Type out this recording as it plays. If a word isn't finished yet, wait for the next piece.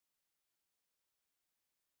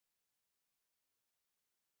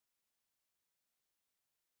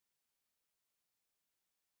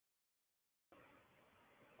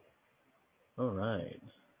All right.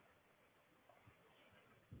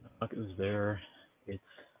 Knock is there. It's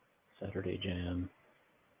Saturday Jam.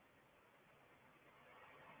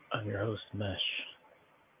 I'm your host, Mesh.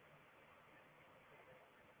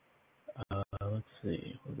 Let's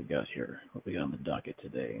see what we got here. What we got on the docket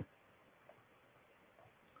today.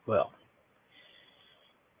 Well,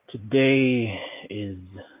 today is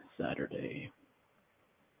Saturday,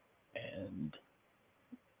 and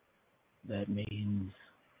that means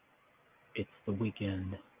it's the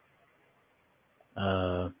weekend.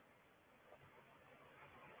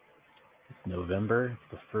 It's November.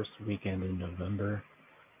 It's the first weekend in November.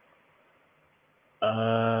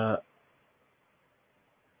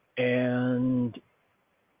 And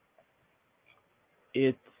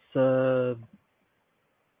it's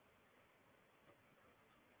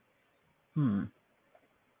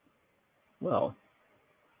well,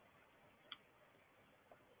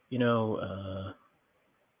 you know,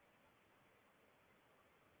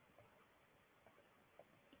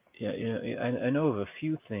 yeah, I know of a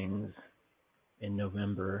few things in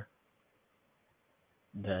November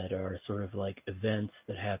that are sort of like events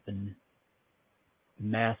that happen,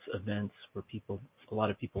 mass events where a lot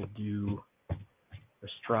of people do or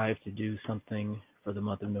strive to do something for the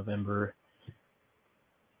month of November.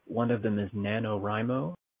 One of them is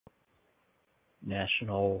NaNoWriMo,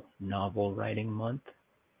 National Novel Writing Month,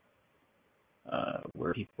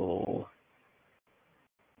 where people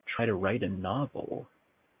try to write a novel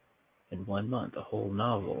in 1 month, a whole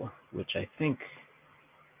novel, which I think,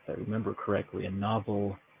 if I remember correctly, a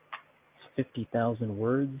novel is 50,000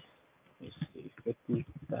 words. Let me see,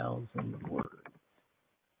 50,000 words.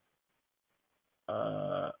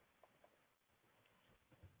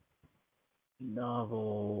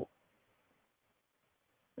 Novel,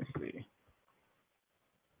 let's see,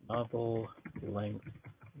 novel length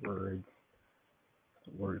words,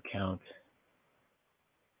 word count,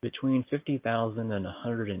 between 50,000 and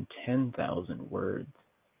 110,000 words.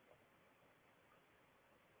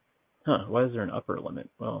 Huh, why is there an upper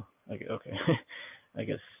limit? Well, okay. I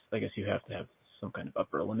guess you have to have some kind of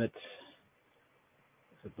upper limit.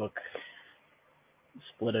 It's a book,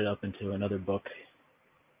 split it up into another book.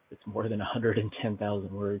 It's more than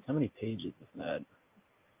 110,000 words. How many pages is that?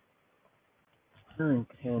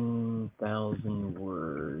 110,000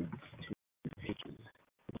 words, 2 pages.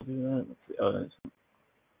 Can you do that? Let's see. Oh,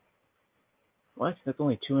 what? That's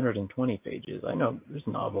only 220 pages. I know there's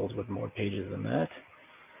novels with more pages than that.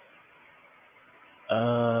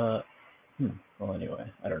 Well,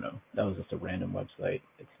 anyway, I don't know. That was just a random website.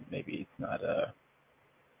 Maybe it's not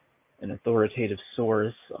an authoritative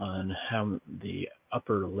source on how the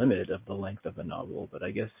upper limit of the length of a novel, but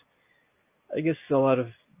I guess there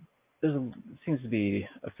seems to be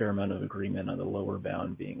a fair amount of agreement on the lower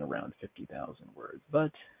bound being around 50,000 words.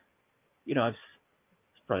 But it's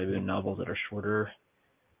probably been novels that are shorter,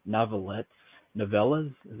 novellas.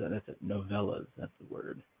 That's it. Novellas. That's the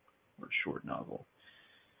word. Or short novel.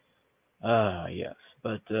 Yes,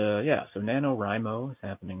 but yeah. So NaNoWriMo is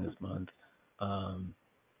happening this month.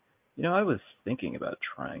 I was thinking about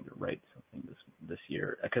trying to write something this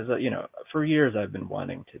year because for years I've been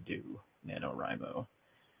wanting to do NaNoWriMo,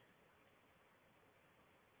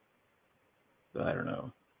 but I don't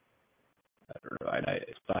know.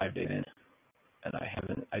 It's 5 days in, and I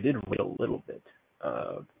haven't. I did read a little bit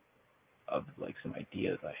of like some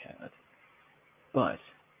ideas I had, but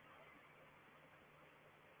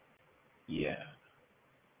yeah.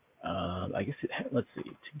 I guess let's see.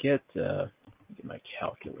 To get my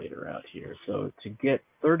calculator out here. So to get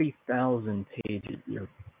 30,000 pages,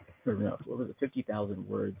 or no, what was it? 50,000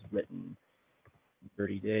 words written in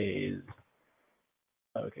 30 days.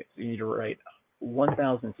 Okay, so you need to write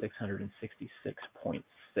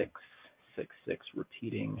 1,666.666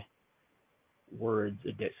 repeating words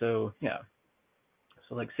a day. So yeah,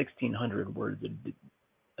 so like 1,600 words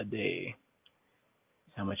a day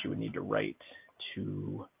is how much you would need to write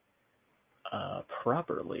to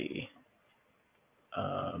properly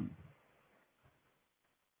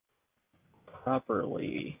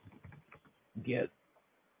get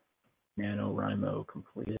NaNoWriMo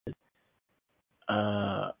completed.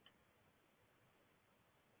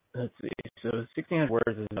 Let's see. So 1,600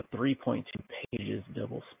 words is about 3.2 pages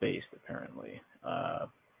double spaced, apparently.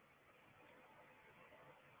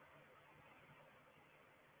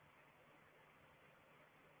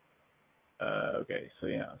 Okay, so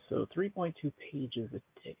yeah, so 3.2 pages a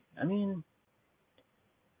day. I mean,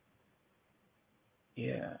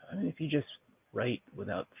 yeah, if you just write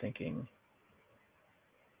without thinking,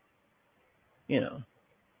 yeah,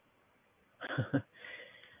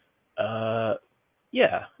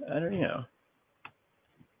 I don't,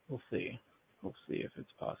 we'll see. We'll see if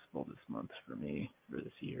it's possible this month for me, or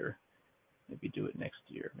this year. Maybe do it next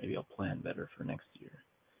year. Maybe I'll plan better for next year.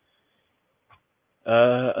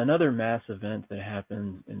 Another mass event that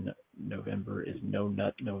happens in November is No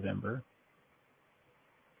Nut November.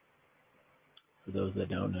 For those that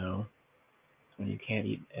don't know, it's when you can't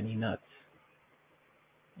eat any nuts.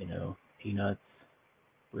 You know, peanuts,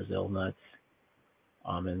 Brazil nuts,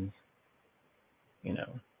 almonds, you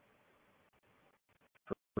know.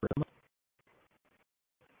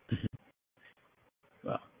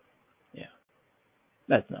 Well, yeah.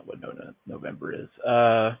 That's not what No Nut November is.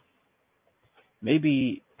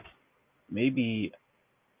 Maybe I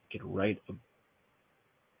could write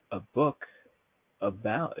a book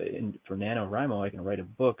about, for NaNoWriMo, I can write a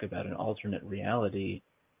book about an alternate reality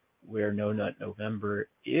where No Nut November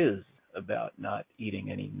is about not eating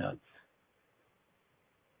any nuts.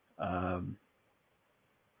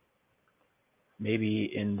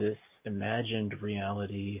 Maybe in this imagined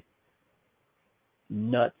reality,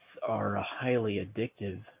 nuts are a highly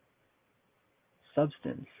addictive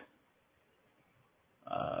substance.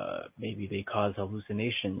 Maybe they cause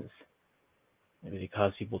hallucinations. Maybe they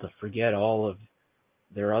cause people to forget all of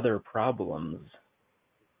their other problems.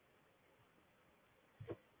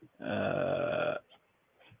 It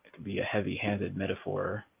could be a heavy-handed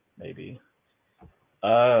metaphor, maybe.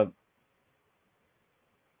 That's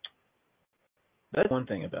one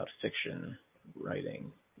thing about fiction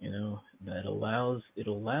writing, that it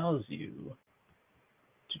allows you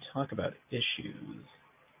to talk about issues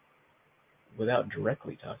without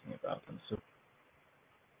directly talking about them. So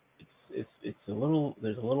it's a little,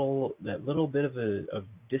 there's a little, that little bit of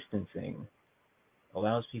distancing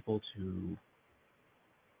allows people to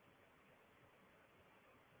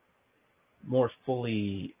more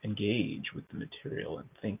fully engage with the material and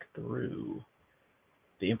think through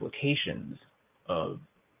the implications of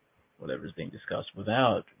whatever's being discussed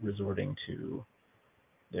without resorting to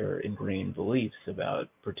their ingrained beliefs about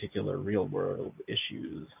particular real world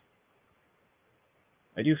issues.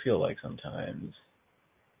 I do feel like sometimes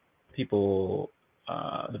people,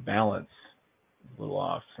 the balance is a little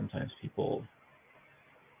off. Sometimes people,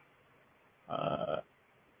 the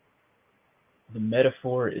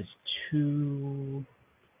metaphor is too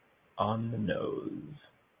on the nose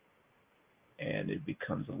and it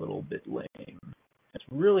becomes a little bit lame. It's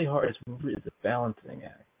really hard. It's a balancing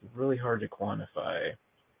act. It's really hard to quantify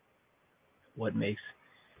what makes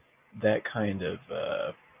that kind of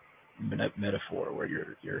metaphor where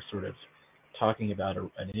you're sort of talking about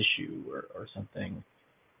an issue or something.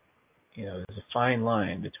 There's a fine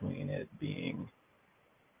line between it being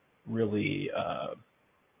really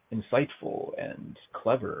insightful and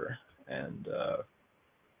clever and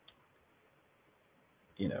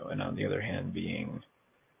and on the other hand being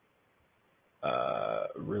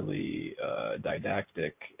really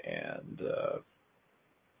didactic and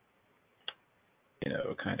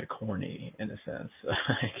kind of corny in a sense,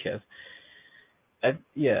 I guess. That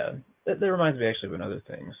reminds me actually of another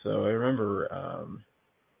thing. So I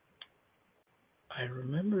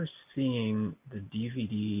remember seeing the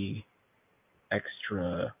DVD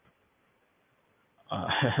extra,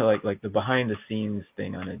 like the behind the scenes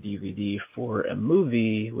thing on a DVD for a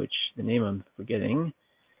movie, which the name I'm forgetting.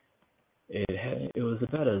 It was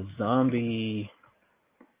about a zombie.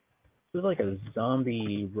 It was like a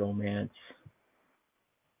zombie romance.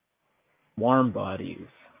 Warm Bodies.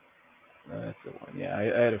 That's the one. Yeah, I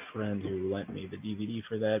had a friend who lent me the DVD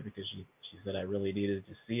for that because she said I really needed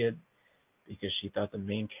to see it because she thought the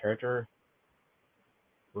main character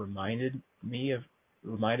reminded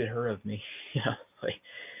her of me. Yeah,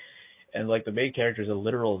 and the main character is a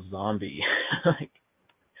literal zombie.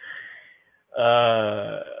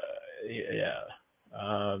 Yeah.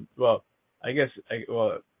 Well, I guess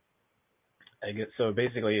so.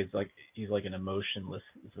 Basically, it's like he's like an emotionless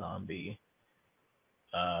zombie,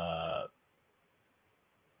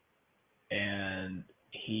 and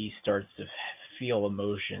he starts to feel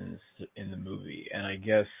emotions in the movie. And I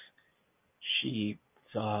guess she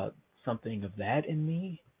saw something of that in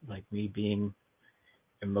me, like me being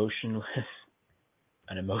emotionless,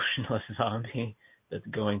 an emotionless zombie that's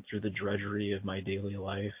going through the drudgery of my daily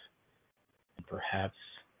life, and perhaps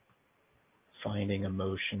finding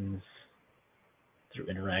emotions through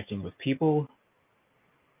interacting with people.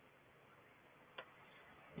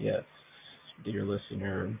 Yes, dear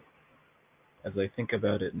listener, as I think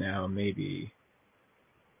about it now, maybe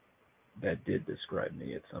that did describe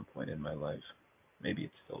me at some point in my life. Maybe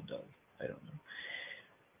it still does. I don't know.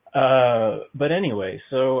 But anyway,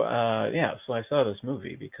 so I saw this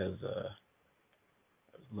movie because I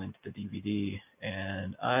was lent the DVD,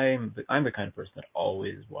 and I'm the kind of person that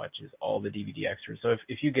always watches all the DVD extras. So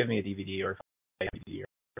if you give me a DVD or if I have a DVD,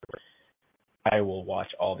 I will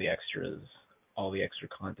watch all the extras, all the extra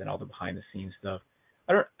content, all the behind the scenes stuff.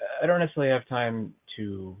 I don't I don't necessarily have time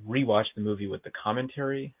to rewatch the movie with the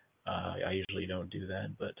commentary. I usually don't do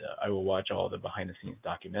that, but I will watch all the behind the scenes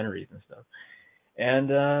documentaries and stuff. And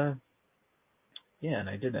yeah, and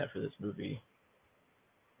I did that for this movie.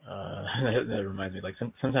 That reminds me, like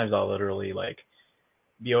sometimes I'll literally like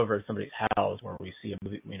be over at somebody's house where we see a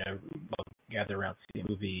movie, we'll gather around to see a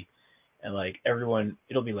movie, and like everyone,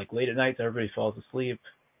 it'll be like late at night, so everybody falls asleep,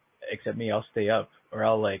 except me. I'll stay up, or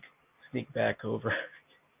I'll like sneak back over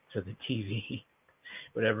to the TV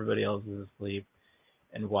when everybody else is asleep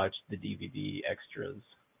and watch the DVD extras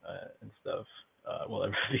and stuff.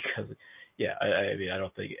 Well, because yeah, I mean, I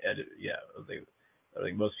don't think I don't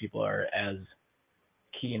think most people are as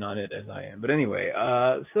keen on it as I am. But anyway,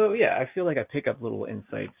 so yeah, I feel like I pick up little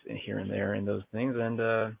insights in here and there in those things, and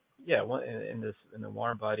yeah, in the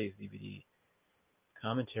Warm Bodies DVD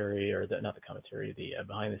commentary, or not the commentary, the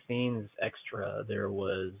behind the scenes extra, there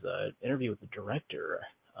was an interview with the director.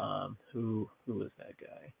 Who was that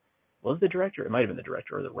guy? Was the director? It might have been the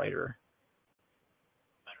director or the writer.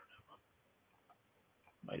 I don't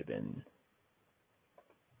know. Might have been.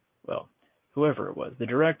 Well, whoever it was, the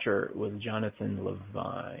director was Jonathan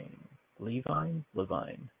Levine. Levine.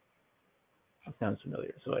 That sounds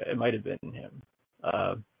familiar. So it might have been him.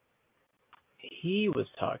 He was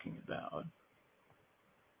talking about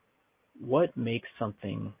what makes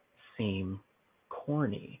something seem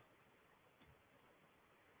corny.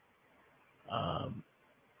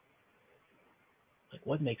 Like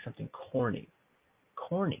what makes something corny?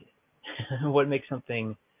 Corny. What makes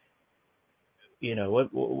something,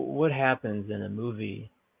 what happens in a movie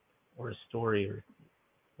or a story or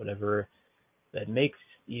whatever that makes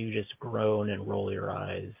you just groan and roll your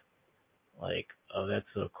eyes like, oh, that's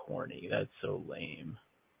so corny, that's so lame,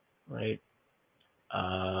 right?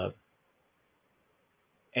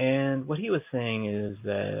 And what he was saying is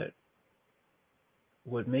that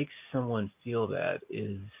what makes someone feel that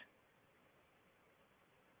is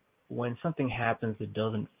when something happens that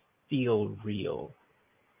doesn't feel real.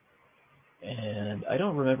 And I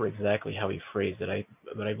don't remember exactly how he phrased it,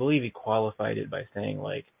 but I believe he qualified it by saying,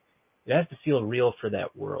 like, it has to feel real for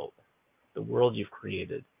that world, the world you've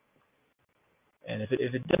created. And if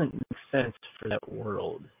it doesn't make sense for that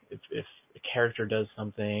world, if a character does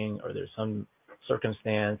something or there's some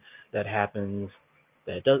circumstance that happens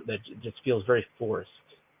that just feels very forced,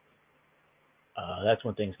 that's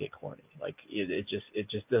when things get corny. Like it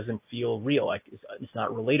just doesn't feel real. Like it's not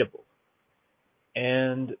relatable.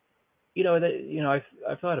 And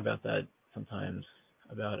I've thought about that sometimes,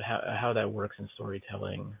 about how that works in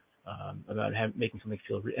storytelling, about making something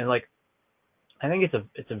feel real. And like I think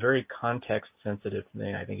it's a very context sensitive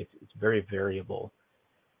thing. I think it's very variable.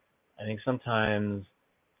 I think sometimes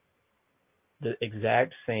the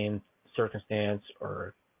exact same circumstance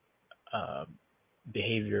or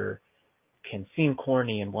behavior can seem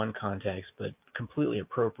corny in one context, but completely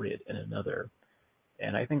appropriate in another.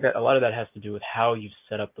 And I think that a lot of that has to do with how you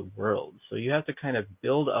set up the world. So you have to kind of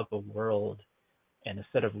build up a world and a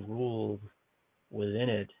set of rules within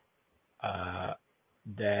it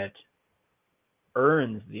that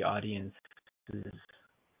earns the audience's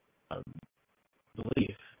um,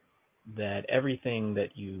 belief that everything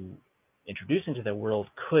that you introduce into the world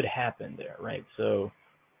could happen there, right? So,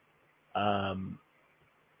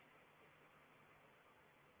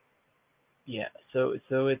 yeah.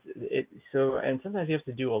 And sometimes you have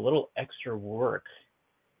to do a little extra work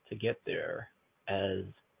to get there as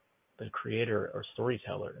the creator or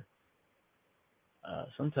storyteller.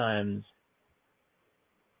 Sometimes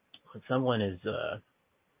when someone is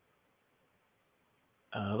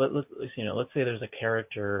let's say there's a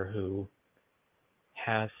character who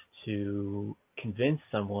has to convince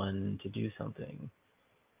someone to do something,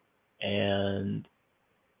 and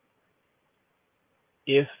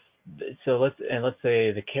let's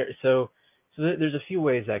say there's a few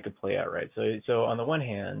ways that could play out, right? So on the one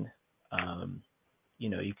hand,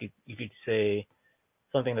 you could say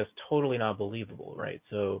something that's totally not believable, right?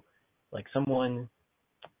 So like someone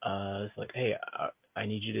is like, hey, I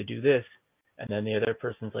need you to do this, and then the other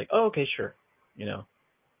person's like, oh, okay, sure, you know.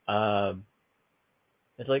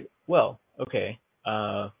 It's like, well, okay.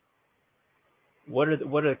 What are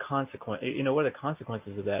the consequences? What are the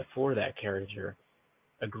consequences of that for that character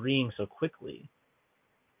agreeing so quickly?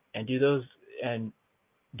 And does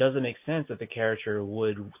it make sense that the character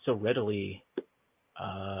would so readily,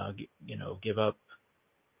 give up,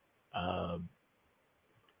 on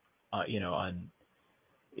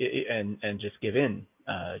and just give in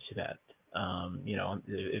to that.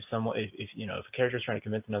 If if a character is trying to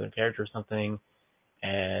convince another character of something,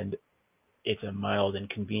 and it's a mild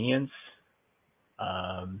inconvenience,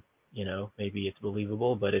 maybe it's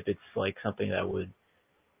believable. But if it's like something that would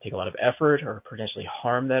take a lot of effort or potentially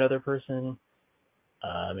harm that other person,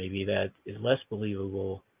 maybe that is less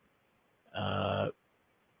believable.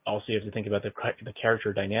 Also, you have to think about the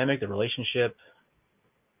character dynamic, the relationship,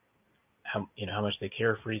 how much they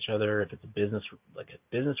care for each other. If it's a business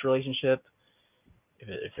relationship,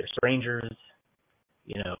 if they're strangers,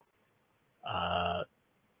 you know.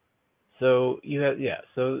 So you have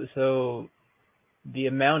So the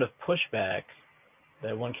amount of pushback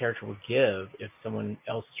that one character would give if someone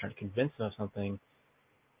else is trying to convince them of something,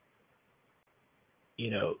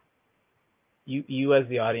 you as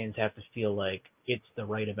the audience have to feel like it's the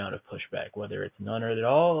right amount of pushback, whether it's none at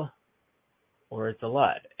all or it's a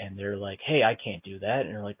lot. And they're like, hey, I can't do that. And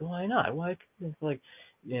you're like, why not? Why? It's like,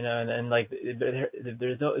 and like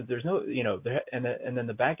there's no, and then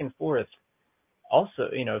the back and forth also,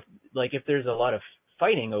 like if there's a lot of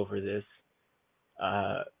fighting over this,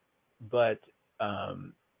 but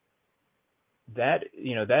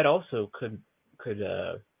that also could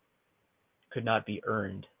not be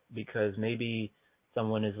earned, because maybe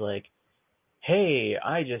someone is like, hey,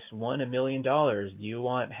 I just won $1 million. Do you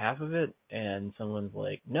want half of it? And someone's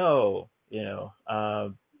like, no,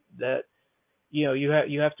 that,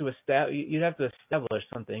 you'd have to establish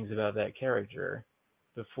some things about that character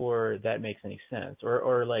before that makes any sense.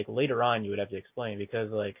 Or like later on, you would have to explain,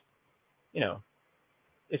 because like,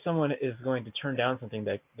 if someone is going to turn down something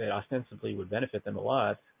that ostensibly would benefit them a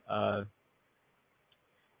lot,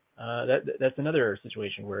 that's another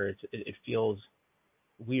situation where it feels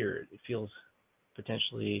weird. It feels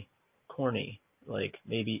potentially corny. Like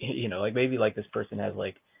maybe like this person has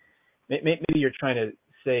like, maybe you're trying to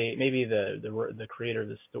say, maybe the creator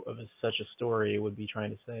of such a story would be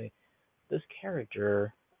trying to say, this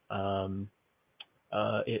character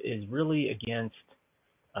is really against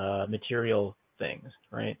material things,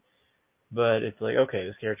 right? But it's like, okay,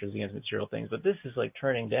 this character is against material things, but this is like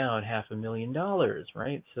turning down $500,000,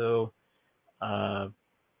 right? So,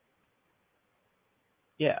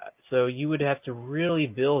 yeah, so you would have to really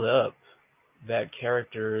build up that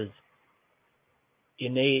character's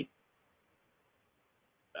innate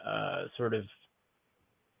sort of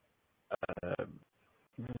uh,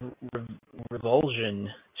 revulsion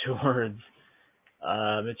towards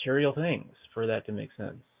material things for that to make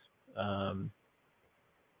sense,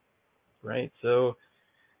 right? So,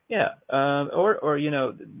 yeah, or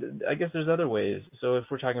I guess there's other ways. So if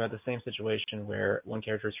we're talking about the same situation where one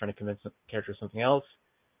character is trying to convince a character of something else,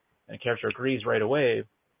 and a character agrees right away,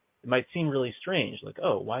 it might seem really strange, like,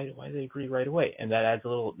 oh, why do they agree right away? And that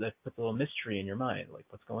puts a little mystery in your mind, like,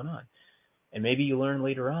 what's going on? And maybe you learn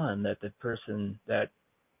later on that the person that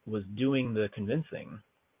was doing the convincing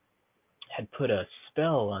had put a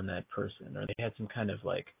spell on that person, or they had some kind of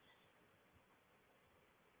like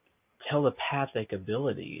telepathic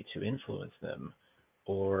ability to influence them,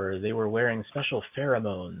 or they were wearing special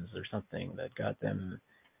pheromones or something that got them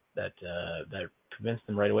that convinced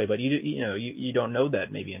them right away. But you don't know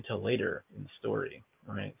that maybe until later in the story,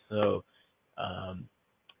 right? So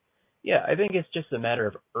yeah, I think it's just a matter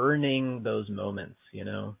of earning those moments.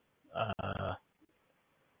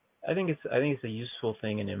 I think it's a useful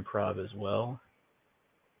thing in improv as well.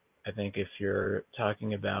 I think if you're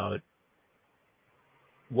talking about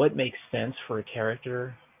what makes sense for a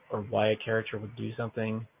character, or why a character would do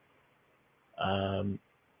something,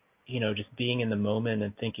 just being in the moment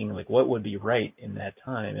and thinking like what would be right in that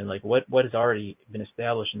time, and like what has already been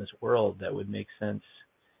established in this world that would make sense.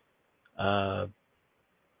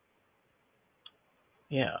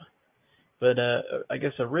 Yeah. But I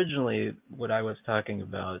guess originally what I was talking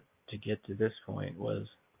about to get to this point was,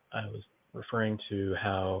 I was referring to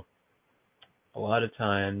how a lot of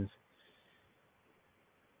times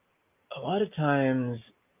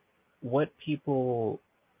what people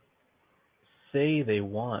say they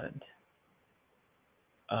want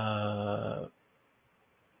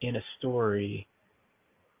in a story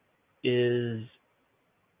is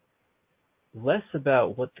less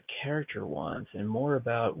about what the character wants and more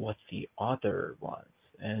about what the author wants.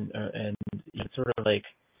 And it's sort of like,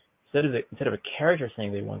 instead of a character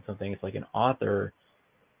saying they want something, it's like an author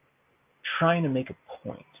trying to make a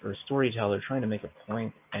point, or a storyteller trying to make a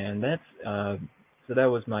point. And that's so that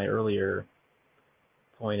was my earlier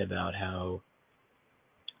point about how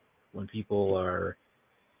when people are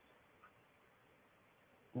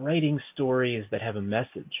writing stories that have a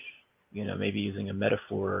message, maybe using a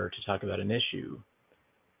metaphor to talk about an issue,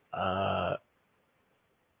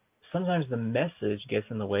 sometimes the message gets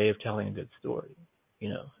in the way of telling a good story,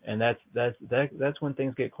 and that's when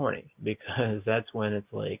things get corny, because that's when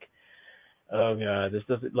it's like, oh god, this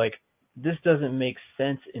doesn't make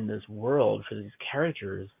sense in this world for these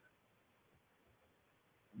characters,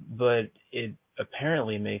 but it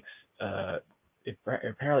apparently makes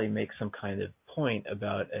some kind of point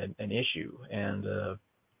about an issue, and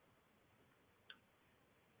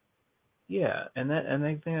yeah, and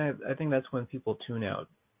I think that's when people tune out.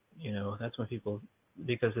 That's when people,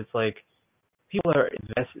 because it's like, people are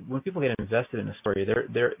invested when people get invested in a story,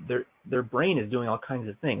 their brain is doing all kinds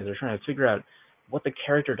of things. They're trying to figure out what the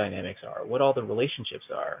character dynamics are, what all the relationships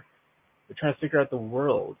are. They're trying to figure out the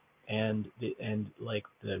world, and like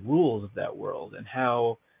the rules of that world, and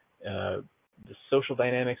how the social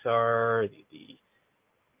dynamics are, the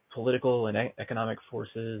political and economic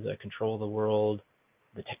forces that control the world,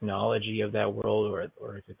 the technology of that world, or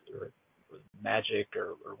if it's or magic,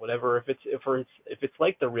 or whatever. If it's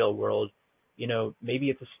like the real world, maybe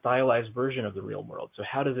it's a stylized version of the real world. So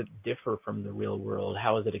how does it differ from the real world?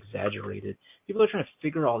 How is it exaggerated? People are trying to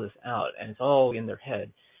figure all this out, and it's all in their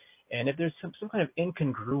head. And if there's some kind of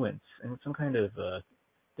incongruence and some kind of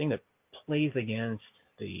thing that plays against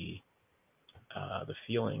the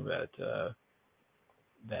feeling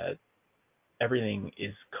that everything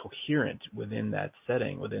is coherent within that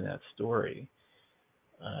setting, within that story,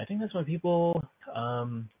 I think that's when people,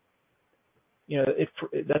 it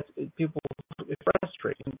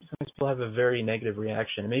frustrates. Sometimes people have a very negative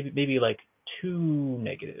reaction, maybe like too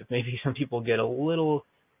negative. Maybe some people get a little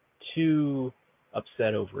too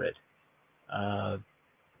upset over it.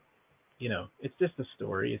 It's just a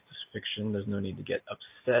story. It's just fiction. There's no need to get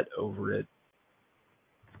upset over it.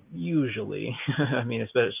 Usually, I mean,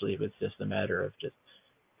 especially if it's just a matter of just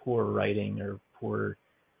poor writing or poor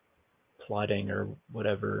plotting or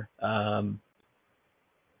whatever.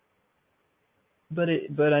 But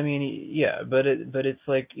it's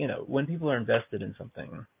like, when people are invested in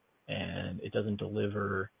something and it doesn't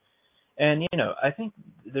deliver, and I think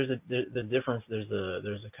the difference. There's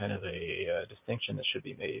a kind of a distinction that should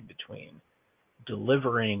be made between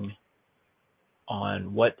delivering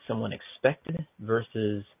on what someone expected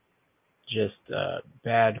versus just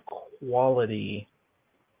bad quality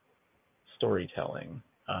storytelling.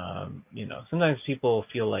 Sometimes people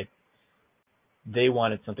feel like they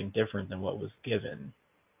wanted something different than what was given,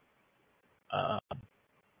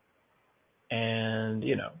 and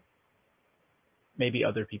maybe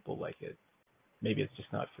other people like it. Maybe it's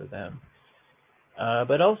just not for them.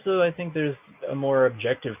 But also, I think there's a more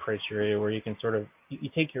objective criteria where you can sort of you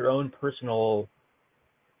take your own personal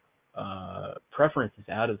preferences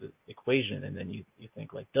out of the equation, and then you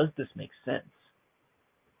think, like, does this make sense?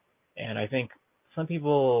 And I think some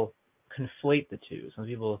people conflate the two. Some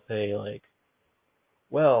people say, like,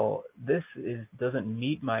 well, doesn't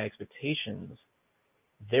meet my expectations,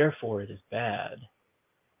 therefore it is bad.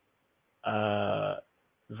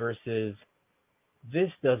 Versus,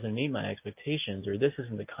 this doesn't meet my expectations, or this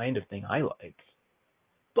isn't the kind of thing I like.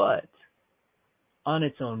 But on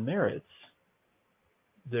its own merits,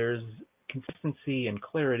 there's consistency and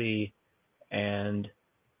clarity and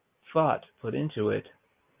thought put into it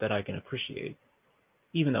that I can appreciate,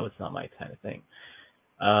 even though it's not my kind of thing.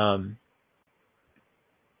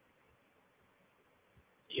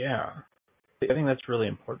 Yeah, I think that's really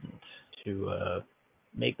important to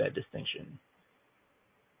make that distinction.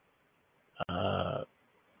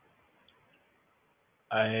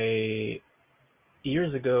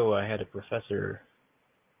 Years ago, I had a professor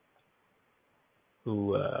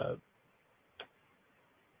who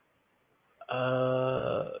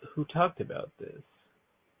talked about this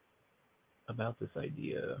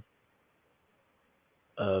idea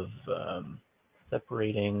of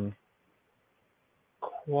separating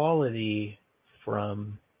quality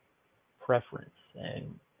from preference,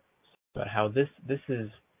 and about how this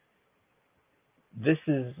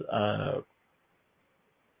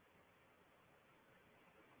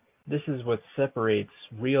is what separates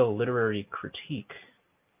real literary critique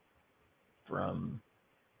from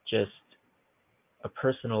just a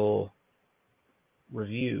personal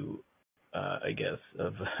review, I guess,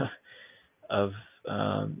 of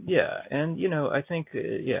and I think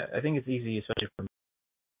it's easy, especially for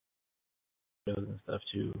shows and stuff,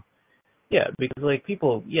 to because, like,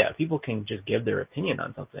 people can just give their opinion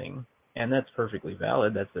on something, and that's perfectly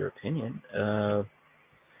valid. That's their opinion.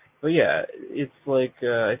 But yeah, it's like,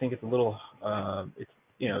 I think it's a little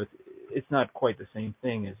it's not quite the same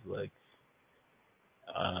thing as, like,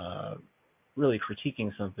 really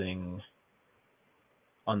critiquing something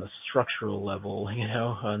on the structural level,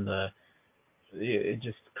 on the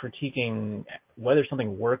just critiquing whether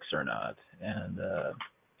something works or not, and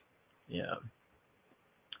yeah.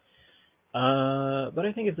 But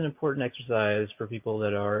I think it's an important exercise for people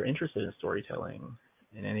that are interested in storytelling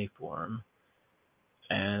in any form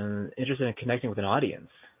and interested in connecting with an audience,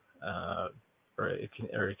 uh, or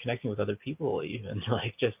connecting with other people, even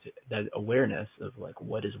like just that awareness of like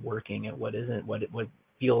what is working and what isn't, what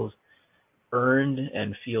feels earned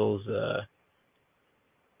and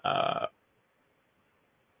uh,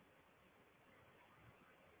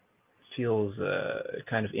 feels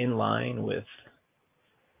kind of in line with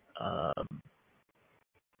um,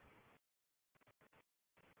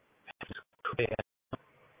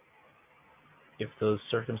 if those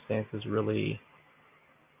circumstances really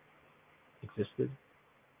existed,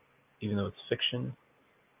 even though it's fiction.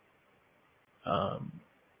 Um,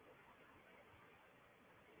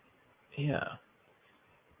 yeah.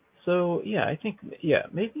 So yeah, I think yeah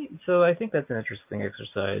maybe so. I think that's an interesting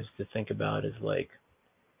exercise to think about. Is like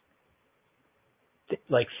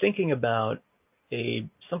like thinking about a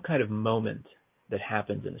some kind of moment that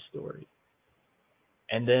happens in a story,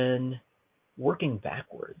 and then working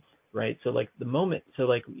backwards, right? So like the moment, so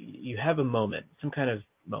like you have a moment, some kind of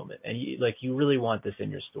moment, and you really want this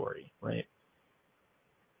in your story, right?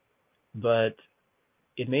 But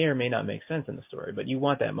it may or may not make sense in the story, but you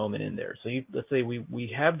want that moment in there. So let's say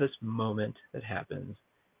we have this moment that happens,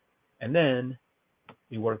 and then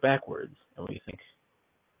we work backwards and we think,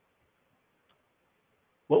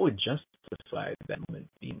 what would justify that moment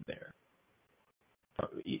being there?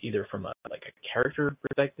 Either from like a character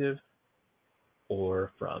perspective,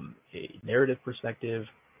 or from a narrative perspective,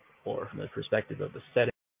 or from the perspective of the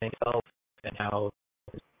setting itself and how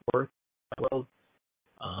it works well.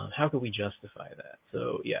 How could we justify that?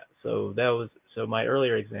 So yeah, so that was so my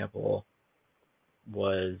earlier example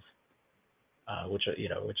was which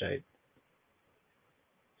I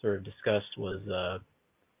sort of discussed was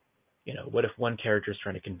what if one character is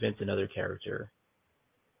trying to convince another character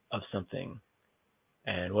of something,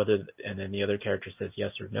 and then the other character says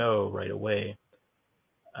yes or no right away.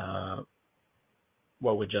 uh,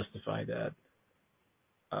 what would justify that?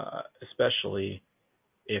 Especially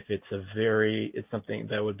if it's something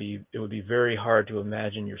that it would be very hard to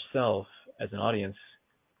imagine yourself as an audience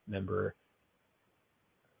member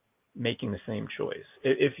making the same choice.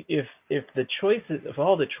 If the choices, if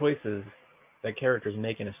all the choices that characters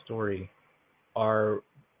make in a story are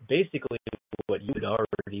basically what you would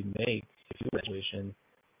already make if you were in a situation,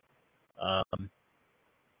 um,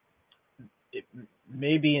 it,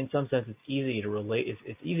 maybe in some sense it's easy to relate.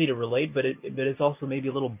 It's easy to relate, but it's also maybe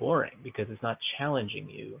a little boring because it's not challenging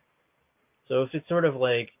you. So if it's sort of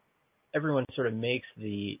like everyone sort of makes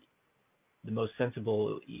the most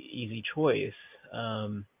sensible, easy choice,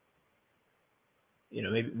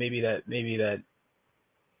 maybe that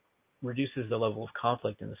reduces the level of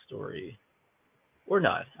conflict in the story, or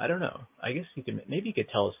not. I don't know. I guess you could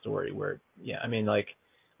tell a story where, yeah, I mean, like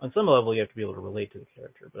on some level you have to be able to relate to the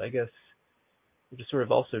character, but I guess you just sort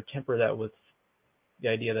of also temper that with the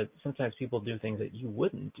idea that sometimes people do things that you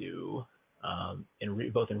wouldn't do,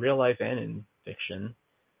 both in real life and in fiction,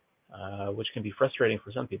 which can be frustrating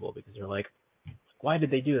for some people because they're like, why did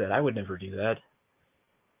they do that? I would never do that.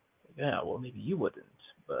 Yeah, well, maybe you wouldn't,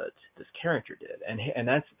 but this character did, and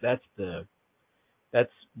that's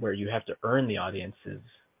where you have to earn the audience's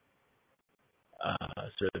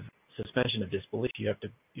sort of suspension of disbelief. You have to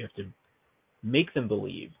make them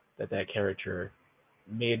believe that that character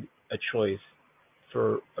made a choice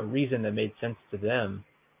for a reason that made sense to them,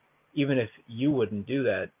 even if you wouldn't do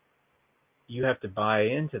that. You have to buy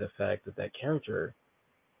into the fact that that character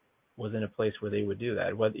was in a place where they would do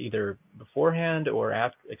that, whether either beforehand or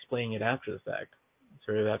after, explaining it after the fact.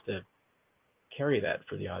 Sort of have to carry that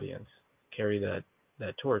for the audience, carry that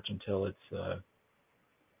torch until it's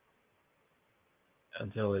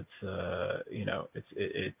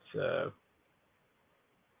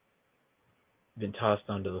been tossed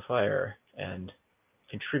onto the fire and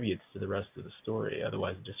contributes to the rest of the story.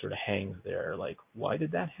 Otherwise, it just sort of hangs there. Like, why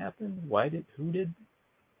did that happen?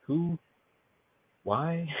 Who,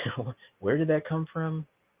 why, where did that come from?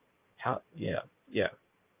 How? Yeah, yeah.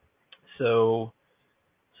 So,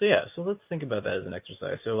 so let's think about that as an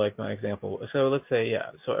exercise. So, like my example. So let's say, yeah.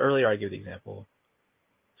 So earlier I gave the example.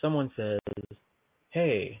 Someone says,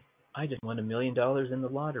 "Hey, I just won $1 million in the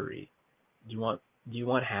lottery. Do you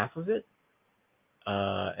want half of it?"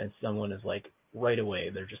 And someone is like, right away,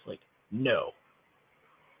 they're just like, "No."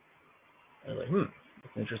 They're like,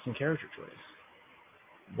 that's an interesting character choice.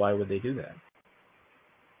 Why would they do that?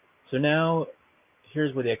 So now,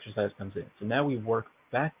 here's where the exercise comes in. So now we work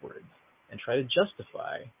backwards and try to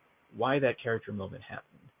justify why that character moment happened.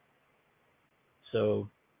 So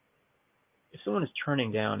if someone is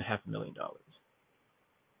turning down $500,000,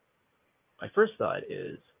 my first thought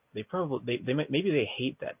is maybe they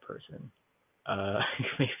hate that person.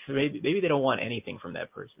 Maybe they don't want anything from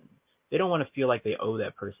that person. They don't want to feel like they owe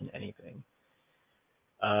that person anything.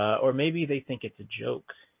 Or maybe they think it's a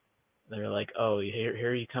joke. They're like, oh,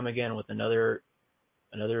 here you come again with another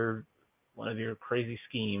one of your crazy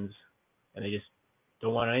schemes, and they just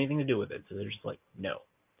don't want anything to do with it. So they're just like, no.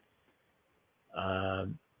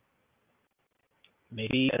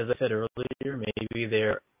 Maybe, as I said earlier, maybe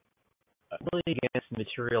they're really against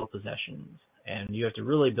material possessions, and you have to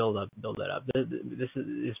really build that up.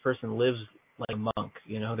 This person lives like a monk.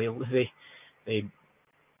 They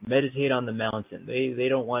meditate on the mountain. They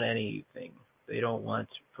don't want anything. They don't want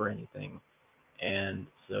for anything, and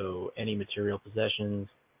so any material possessions,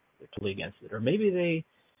 they're totally against it. Or maybe they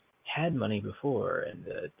had money before, and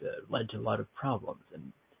it led to a lot of problems,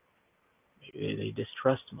 and maybe they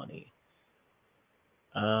distrust money.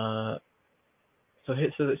 So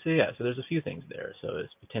there's a few things there. So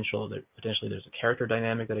it's potentially there's a character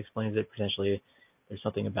dynamic that explains it. Potentially there's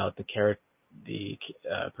something about the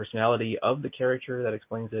personality of the character that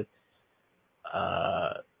explains it.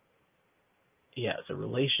 So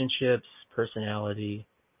relationships, personality.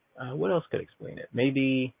 What else could explain it?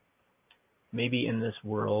 Maybe in this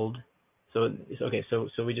world. So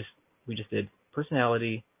we just did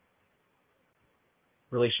personality,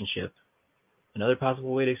 relationship. Another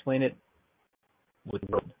possible way to explain it with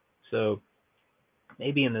world. So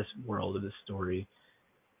maybe in this world of this story,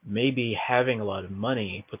 maybe having a lot of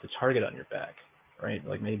money puts a target on your back, right?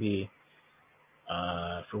 Like maybe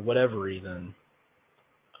for whatever reason,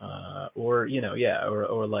 or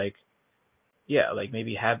like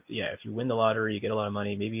maybe if you win the lottery, you get a lot of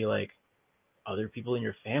money, maybe like other people in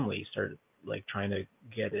your family start like trying to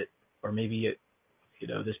get it, or maybe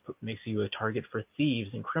this makes you a target for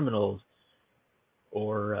thieves and criminals,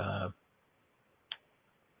 or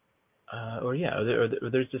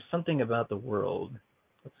there's just something about the world.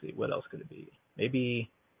 Let's see, what else could it be? Maybe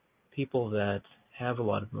people that have a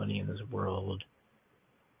lot of money in this world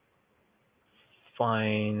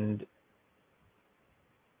find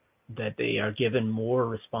that they are given more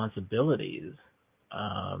responsibilities.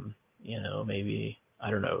 Maybe, I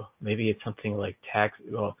don't know, maybe it's something like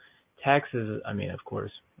taxes. I mean, of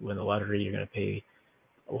course, win the lottery, you're going to pay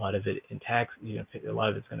a lot of it in tax. A lot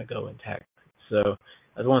of it's going to go in tax. So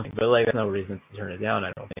that's one thing, but like that's no reason to turn it down,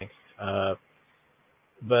 I don't think.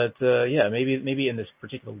 Maybe in this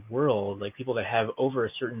particular world, like people that have over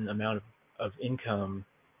a certain amount of income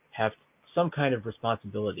have some kind of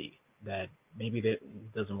responsibility that maybe that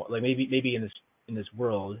doesn't want. Like maybe in this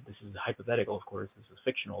world, this is hypothetical, of course, this is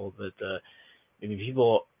fictional, but maybe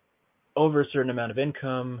people over a certain amount of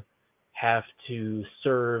income have to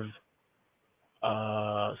serve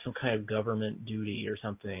some kind of government duty or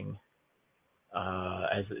something,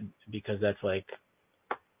 because that's like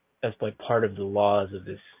part of the laws of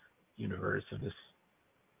this universe, of this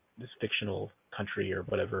fictional country or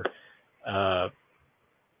whatever,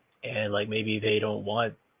 and like maybe they don't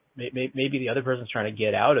want, maybe the other person's trying to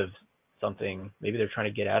get out of something. Maybe they're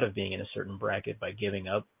trying to get out of being in a certain bracket by giving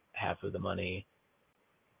up half of the money,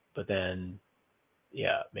 but then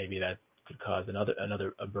maybe that could cause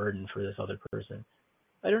a burden for this other person.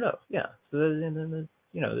 I don't know. Yeah. So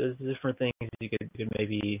there's different things you could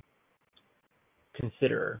maybe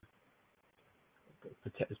consider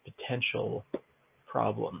as potential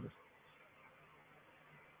problems.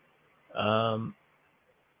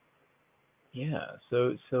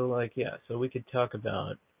 So we could talk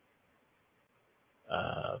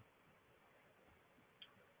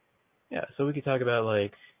about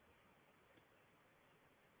like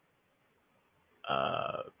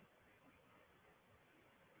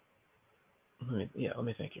let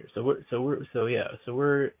me think here. We're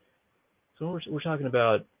talking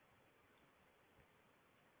about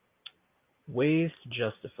ways to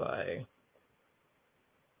justify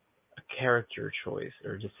a character choice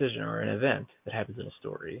or decision or an event that happens in a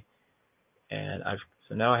story. And I have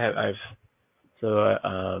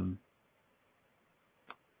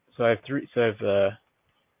three. So I have the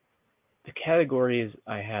categories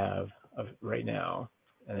I have of right now,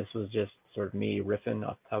 and this was just sort of me riffing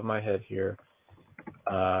off the top of my head here.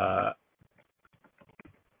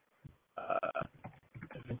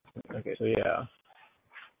 Okay, so yeah.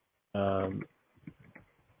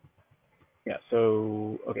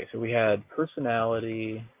 So we had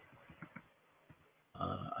personality.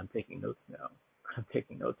 I'm taking notes now. I'm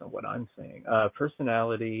taking notes on what I'm saying.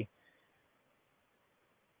 Personality,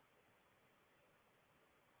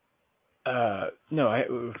 No,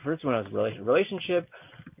 first one was relationship,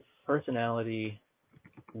 personality,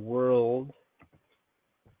 world.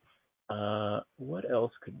 What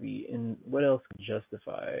else could be in? What else could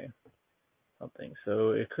justify something?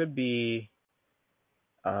 So it could be.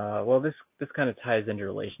 Well, this kind of ties into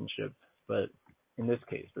relationship, but in this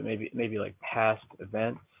case, but maybe like past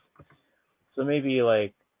events. So maybe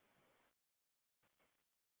like,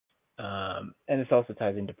 and this also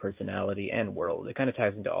ties into personality and world. It kind of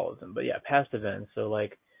ties into all of them. But yeah, past events. So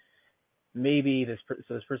like maybe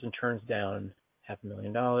so this person turns down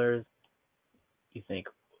 $500,000. You think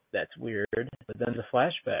that's weird, but then the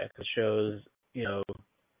flashback that shows, you know,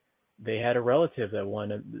 they had a relative that won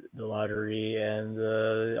the lottery and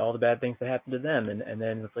all the bad things that happened to them, and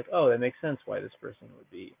then it's like, oh, that makes sense why this person would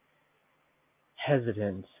be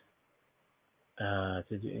hesitant to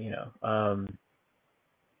do,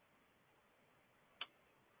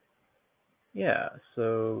 yeah.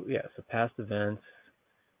 So yeah, so past events.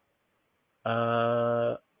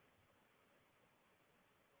 Uh,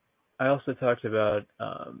 I also talked about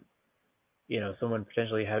someone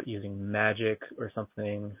potentially using magic or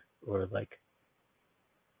something, or like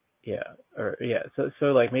yeah, or yeah. So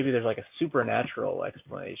like maybe there's like a supernatural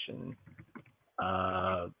explanation,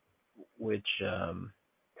 uh, which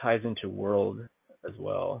ties into world as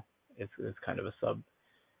well. It's kind of a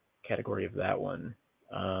subcategory of that one.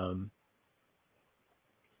 Um,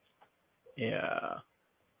 yeah.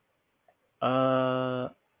 Uh,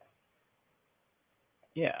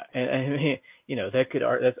 yeah, and I mean,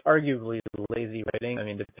 that's arguably lazy writing. I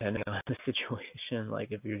mean, depending on the situation.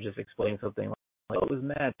 Like if you're just explaining something like, "Oh, it was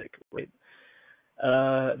magic," right?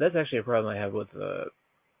 That's actually a problem I have with a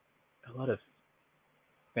lot of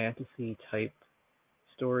fantasy type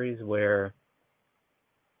stories where,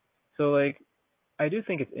 so like, I do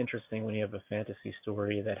think it's interesting when you have a fantasy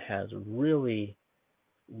story that has really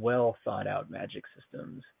well thought out magic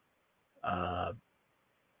systems, uh,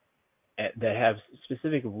 that have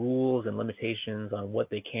specific rules and limitations on what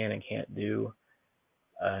they can and can't do,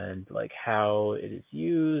 and like how it is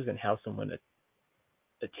used and how someone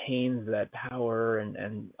attains that power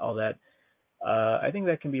and all that. I think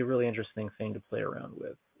that can be a really interesting thing to play around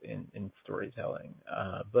with in storytelling.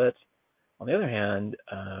 But on the other hand,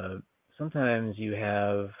 sometimes you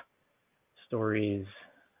have stories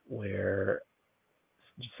where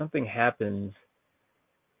something happens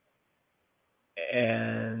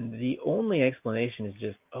and the only explanation is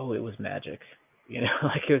just, oh, it was magic.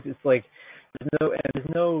 Like it's like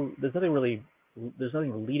there's nothing really, there's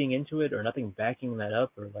nothing leading into it or nothing backing that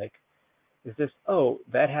up, or like it's just, oh,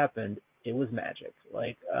 that happened, it was magic.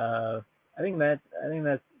 Like I think that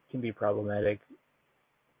can be problematic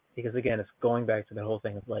because again, it's going back to the whole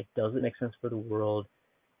thing of like, does it make sense for the world?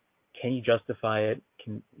 Can you justify it?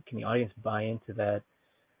 Can the audience buy into that?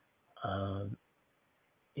 Um,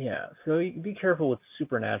 yeah, so you be careful with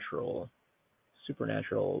supernatural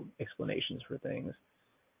explanations for things.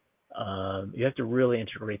 You have to really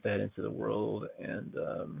integrate that into the world, and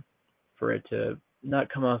for it to not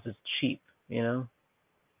come off as cheap, you know,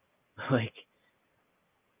 like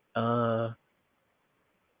uh,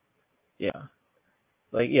 yeah,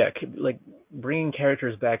 like bringing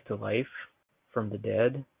characters back to life from the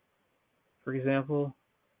dead, for example.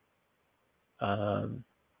 Um,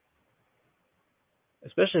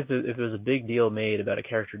 Especially if there was a big deal made about a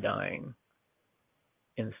character dying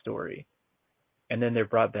in the story, and then they're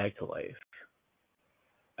brought back to life.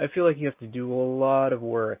 I feel like you have to do a lot of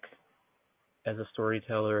work as a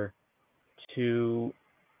storyteller to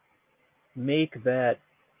make that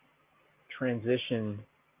transition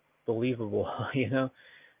believable, you know?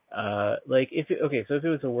 Like so if it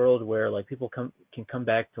was a world where like people can come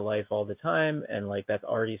back to life all the time, and like that's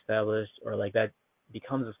already established, or like that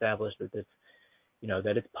becomes established that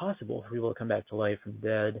that it's possible for people to come back to life from the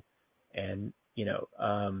dead, and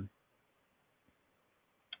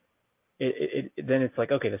then it's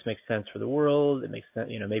like, okay, this makes sense for the world. It makes sense,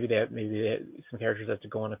 some characters have to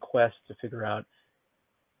go on a quest to figure out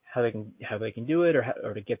how they can do it,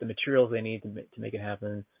 or to get the materials they need to make it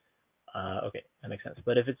happen. Okay, that makes sense.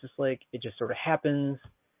 But if it's just like it just sort of happens,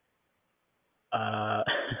 uh,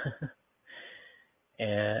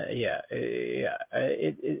 and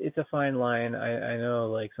it's a fine line. I know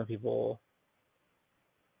like some people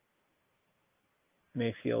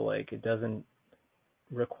may feel like it doesn't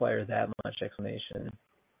require that much explanation,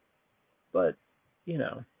 but you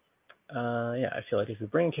know, yeah, I feel like if you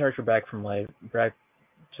bring a character back to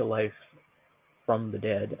life from the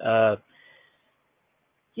dead,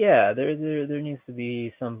 yeah, there needs to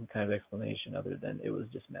be some kind of explanation other than it was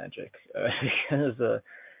just magic, because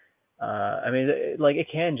I mean, like it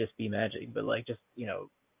can just be magic, but like just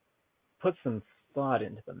put some thought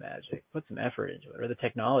into the magic, put some effort into it, or the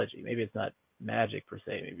technology. Maybe it's not magic per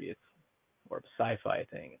se. Maybe it's more of a sci-fi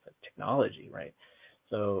thing. It's like technology, right?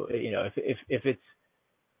 So if it's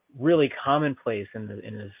really commonplace in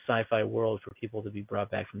the sci-fi world for people to be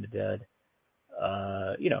brought back from the dead,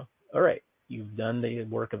 all right, you've done the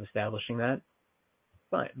work of establishing that,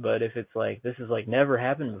 fine. But if it's like this is like never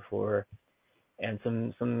happened before, and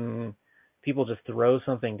some people just throw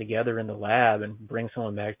something together in the lab and bring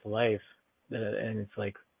someone back to life, and it's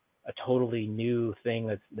like a totally new thing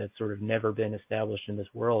that's sort of never been established in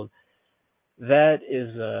this world, that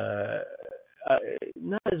is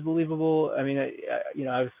not as believable. I mean,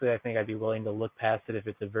 obviously, I think I'd be willing to look past it if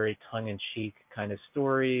it's a very tongue-in-cheek kind of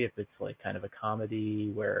story, if it's like kind of a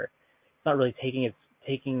comedy where it's not really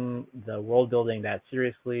taking the world building that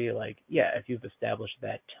seriously. Like, yeah, if you've established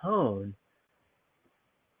that tone.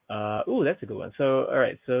 That's a good one. So, all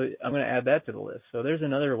right, so I'm going to add that to the list. So there's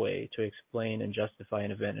another way to explain and justify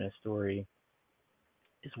an event in a story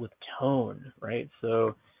is with tone, right?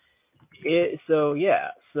 So if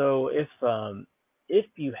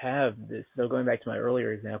you have this, so going back to my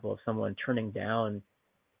earlier example of someone turning down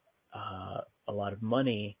a lot of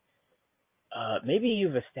money, maybe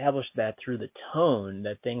you've established that through the tone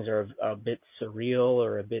that things are a bit surreal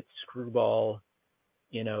or a bit screwball,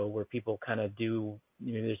 where people kind of do,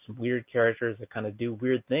 there's some weird characters that kind of do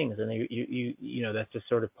weird things, and that's just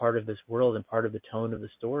sort of part of this world and part of the tone of the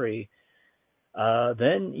story.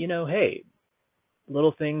 Then hey,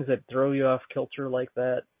 little things that throw you off kilter like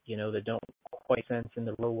that, that don't quite make sense in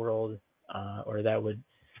the real world, or that would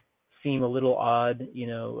seem a little odd,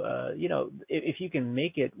 if you can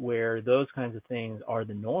make it where those kinds of things are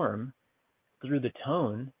the norm through the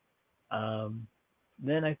tone,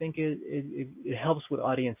 then I think it helps with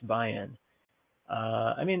audience buy-in.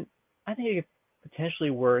 I mean, I think it could potentially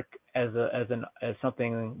work as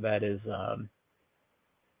something that is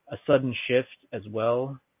a sudden shift as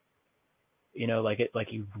well.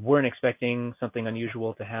 Like you weren't expecting something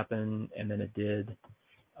unusual to happen, and then it did.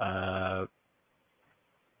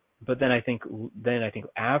 But then I think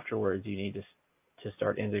afterwards you need to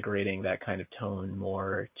start integrating that kind of tone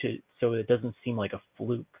more so it doesn't seem like a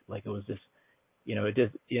fluke, like it was just, it does.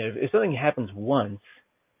 If something happens once,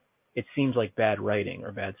 it seems like bad writing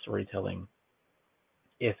or bad storytelling.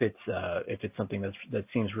 If it's something that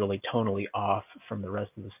seems really tonally off from the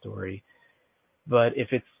rest of the story, but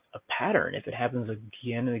if it's a pattern, if it happens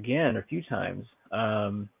again and again or a few times,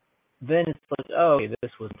 then it's like, oh, okay,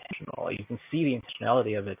 this was intentional. You can see the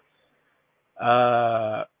intentionality of it,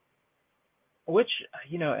 which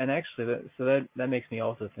and actually, that makes me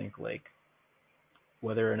also think like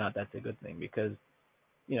whether or not that's a good thing, because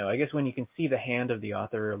I guess when you can see the hand of the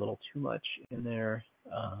author a little too much in there,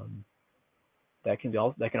 that can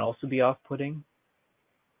also be off-putting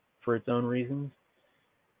for its own reasons.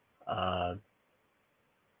 I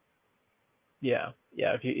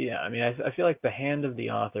mean, I feel like the hand of the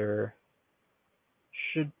author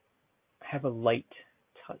should have a light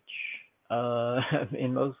touch.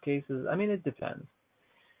 In most cases, I mean, it depends.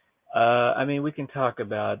 I mean, we can talk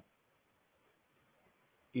about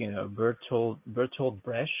Bertolt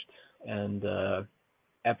Brecht and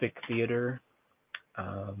epic theater,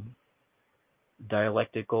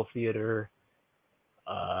 dialectical theater.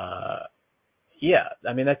 I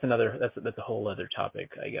mean that's a whole other topic,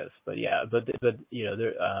 I guess. But there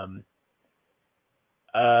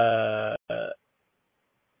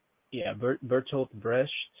Bertolt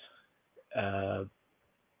Brecht,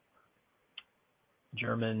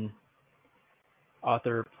 German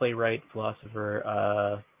author, playwright,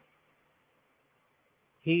 philosopher.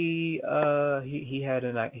 He had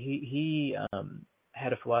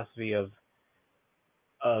had a philosophy of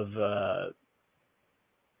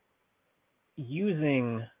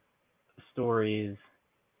using stories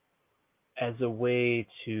as a way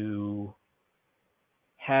to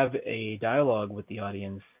have a dialogue with the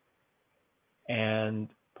audience, and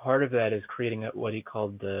part of that is creating what he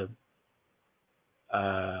called the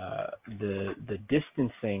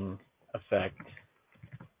distancing effect.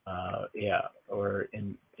 Or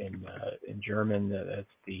in German, that's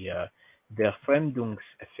the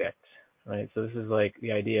Verfremdungseffekt, right? So this is like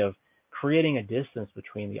the idea of creating a distance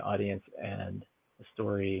between the audience and the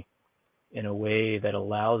story in a way that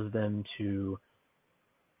allows them to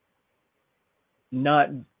not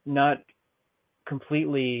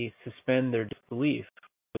completely suspend their disbelief,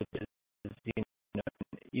 which is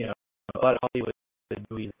a lot of Hollywood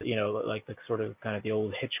movies, like the sort of kind of the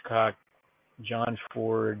old Hitchcock, John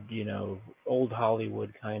Ford, old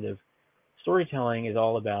Hollywood kind of storytelling is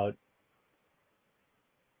all about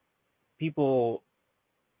people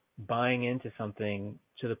buying into something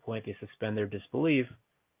to the point they suspend their disbelief,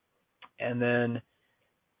 and then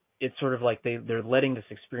it's sort of like they're letting this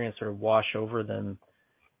experience sort of wash over them,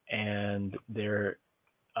 and they're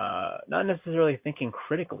not necessarily thinking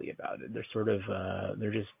critically about it. They're sort of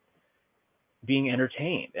they're just being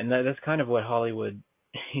entertained, and that's kind of what Hollywood,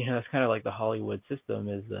 that's kind of like the Hollywood system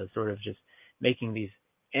is sort of just making these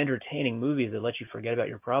entertaining movies that let you forget about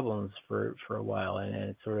your problems for a while, and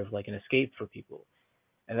it's sort of like an escape for people.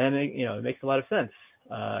 And then it makes a lot of sense.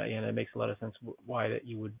 It makes a lot of sense why that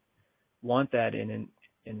you would want that in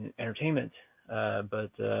entertainment.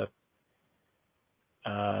 But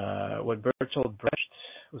what Bertolt Brecht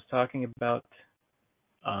was talking about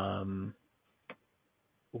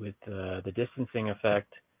with the distancing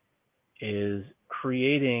effect is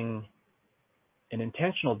creating an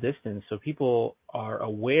intentional distance so people are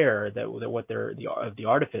aware that what they're of the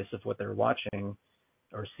artifice of what they're watching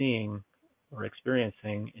or seeing or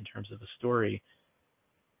experiencing in terms of the story,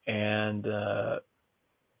 and that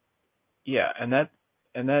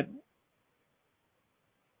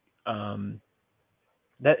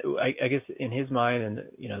I guess in his mind and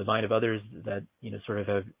the mind of others that sort of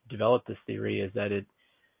have developed this theory is that it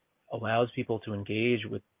allows people to engage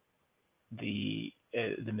with the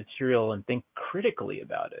material and think critically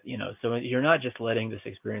about it. So you're not just letting this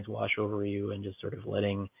experience wash over you and just sort of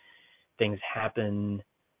letting things happen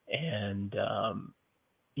and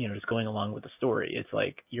just going along with the story. It's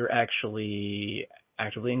like you're actually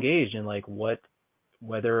actively engaged in like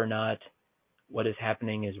whether or not what is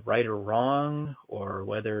happening is right or wrong, or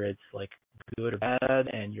whether it's like good or bad,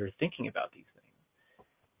 and you're thinking about these things.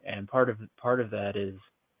 And part of that is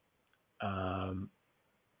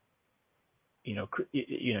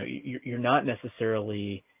you're not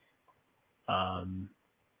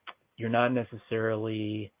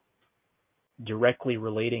necessarily directly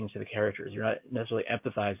relating to the characters. You're not necessarily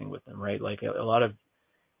empathizing with them, right? Like a lot of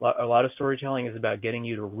storytelling is about getting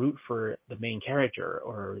you to root for the main character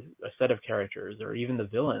or a set of characters or even the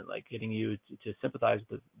villain, like getting you to sympathize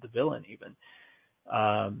with the villain even.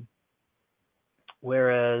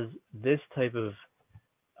 Whereas this type of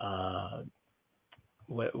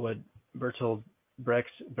what Bertolt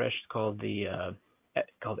Brecht called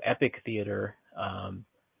called epic theater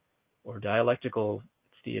or dialectical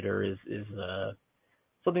theater is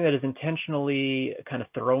something that is intentionally kind of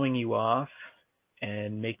throwing you off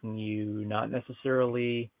and making you not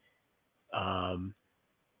necessarily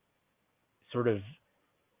sort of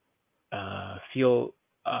feel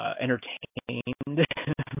entertained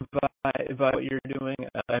by what you're doing.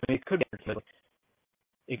 I mean, it could be entertaining.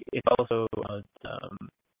 It's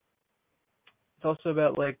also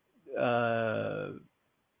about like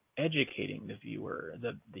educating the viewer,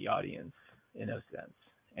 the audience, in a sense.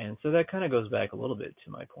 And so that kind of goes back a little bit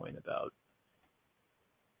to my point about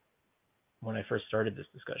when I first started this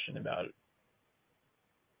discussion about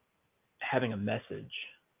having a message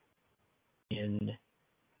in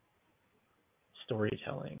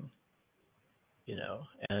storytelling,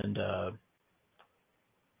 and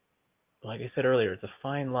like I said earlier, it's a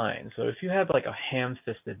fine line. So if you have like a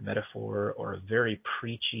ham-fisted metaphor or a very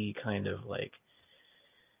preachy kind of like,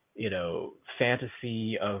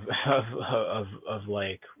 fantasy of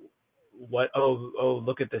like what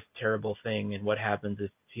look at this terrible thing and what happens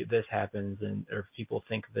if this happens and or if people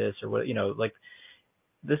think this or what like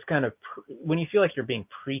this kind of when you feel like you're being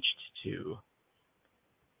preached to,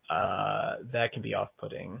 that can be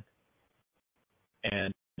off-putting.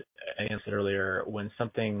 And I said earlier, when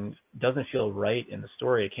something doesn't feel right in the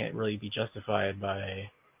story, it can't really be justified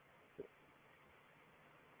by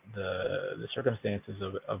the circumstances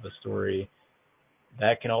of the story.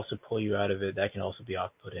 That can also pull you out of it. That can also be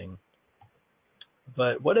off-putting.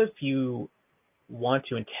 But what if you want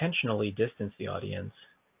to intentionally distance the audience,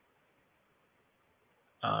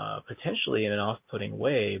 potentially in an off-putting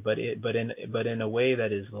way, but in a way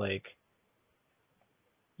that is like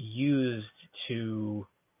used to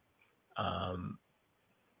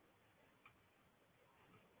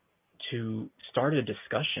start a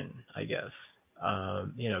discussion, I guess.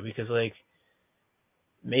 Because like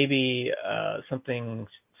maybe something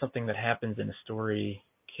that happens in a story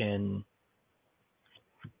can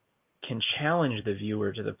challenge the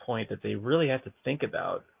viewer to the point that they really have to think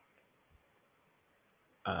about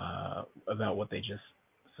what they just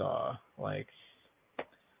saw. Like,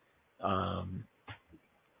 I'm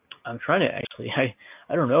trying to actually,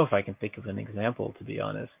 I don't know if I can think of an example, to be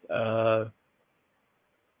honest. I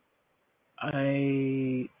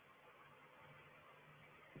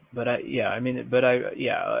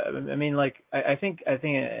think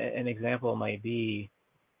an example might be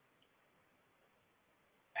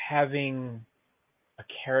having a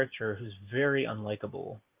character who's very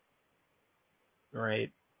unlikable,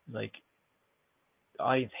 right? Like the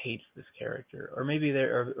audience hates this character, or maybe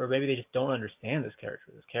or maybe they just don't understand this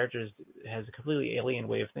character. This character has a completely alien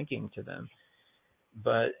way of thinking to them.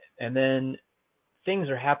 And then things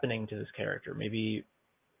are happening to this character. Maybe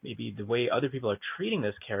the way other people are treating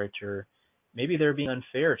this character, maybe they're being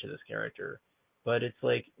unfair to this character. But it's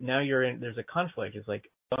like now there's a conflict. It's like,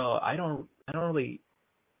 well, I don't really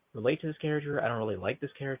relate to this character. I don't really like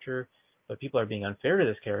this character, but people are being unfair to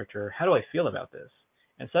this character. How do I feel about this?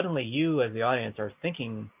 And suddenly you as the audience are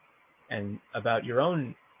thinking and about your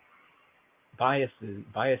own biases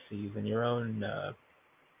and your own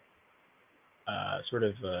sort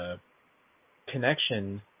of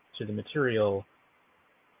connection to the material,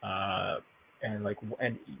 and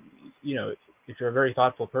you know, if you're a very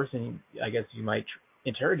thoughtful person, I guess you might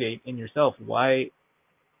interrogate in yourself why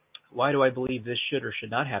do I believe this should or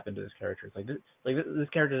should not happen to this character? It's this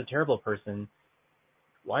character is a terrible person.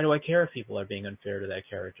 Why do I care if people are being unfair to that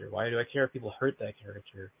character? Why do I care if people hurt that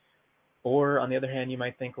character? Or on the other hand, you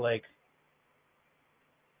might think like,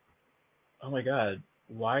 oh my God,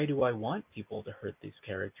 why do I want people to hurt this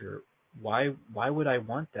character? Why would I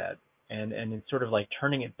want that? And it's sort of like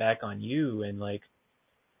turning it back on you and like,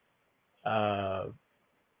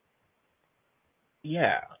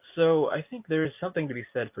 yeah. So I think there is something to be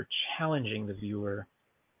said for challenging the viewer,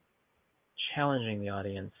 challenging the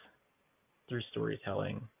audience through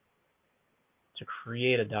storytelling to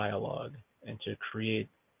create a dialogue and to create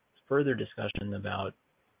further discussion about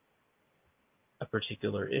a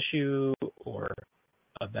particular issue or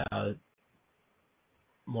about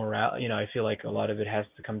moral. You know, I feel like a lot of it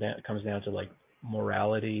comes down to like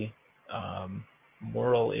morality,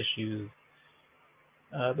 moral issues,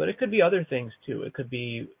 but it could be other things too. It could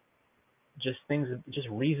be just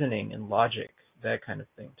reasoning and logic, that kind of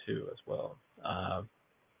thing too, as well.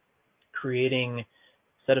 Creating a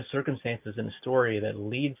set of circumstances in a story that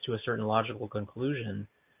leads to a certain logical conclusion,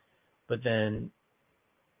 but then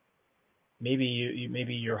maybe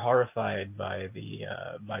you're horrified by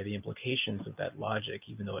the implications of that logic,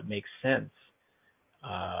 even though it makes sense.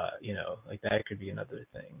 You know, like that could be another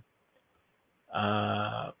thing.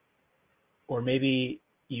 Or maybe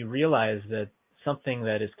you realize that something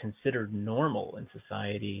that is considered normal in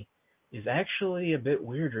society is actually a bit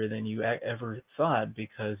weirder than you ever thought,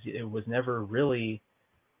 because it was never really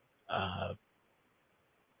uh,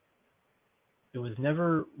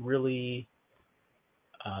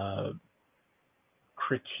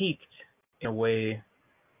 critiqued in a way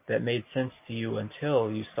that made sense to you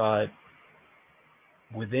until you saw it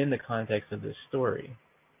within the context of this story.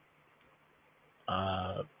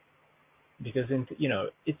 Because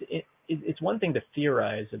it's one thing to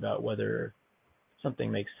theorize about whether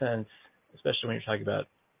something makes sense, especially when you're talking about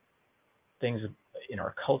things in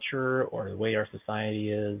our culture or the way our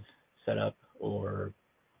society is set up, or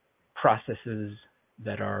processes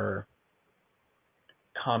that are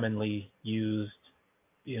commonly used.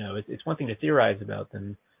 You know, it's one thing to theorize about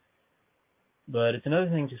them, but it's another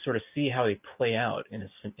thing to sort of see how they play out in a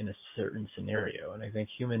certain scenario. And I think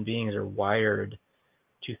human beings are wired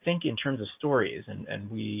to think in terms of stories, and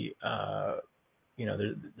we,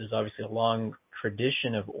 there's obviously a long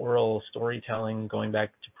tradition of oral storytelling going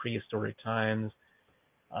back to prehistoric times.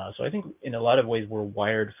 So I think in a lot of ways we're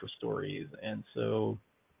wired for stories, and so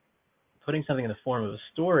putting something in the form of a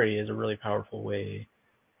story is a really powerful way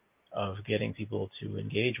of getting people to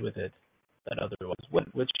engage with it that otherwise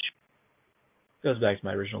wouldn't, which goes back to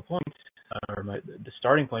my original point, the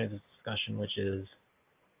starting point of this discussion, which is,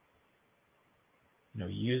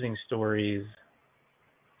 using stories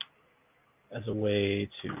as a way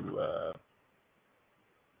to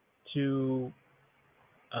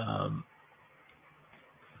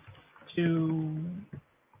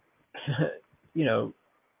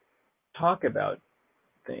talk about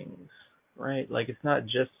things, right? Like it's not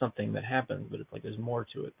just something that happens, but it's like there's more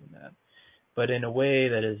to it than that. But in a way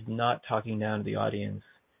that is not talking down to the audience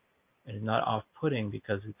and is not off-putting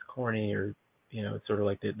because it's corny, or it's sort of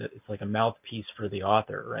like it's like a mouthpiece for the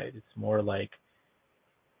author, right? It's more like,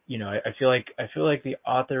 I feel like the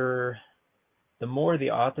author, the more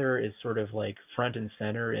the author is sort of like front and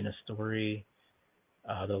center in a story,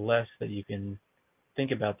 the less that you can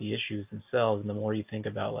think about the issues themselves, and the more you think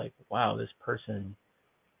about like, wow, this person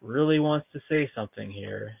really wants to say something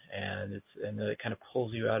here, and then it kind of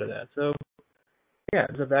pulls you out of that. So yeah,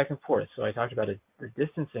 it's a back and forth. So I talked about the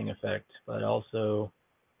distancing effect, but also,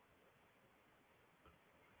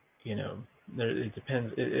 it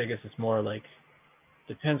depends. I guess it's more like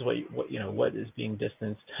depends what is being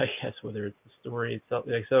distanced. I guess whether it's the story itself.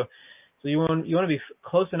 Like, so you want to be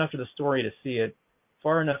close enough to the story to see it,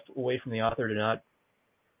 far enough away from the author to not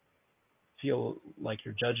feel like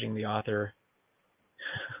you're judging the author,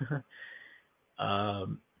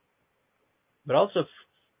 but also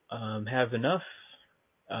have enough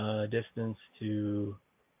distance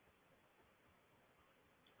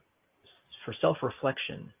for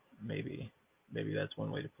self-reflection. Maybe that's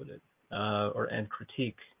one way to put it, and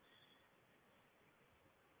critique.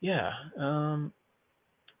 Yeah,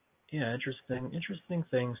 yeah, interesting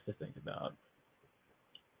things to think about.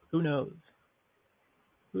 Who knows?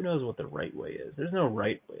 Who knows what the right way is? There's no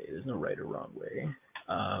right way. There's no right or wrong way.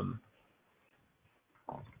 Um,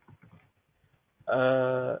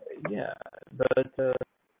 yeah, but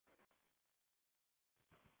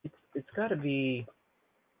it's got to be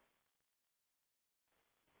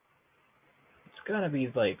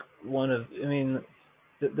like one of. I mean,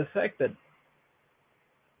 the fact that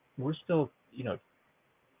we're still,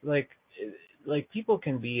 like people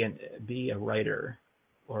can be a writer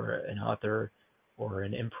or an author or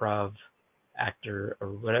an improv actor or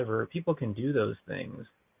whatever. People can do those things,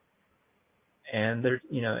 and they're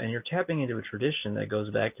and you're tapping into a tradition that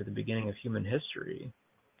goes back to the beginning of human history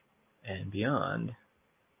and beyond.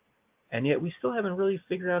 And yet we still haven't really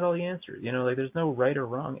figured out all the answers. Like there's no right or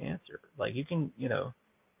wrong answer. Like you can,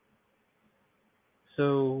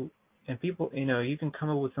 so, and people, you can come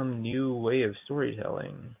up with some new way of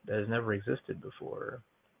storytelling that has never existed before.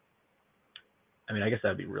 I mean, I guess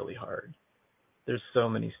that'd be really hard. There's so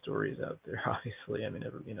many stories out there, obviously. I mean,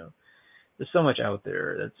 there's so much out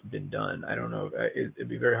there that's been done. I don't know. It'd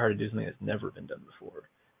be very hard to do something that's never been done before.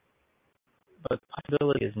 But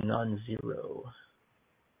possibility is non-zero.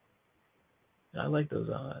 And I like those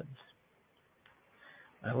odds.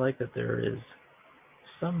 I like that there is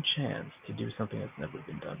some chance to do something that's never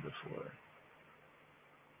been done before.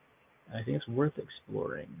 And I think it's worth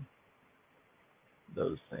exploring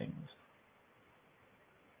those things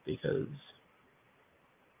because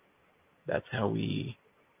that's how we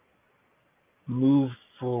move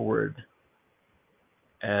forward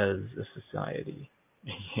as a society,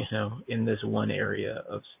 in this one area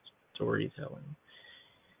of storytelling.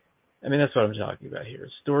 I mean, that's what I'm talking about here.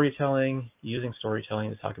 Storytelling, using storytelling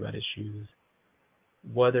to talk about issues,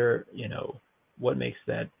 whether, what makes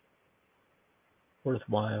that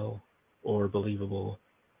worthwhile or believable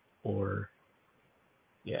or,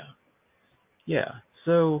 yeah. Yeah,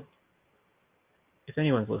 so if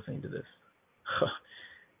anyone's listening to this,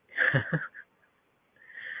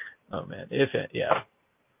 oh man,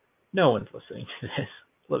 no one's listening to this.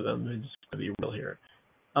 I'm just going to be real here.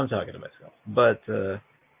 I'm talking to myself. But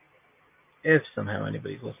if somehow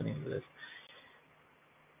anybody's listening to this,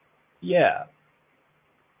 yeah,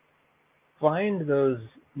 find those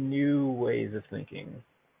new ways of thinking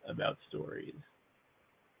about stories.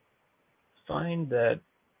 Find the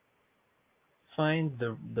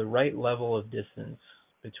right level of distance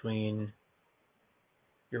between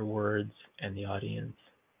your words and the audience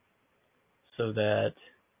so that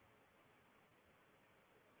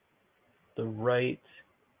the right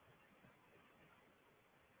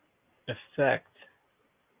effect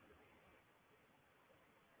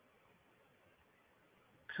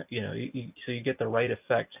so you get the right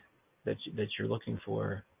effect that you're looking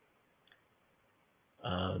for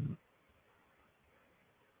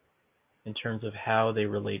in terms of how they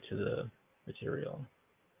relate to the material,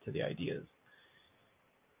 to the ideas.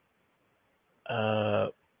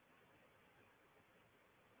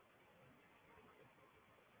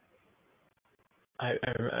 I've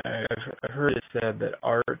heard it said that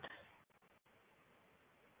art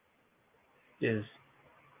is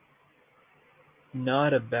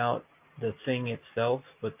not about the thing itself,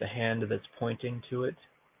 but the hand that's pointing to it,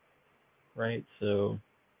 right? So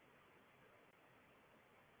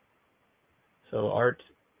art,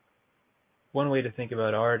 one way to think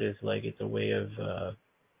about art is like it's a way of,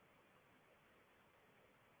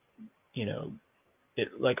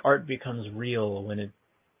 like art becomes real when it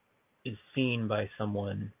is seen by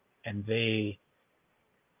someone and they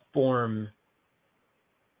form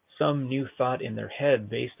some new thought in their head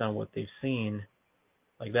based on what they've seen.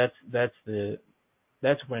 Like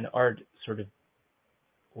that's when art sort of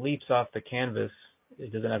leaps off the canvas.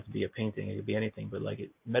 It doesn't have to be a painting, it could be anything, but like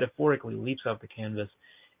it metaphorically leaps off the canvas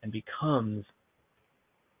and becomes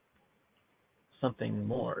something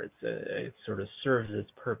more. It sort of serves its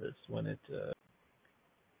purpose when it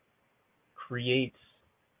creates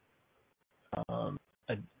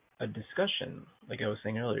a discussion, like I was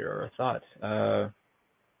saying earlier, or a thought.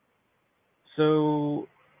 So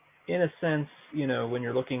in a sense, when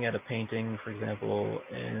you're looking at a painting, for example,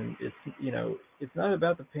 and it's not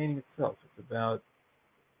about the painting itself. It's about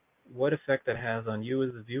what effect that has on you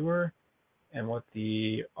as a viewer and what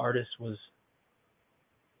the artist was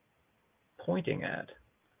pointing at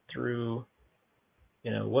through,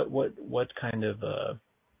 what kind of,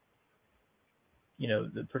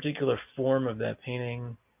 the particular form of that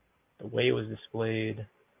painting, the way it was displayed.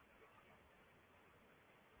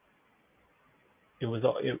 It was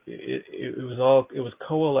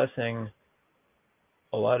coalescing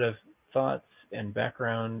a lot of thoughts and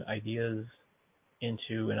background ideas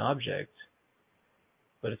into an object,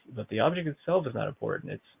 but the object itself is not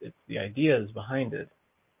important. It's the ideas behind it.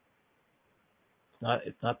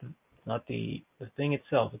 It's not the thing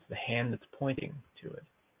itself. It's the hand that's pointing to it,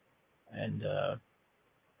 and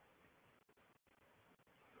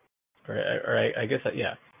I guess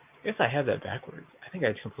yeah. I guess I have that backwards. I think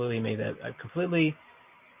I completely made that.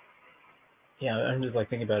 Yeah. I'm just like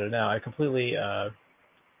thinking about it now. I completely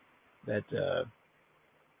that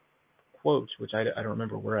quote, which I don't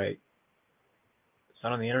remember where it's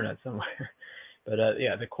not on the internet somewhere, but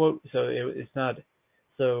yeah, the quote. So it's not.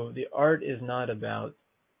 So the art is not about.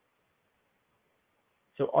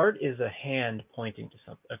 So art is a hand pointing to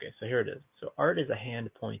something. Okay, so here it is. So art is a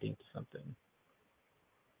hand pointing to something,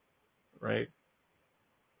 right?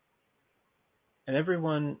 And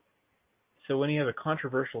everyone. So when you have a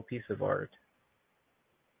controversial piece of art,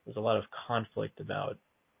 there's a lot of conflict about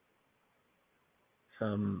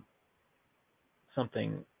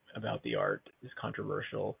something about the art is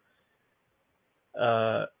controversial.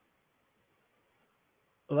 A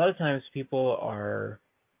lot of times people are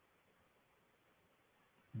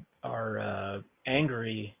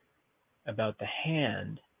angry about the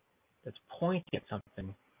hand that's pointing at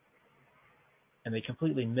something, and they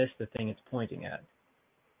completely miss the thing it's pointing at.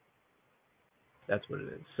 That's what it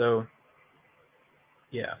is. So,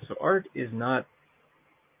 yeah. So art is not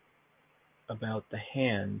about the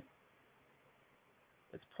hand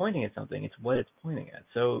that's pointing at something. It's what it's pointing at.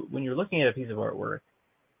 So when you're looking at a piece of artwork,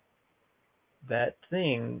 that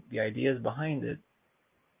thing, the idea behind it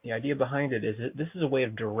is that this is a way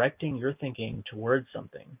of directing your thinking towards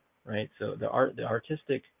something, right? So the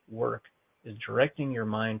artistic work is directing your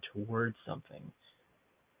mind towards something.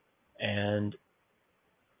 And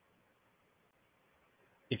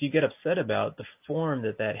if you get upset about the form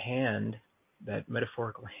that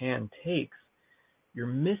metaphorical hand takes, you're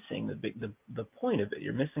missing the point of it.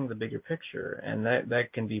 You're missing the bigger picture, and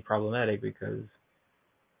that can be problematic because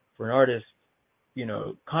for an artist,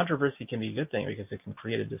 controversy can be a good thing because it can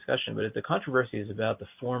create a discussion. But if the controversy is about the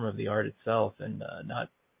form of the art itself and not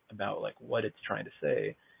about like what it's trying to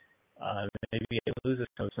say, maybe it loses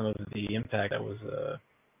some of the impact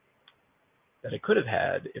that it could have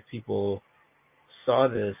had if people saw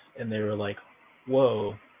this and they were like,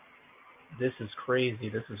 "Whoa, this is crazy.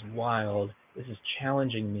 This is wild. This is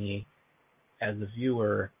challenging me as a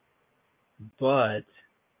viewer, but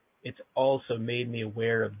it's also made me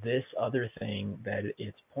aware of this other thing that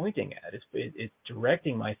it's pointing at. It's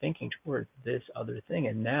directing my thinking towards this other thing,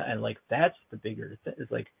 and that's the bigger thing.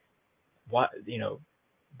 It's like what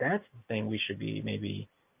that's the thing we should be maybe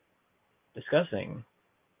discussing,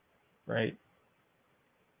 right?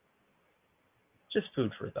 Just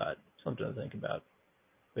food for thought, something to think about.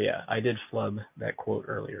 But yeah, I did flub that quote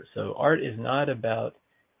earlier. So art is not about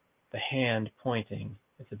the hand pointing;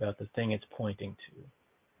 it's about the thing it's pointing to.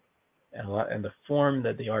 And the form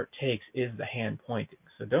that the art takes is the hand pointing.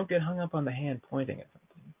 So don't get hung up on the hand pointing at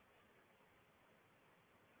something.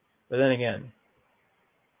 But then again,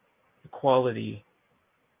 the quality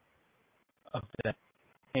of that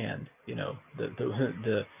hand,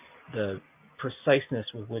 the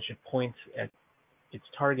preciseness with which it points at its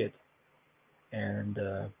target, and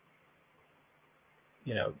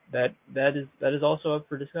that is also up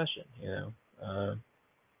for discussion.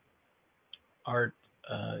 Art.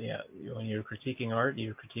 When you're critiquing art,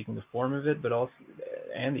 you're critiquing the form of it, but also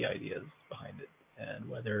and the ideas behind it, and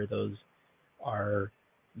whether those are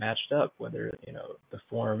matched up, whether the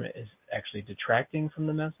form is actually detracting from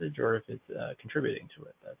the message or if it's contributing to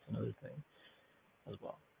it. That's another thing as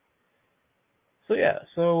well. So yeah,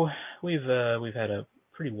 so we've had a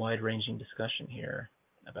pretty wide-ranging discussion here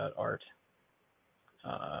about art,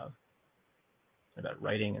 about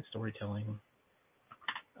writing and storytelling.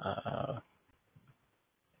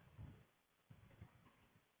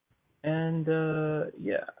 And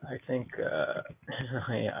yeah, I think I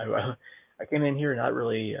came in here not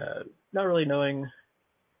really knowing,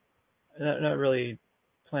 not really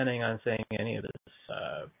planning on saying any of this.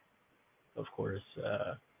 Of course,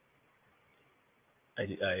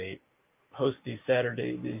 I host these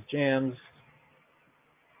jams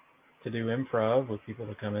to do improv with people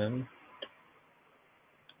to come in.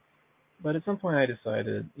 But at some point I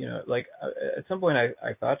decided, at some point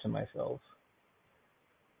I thought to myself,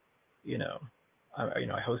 you know,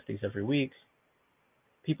 I host these every week.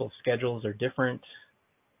 People's schedules are different,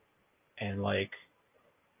 and like,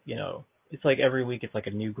 it's like every week it's like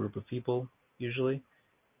a new group of people usually.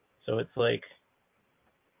 So it's like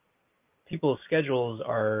people's schedules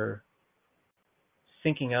are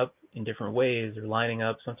syncing up in different ways. They're lining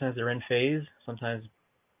up. Sometimes they're in phase. Sometimes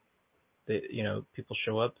people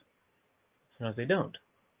show up. Sometimes they don't.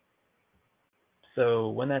 So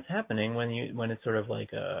when that's happening, when it's sort of like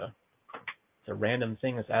it's a random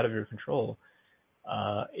thing that's out of your control,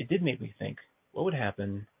 it did make me think, what would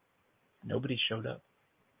happen if nobody showed up?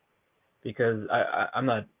 Because I'm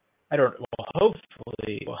not, I don't, well,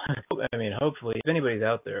 hopefully, hopefully, if anybody's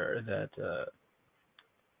out there that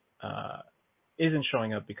isn't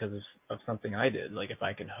showing up because of something I did, like if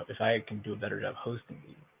I can do a better job hosting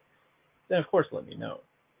these, then of course let me know.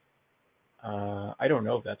 I don't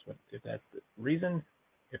know if that's the reason,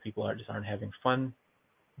 if people aren't having fun,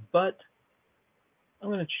 but I'm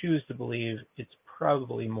going to choose to believe it's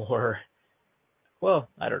probably more. Well,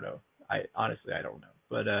 I don't know. Honestly I don't know,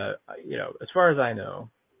 but as far as I know,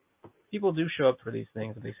 people do show up for these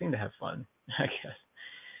things and they seem to have fun, I guess.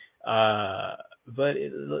 But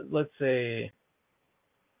let's say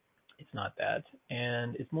it's not that,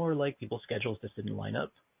 and it's more like people's schedules just didn't line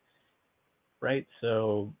up, right?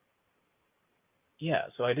 So yeah,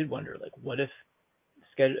 so I did wonder, like, what if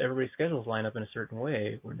everybody's schedules line up in a certain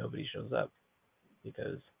way where nobody shows up?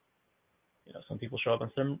 Because some people show up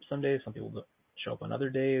on some days, some people don't show up on other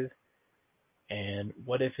days, and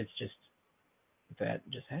what if it's just that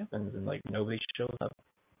just happens and like nobody shows up?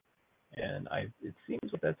 And it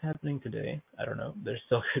seems like that's happening today. I don't know. There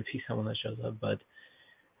still could be someone that shows up, but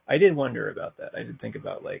I did wonder about that. I did think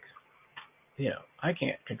about, like, I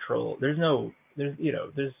can't control.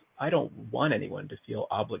 I don't want anyone to feel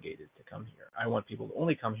obligated to come here. I want people to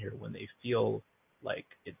only come here when they feel like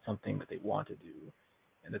it's something that they want to do,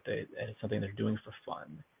 and and it's something they're doing for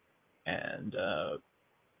fun, and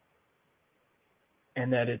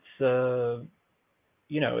that it's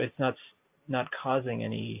not causing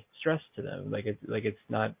any stress to them. Like it's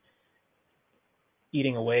not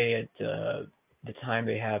eating away at the time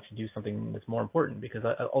they have to do something that's more important. Because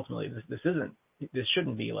ultimately, this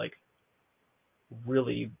shouldn't be like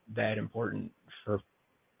really that important for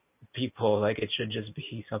people. Like, it should just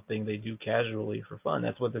be something they do casually for fun.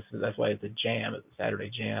 That's what this is. That's why it's a jam. It's a Saturday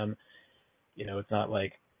jam. It's not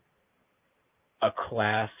like a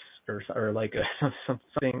class or like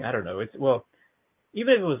something. I don't know.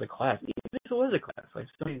 Even if it was a class, like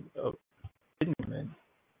somebody didn't come in.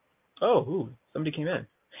 Somebody came in.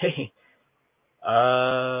 Hey,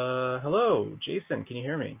 hello, Jason. Can you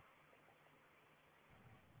hear me?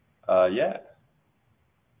 Yeah.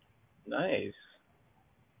 Nice.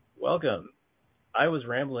 Welcome. I was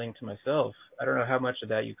rambling to myself. I don't know how much of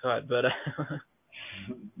that you caught, but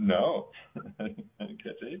No, I didn't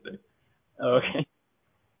catch anything. okay.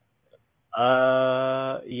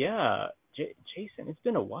 Yeah, Jason. It's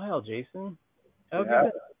been a while, Jason. How have you Yeah,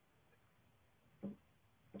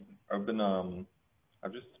 been?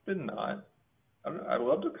 I've just been I'd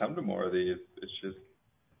love to come to more of these. It's just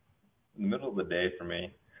in the middle of the day for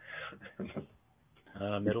me.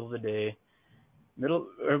 Middle of the day.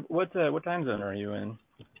 What time zone are you in?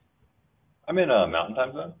 I'm in a mountain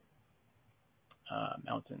time zone.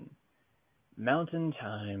 Mountain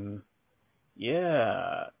time.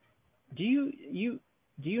 Yeah. Do you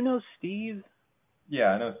know Steve? Yeah,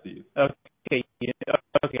 I know Steve. Okay.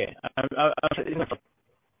 Okay. I'm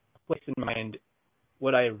place in mind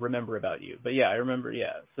what I remember about you, but yeah, I remember.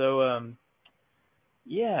 Yeah. So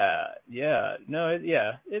yeah. No,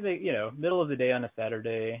 middle of the day on a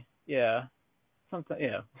Saturday. Yeah. Sometimes,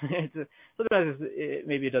 sometimes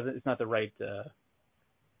maybe it doesn't. It's not the right. It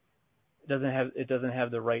doesn't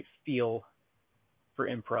have the right feel for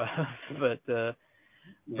improv, but Yeah.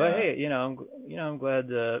 hey, I'm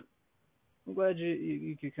glad. I'm glad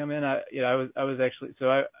you could come in. I was actually,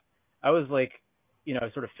 so I was like,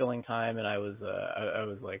 sort of filling time, and I was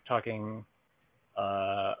like talking.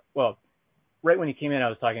 Well, right when you came in, I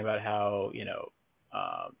was talking about how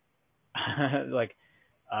like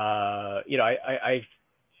I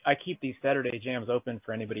keep these Saturday jams open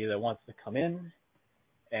for anybody that wants to come in,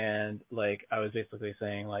 and like I was basically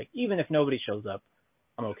saying, like, even if nobody shows up,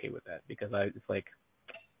 I'm okay with that, because it's like,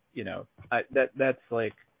 that's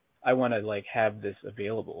like, I want to like have this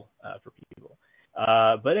available for people.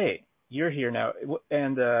 But hey, you're here now,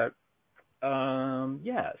 and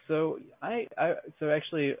yeah. So so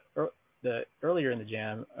actually, the earlier in the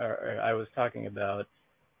jam, I was talking about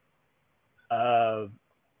uh,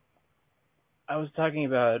 I was talking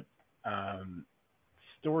about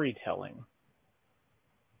storytelling,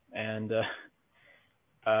 And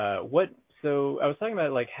what? So I was talking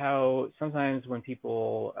about like how sometimes when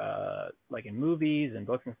people like in movies and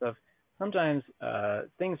books and stuff, sometimes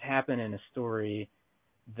things happen in a story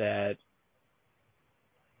that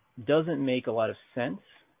doesn't make a lot of sense,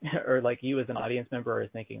 or like you as an audience member are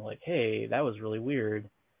thinking like, hey, that was really weird,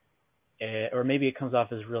 or maybe it comes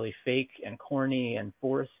off as really fake and corny and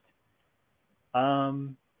forced.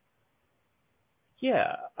 Um,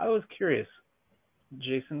 yeah, I was curious,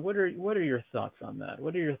 Jason, what are your thoughts on that?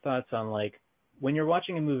 What are your thoughts on like when you're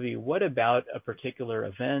watching a movie, what about a particular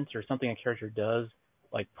event or something a character does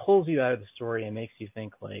like pulls you out of the story and makes you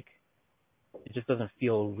think like it just doesn't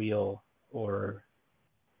feel real or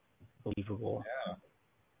believable? Yeah.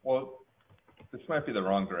 Well, this might be the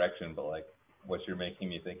wrong direction, but like what you're making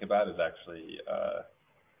me think about is actually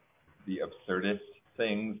the absurdist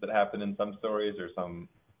things that happen in some stories, or some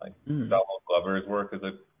like Mm. Donald Glover's work is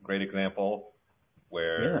a great example Yeah.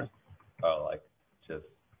 where like just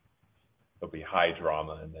there'll be high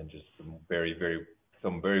drama and then just some very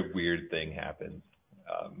weird thing happens.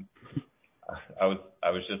 Um, I was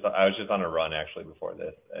just on a run actually before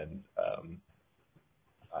this, and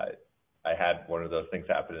I I had one of those things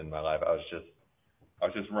happen in my life. I was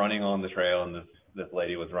just running on the trail, and this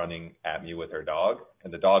lady was running at me with her dog,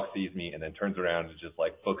 and the dog sees me and then turns around and just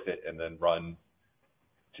like books it and then runs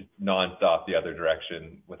just nonstop the other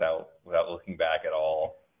direction without looking back at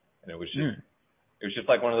all. And it was just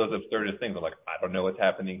like one of those absurdist things. I'm like, I don't know what's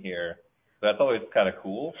happening here. So that's always kind of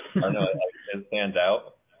cool. I don't know, it stands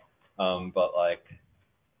out. But like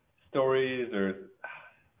stories, or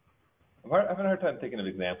I'm having a hard time thinking of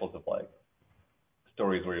examples of like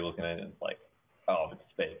stories where you're looking at it and it's like, oh, if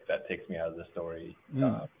it's fake, that takes me out of the story.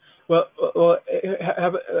 Mm. Well,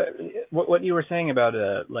 what you were saying about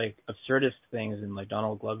like absurdist things and like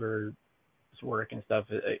Donald Glover's work and stuff,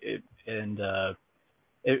 that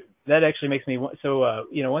actually makes me so.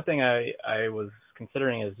 One thing I was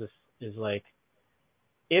considering is like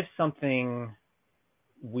if something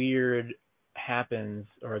weird happens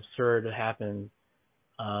or absurd happens,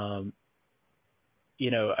 um,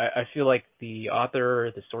 I feel like the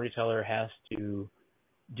author, the storyteller has to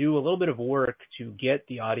do a little bit of work to get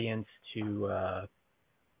the audience I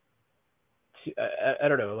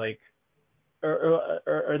don't know, like,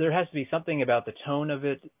 or there has to be something about the tone of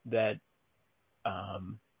it that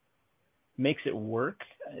um, makes it work,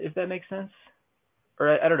 if that makes sense.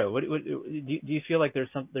 Or I don't know. Do you feel like there's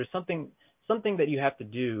something that you have to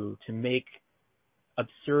do to make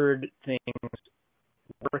absurd things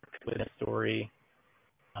work within a story?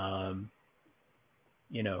 I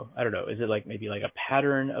don't know. Is it like maybe like a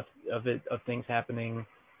pattern of things happening,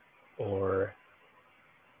 or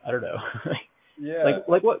I don't know. Yeah.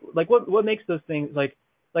 What makes those things like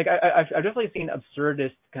I've definitely seen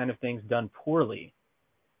absurdist kind of things done poorly.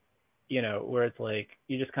 Where it's like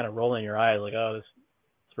you just kind of roll in your eyes like, oh, this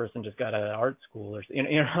person just got out of art school, or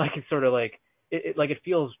like it's sort of like it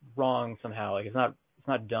feels wrong somehow. Like it's not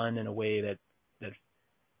done in a way that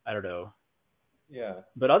I don't know. Yeah.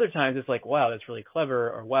 But other times it's like, wow, that's really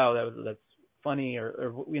clever, or wow, that's funny,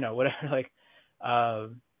 or whatever. Like, I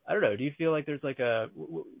don't know. Do you feel like there's like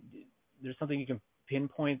there's something you can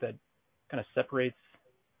pinpoint that kind of separates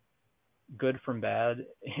good from bad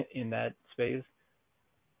in that space?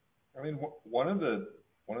 I mean, one of the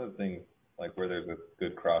things like where there's a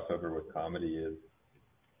good crossover with comedy is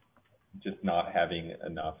just not having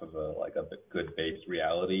enough of a good base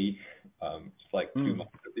reality, just like too much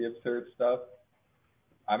of the absurd stuff.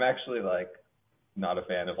 I'm actually like not a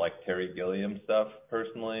fan of like Terry Gilliam stuff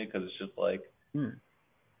personally, because it's just like Mm.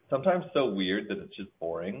 sometimes so weird that it's just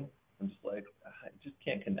boring. I'm just like, I just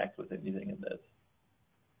can't connect with anything in this.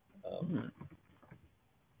 Mm.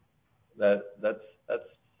 That's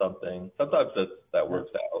something. Sometimes that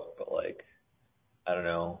works out, but like I don't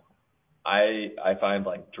know. I find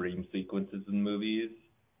like dream sequences in movies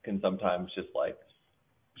can sometimes just like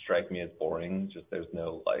strike me as boring. Just there's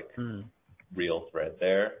no like Mm. real thread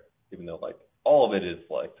there, even though like all of it is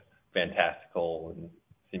like fantastical and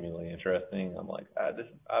seemingly interesting. I'm like, I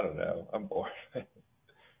don't know, I'm bored.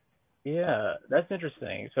 Yeah, that's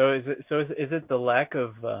interesting. So is it the lack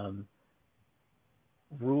of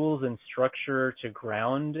rules and structure to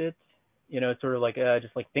ground it? It's sort of like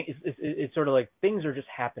just like it's sort of like things are just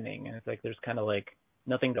happening, and it's like there's kind of like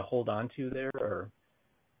nothing to hold on to there, or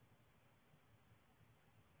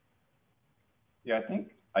Yeah,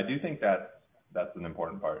 I do think that's an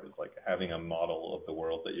important part, is like having a model of the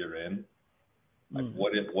world that you're in. Like mm.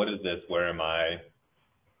 what is this? Where am I?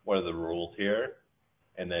 What are the rules here?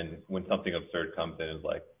 And then when something absurd comes in, is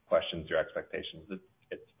like questions your expectations.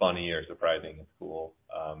 It's funny or surprising. It's cool.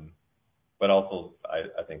 but also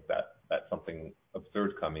I think that's something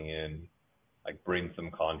absurd coming in, like brings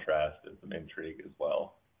some contrast and some intrigue as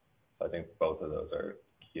well. So I think both of those are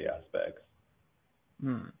key aspects.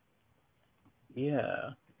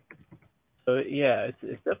 Yeah. So yeah,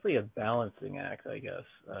 it's definitely a balancing act, I guess.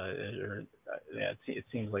 It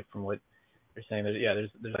seems like from what you're saying that there's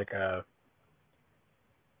like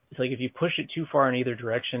it's like if you push it too far in either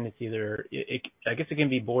direction, it's either I guess it can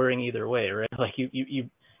be boring either way, right? Like you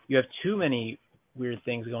have too many weird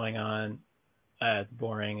things going on, it's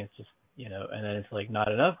boring. It's just and then it's like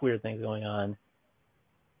not enough weird things going on,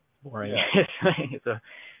 boring. Yeah. so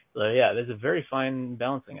yeah, there's a very fine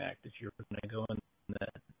balancing act if you're going to go in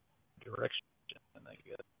that direction, I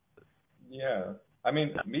guess. Yeah. I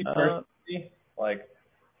mean, me personally, like,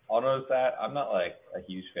 I'll notice that I'm not like a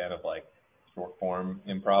huge fan of like short form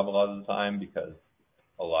improv a lot of the time because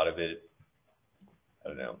a lot of it, I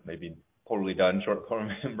don't know, maybe poorly done short form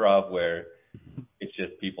improv where it's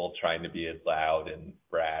just people trying to be as loud and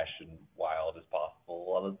brash and wild as possible a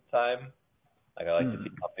lot of the time. Like I like to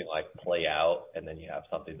see something like play out and then you have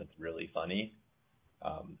something that's really funny.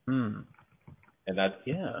 And that's,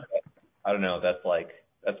 I don't know, that's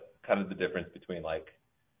kind of the difference between like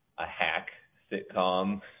a hack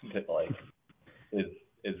sitcom that like is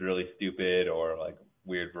really stupid or like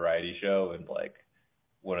weird variety show and like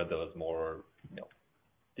one of those more,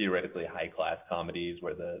 theoretically high class comedies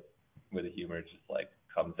where the humor just like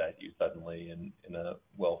comes at you suddenly in a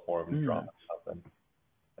well formed drama or something.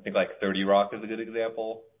 I think like 30 Rock is a good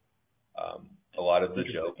example. A lot of the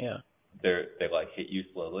jokes they like hit you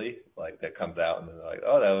slowly, like that comes out and then they're like,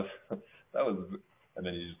 oh that was and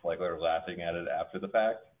then you just like are laughing at it after the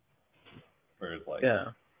fact. Whereas like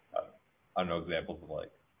I don't know examples of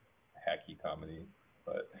like hacky comedy,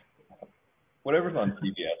 but whatever's on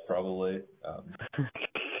CBS probably.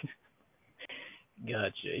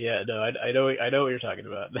 Gotcha. Yeah, no, I know what you're talking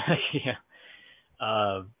about.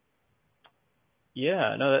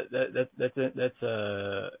 Yeah. No, I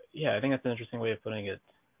think that's an interesting way of putting it.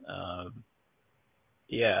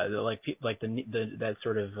 That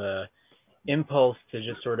sort of impulse to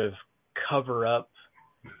just sort of cover up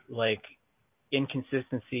like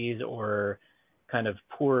inconsistencies or kind of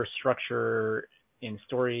poor structure in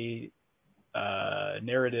story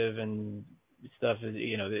narrative and stuff is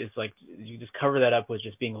it's like you just cover that up with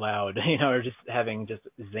just being loud, or just having just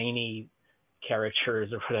zany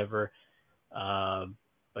characters or whatever.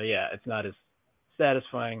 But yeah, it's not as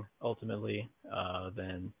satisfying ultimately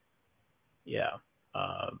than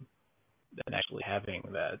actually having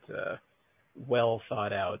that well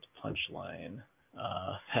thought out punchline.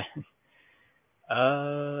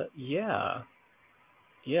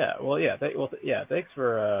 Thanks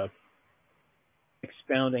for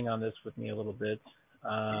expounding on this with me a little bit.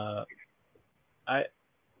 I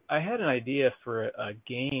had an idea for a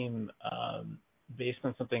game based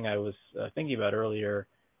on something I was thinking about earlier.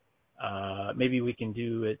 Maybe we can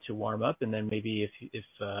do it to warm up, and then maybe if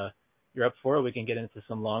you're up for it, we can get into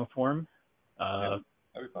some long form. That'd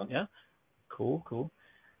be fun. Yeah, cool.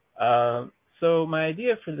 So my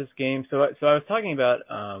idea for this game, so I was talking about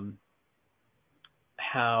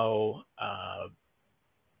how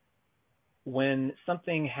when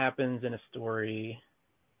something happens in a story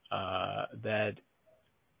that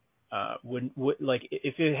would like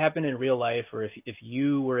if it happened in real life, or if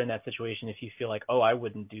you were in that situation, if you feel like, oh, I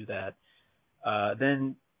wouldn't do that,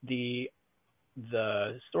 then the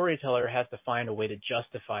storyteller has to find a way to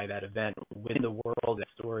justify that event within the world of the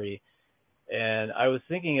story. And I was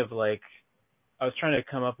thinking of like, I was trying to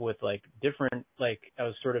come up with like different, like I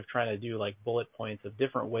was sort of trying to do like bullet points of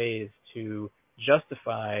different ways to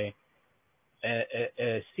justify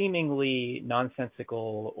a seemingly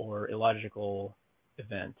nonsensical or illogical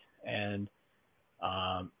event. And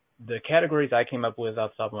the categories I came up with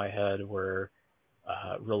off the top of my head were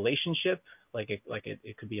relationship,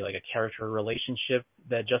 it could be like a character relationship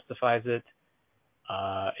that justifies it.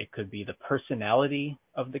 It could be the personality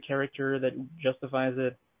of the character that justifies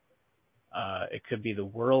it. It could be the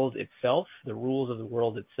world itself, the rules of the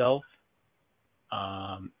world itself.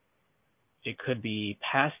 It could be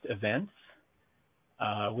past events,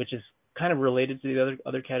 which is kind of related to the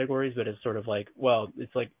other categories, but it's sort of like, well,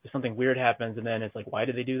 it's like something weird happens, and then it's like, why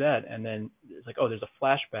did they do that? And then it's like, oh, there's a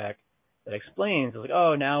flashback that explains, like,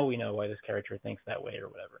 oh, now we know why this character thinks that way or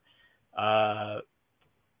whatever.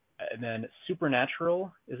 And then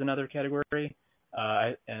supernatural is another category.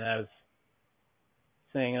 And I was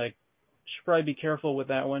saying, like, should probably be careful with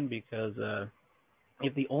that one because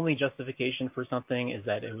if the only justification for something is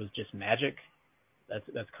that it was just magic,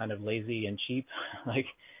 that's kind of lazy and cheap. Like,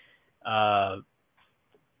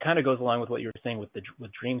 kind of goes along with what you were saying with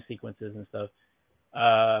dream sequences and stuff.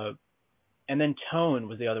 And then tone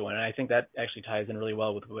was the other one, and I think that actually ties in really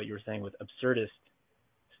well with what you were saying with absurdist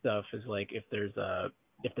stuff. Is like if the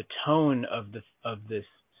tone of this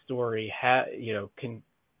story can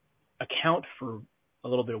account for a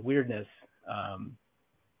little bit of weirdness,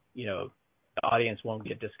 the audience won't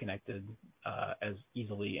get disconnected as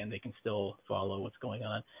easily, and they can still follow what's going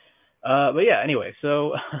on. But yeah, anyway,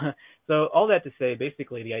 so so all that to say,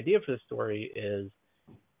 basically, the idea for the story is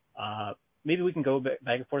maybe we can go back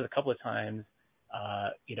and forth a couple of times.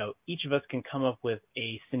 Each of us can come up with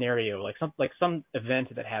a scenario, like some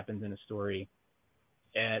event that happens in a story,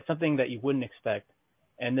 something that you wouldn't expect,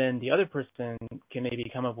 and then the other person can maybe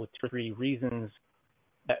come up with 2 or 3 reasons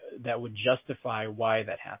that would justify why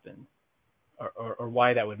that happened, or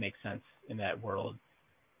why that would make sense in that world.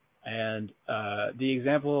 And the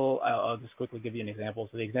example, I'll just quickly give you an example.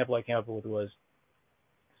 So the example I came up with was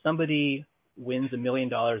somebody wins $1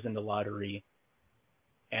 million in the lottery,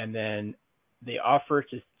 and then they offer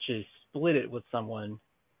to split it with someone,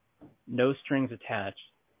 no strings attached,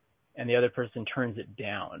 and the other person turns it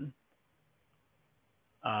down.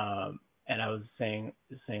 And I was saying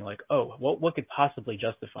like, oh, what could possibly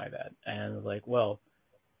justify that? And like, well,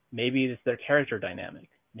 maybe it's their character dynamic.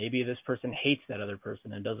 Maybe this person hates that other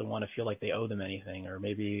person and doesn't want to feel like they owe them anything, or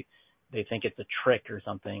maybe they think it's a trick or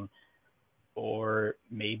something, or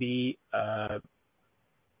maybe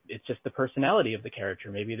it's just the personality of the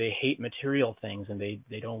character. Maybe they hate material things and they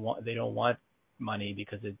don't want money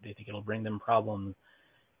because they think it'll bring them problems.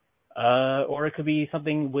 Or it could be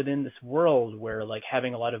something within this world where like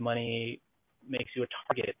having a lot of money makes you a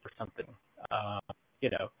target for something.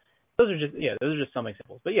 Those are just some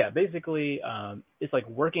examples. But yeah, basically, it's like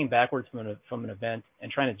working backwards from an event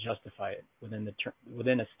and trying to justify it within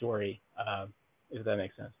a story. If that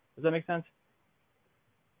makes sense. Does that make sense?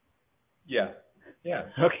 Yeah. Yeah.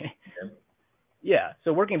 Okay. Yeah.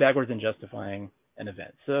 So working backwards and justifying an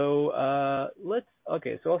event. So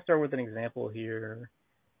so I'll start with an example here.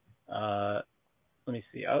 Let me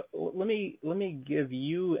see. Let me give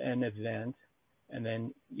you an event, and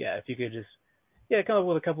then if you could just come up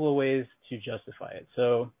with a couple of ways to justify it.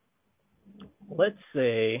 So let's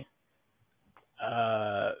say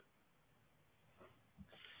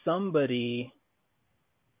somebody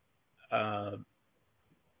now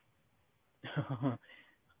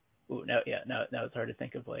it's hard to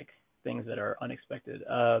think of like things that are unexpected.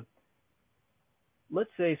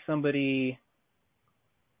 Let's say somebody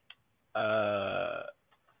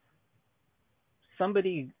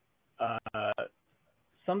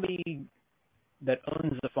that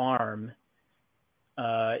owns a farm,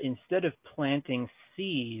 instead of planting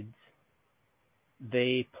seeds,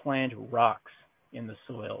 they plant rocks in the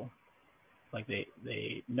soil. Like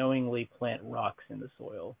they knowingly plant rocks in the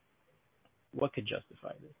soil. What could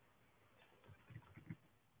justify this?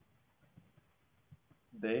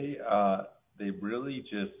 They really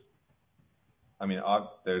just,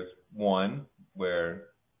 there's one where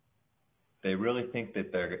they really think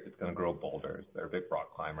that it's going to grow boulders. They're a big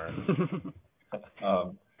rock climber.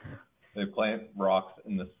 They plant rocks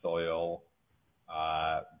in the soil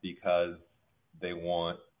because they're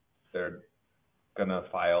going to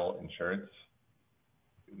file insurance.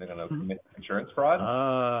 They're going to commit insurance fraud.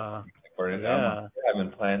 They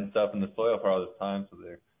haven't planted stuff in the soil for all this time, so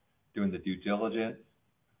they're doing the due diligence.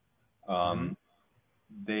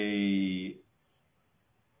 They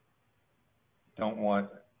don't want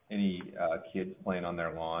any kids playing on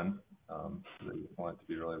their lawn. So they want it to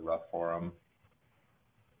be really rough for them.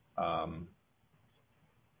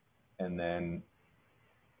 And then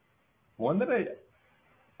one that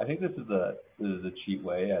I think this is a cheat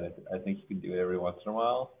way. I think you can do it every once in a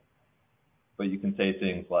while, but you can say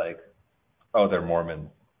things like, "Oh, they're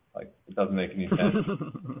Mormons." Like it doesn't make any sense.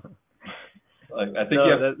 Like I think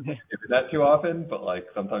you have to do that too often, but like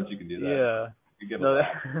sometimes you can do that. Yeah. You get no,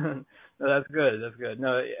 that's good. That's good.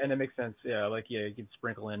 No, and it makes sense. Yeah, like you can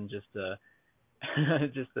sprinkle in just a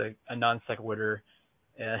non sequitur,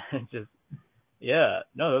 and just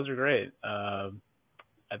No, those are great. I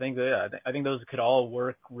think those could all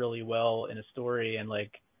work really well in a story, and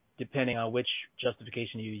like depending on which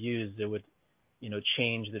justification you use, it would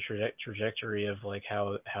change the trajectory of like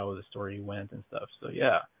how the story went and stuff. So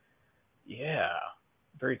yeah,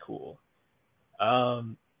 very cool. All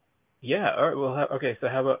right. Well, okay. So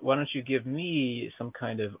how about why don't you give me some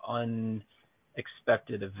kind of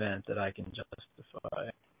unexpected event that I can justify?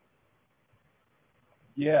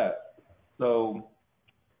 Yeah. So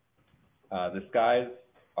this guy's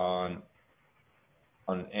on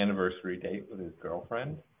an anniversary date with his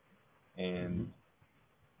girlfriend, and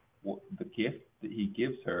the gift that he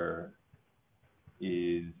gives her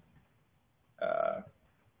is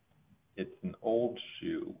it's an old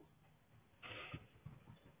shoe.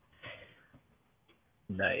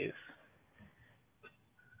 Nice.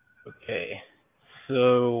 Okay.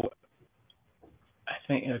 So I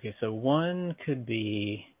think so one could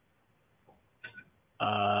be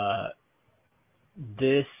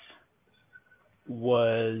this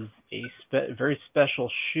was a very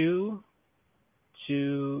special shoe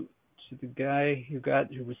to the guy who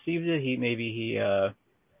received it.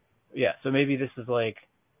 So maybe this is like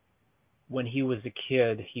when he was a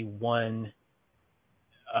kid, he won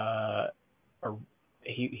or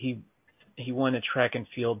he won a track and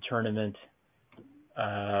field tournament,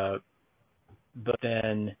 but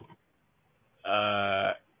then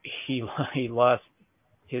he lost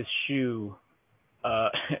his shoe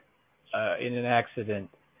in an accident,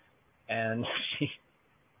 and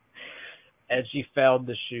she found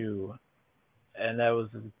the shoe, and that was,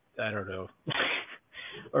 I don't know.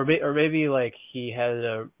 Or maybe like he had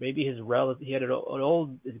his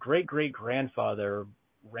great grandfather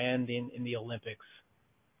ran in the Olympics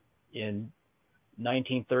in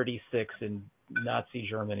 1936 in Nazi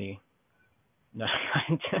Germany.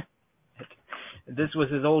 This was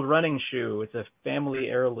his old running shoe. It's a family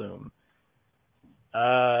heirloom.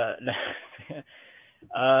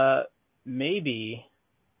 Maybe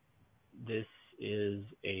this is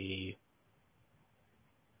a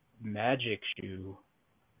magic shoe.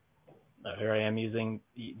 Here I am using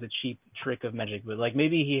the cheap trick of magic, but like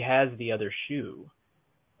maybe he has the other shoe,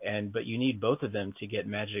 but you need both of them to get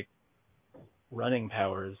magic running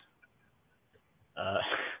powers.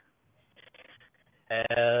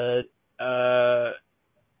 And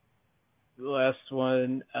last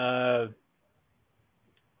one,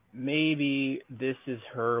 maybe this is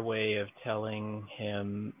her way of telling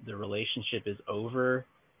him the relationship is over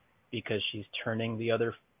because she's turning the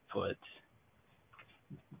other foot.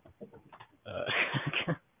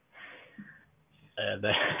 And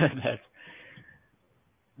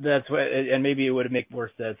that's what, and maybe it would make more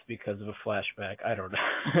sense because of a flashback. I don't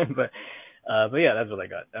know, but yeah, that's what I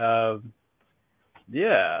got.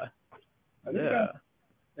 Yeah. I think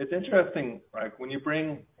it's interesting, like when you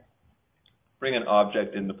bring an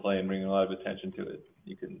object into play and bring a lot of attention to it,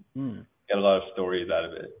 you can get a lot of stories out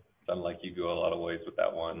of it. Sounds like you go a lot of ways with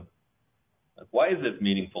that one. Like, why is this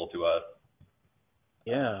meaningful to us?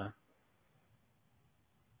 Yeah.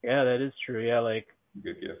 Yeah, that is true. Yeah, like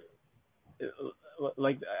good gift.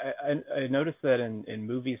 Like I noticed that in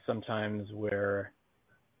movies sometimes where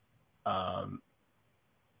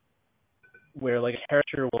like a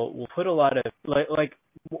character will put a lot of like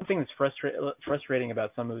one thing that's frustrating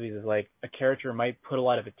about some movies is like a character might put a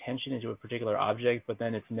lot of attention into a particular object, but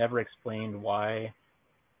then it's never explained why.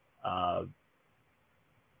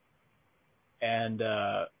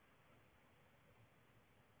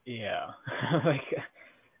 Yeah, like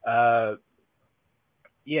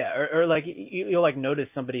yeah, or like you'll like notice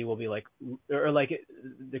somebody will be like, or like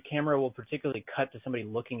the camera will particularly cut to somebody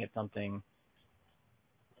looking at something,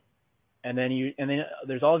 and then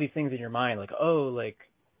there's all these things in your mind like, oh, like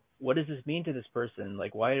what does this mean to this person?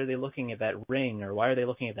 Like, why are they looking at that ring, or why are they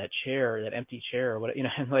looking at that chair, that empty chair, or what,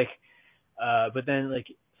 and like, but then like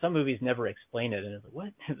some movies never explain it, and it's like,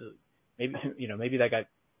 what? Maybe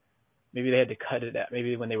maybe they had to cut it out.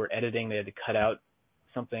 Maybe when they were editing, they had to cut out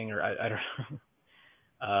something, or I don't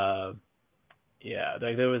know. Yeah,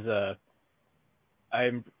 like there was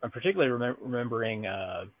I'm particularly remembering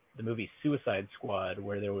the movie Suicide Squad,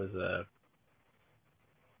 where there was the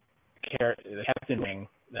Captain Wing.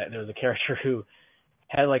 That there was a character who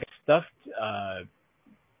had like a stuffed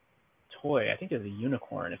toy. I think it was a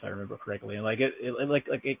unicorn, if I remember correctly, and like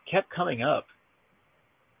it kept coming up.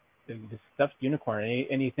 The stuffed unicorn,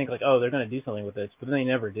 and you think like, oh, they're gonna do something with this, but then they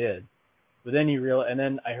never did. But then and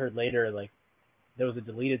then I heard later like there was a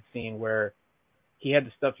deleted scene where he had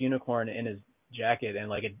the stuffed unicorn in his jacket, and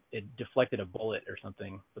like it deflected a bullet or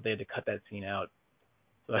something, but they had to cut that scene out.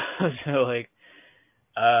 So, like,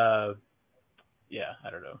 yeah, I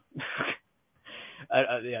don't know.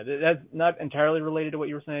 Yeah, that's not entirely related to what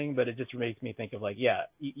you were saying, but it just makes me think of like, yeah,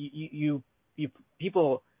 you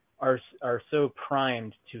people are so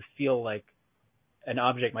primed to feel like an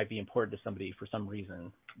object might be important to somebody for some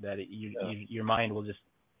reason that your mind will just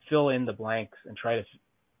fill in the blanks and try to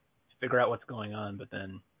figure out what's going on, but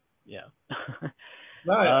then yeah.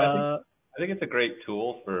 No, I think it's a great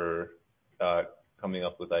tool for coming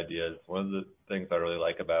up with ideas. One of the things I really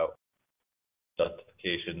like about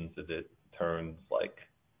justifications is it turns like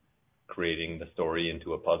creating the story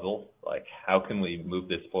into a puzzle. Like, how can we move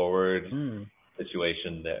this forward?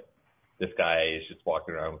 Situation that this guy is just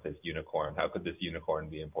walking around with his unicorn. How could this unicorn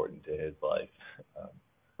be important to his life?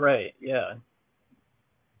 Right. Yeah.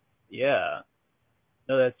 Yeah.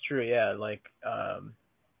 No, that's true. Yeah. Like, and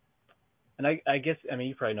I guess, I mean,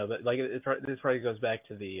 you probably know that, like, this probably goes back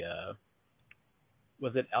to the,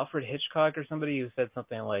 was it Alfred Hitchcock or somebody who said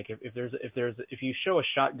something like, if you show a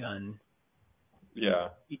shotgun, Yeah.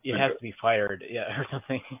 it has to be fired. Yeah. Or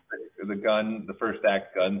something. The first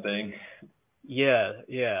act gun thing. Yeah.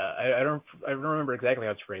 Yeah. I don't remember exactly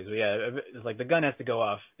how it's phrased, but yeah, it's like the gun has to go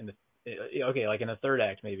off in the, okay, like in the third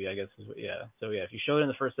act, maybe, I guess. Yeah. So yeah, if you show it in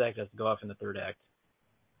the first act, it has to go off in the third act.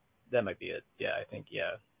 That might be it. Yeah, I think,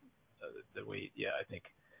 yeah. The way, yeah, I think.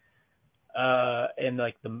 And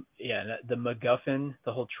like the MacGuffin,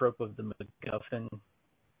 the whole trope of the MacGuffin,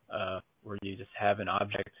 where you just have an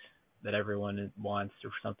object that everyone wants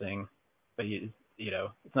or something, but you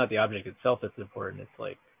know, it's not the object itself that's important. It's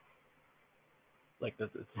like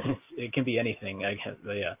it can be anything, I guess.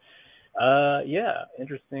 But yeah, yeah,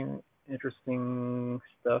 interesting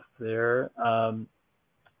stuff there.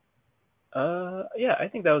 Yeah, I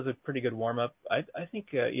think that was a pretty good warm up. I think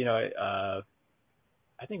I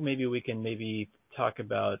think maybe we can talk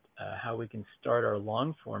about how we can start our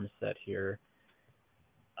long form set here.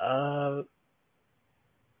 Uh,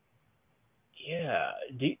 yeah.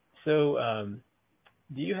 Do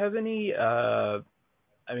you have any? I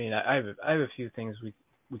mean, I have a few things we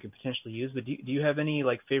could potentially use, but do you have any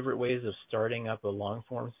like favorite ways of starting up a long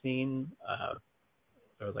form scene,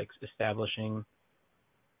 or like establishing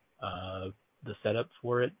the setup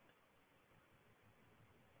for it?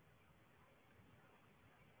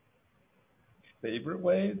 Favorite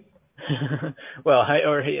ways? Well,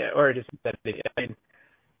 or just that. I mean,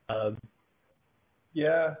 um,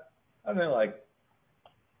 Yeah. I mean, like,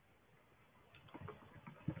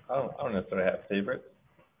 I don't necessarily have favorites.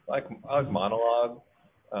 I like monologue.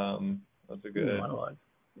 Those are good. monologue.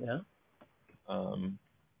 Yeah. I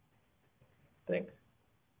think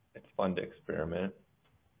it's fun to experiment.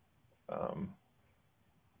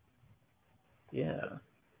 Yeah.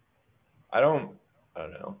 I don't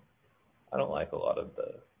know. I don't like a lot of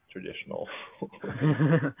the traditional.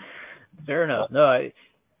 Fair enough. I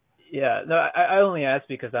only ask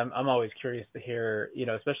because I'm always curious to hear, you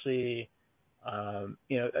know, especially,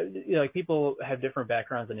 like people have different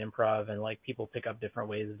backgrounds in improv and like people pick up different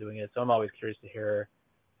ways of doing it. So I'm always curious to hear,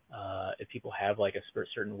 if people have like a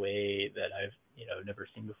certain way that I've, never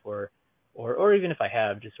seen before, or even if I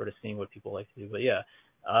have, just sort of seeing what people like to do. But yeah,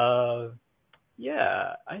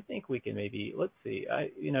 yeah, I think we can maybe, let's see.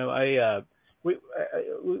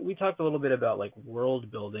 We talked a little bit about like world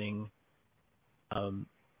building.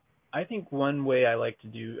 I think one way I like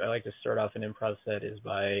to start off an improv set is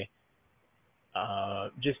by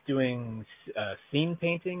just doing scene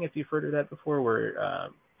painting, if you've heard of that before, where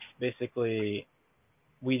basically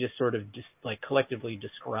we just sort of just like collectively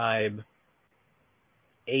describe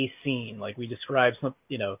a scene. Like we describe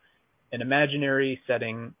an imaginary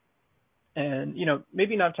setting, and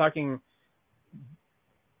maybe not talking.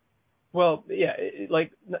 Well, yeah,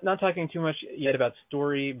 like not talking too much yet about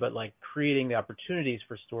story, but like creating the opportunities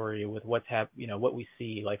for story with what we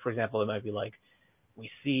see. Like for example, it might be like we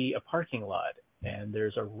see a parking lot and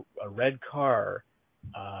there's a red car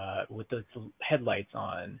with the headlights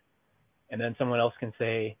on, and then someone else can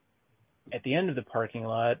say, at the end of the parking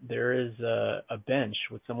lot there is a bench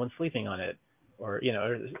with someone sleeping on it, or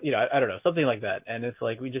I don't know, something like that. And it's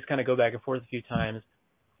like we just kind of go back and forth a few times,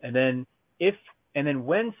 and then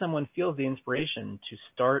when someone feels the inspiration to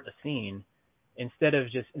start a scene, instead of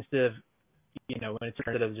just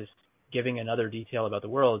giving another detail about the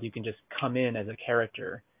world, you can just come in as a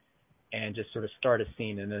character and just sort of start a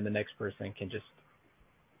scene, and then the next person can just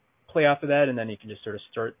play off of that, and then you can just sort of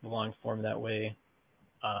start the long form that way.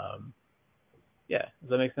 Yeah, does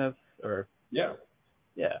that make sense? Or Yeah.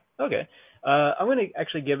 yeah, okay. I'm going to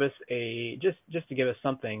actually give us just to give us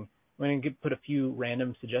something. I'm going to put a few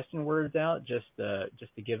random suggestion words out, just to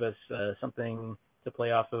give us something to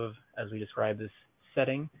play off of as we describe this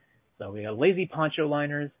setting. So we have lazy poncho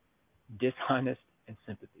liners, dishonest, and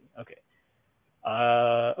sympathy. Okay.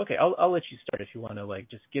 Okay, I'll let you start if you want to like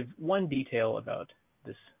just give one detail about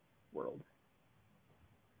this world.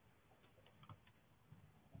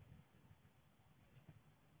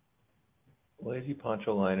 Lazy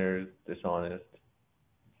poncho liners, dishonest,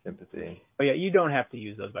 sympathy. Oh yeah, you don't have to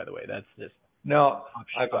use those, by the way. That's just No,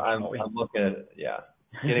 I'm optional. looking at it. Yeah,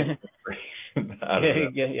 getting inspiration out of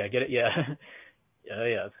it. Yeah, get it. Yeah,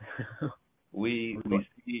 yeah. We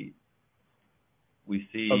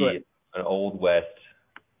see Oh, go ahead. an old west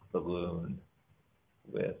saloon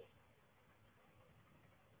with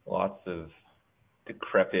lots of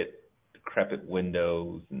decrepit decrepit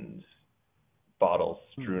windows and bottles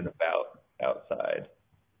strewn about outside.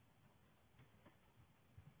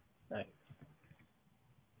 Nice.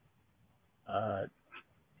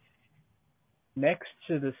 Next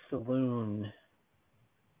to the saloon,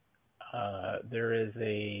 there is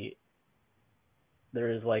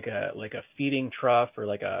like a feeding trough, or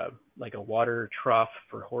like a water trough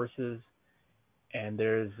for horses, and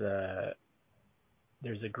there's a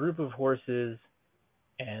group of horses,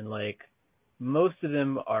 and like most of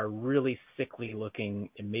them are really sickly looking,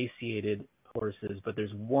 emaciated horses, but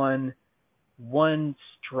there's one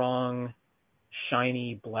strong,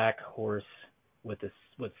 shiny black horse with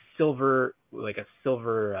silver, like a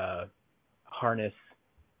silver harness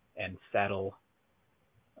and saddle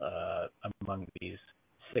among these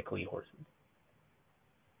sickly horses.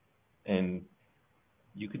 And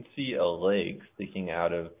you can see a leg sticking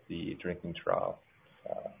out of the drinking trough.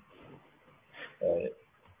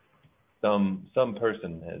 Some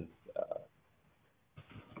person has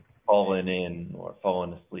fallen in or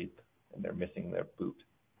fallen asleep, and they're missing their boot.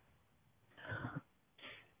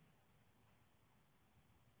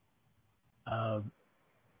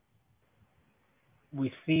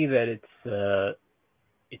 We see that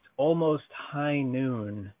it's almost high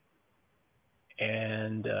noon,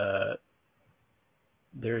 and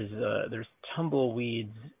there's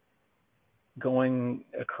tumbleweeds going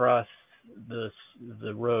across the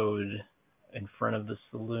road in front of the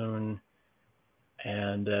saloon,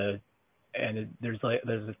 and there's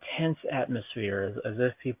a tense atmosphere, as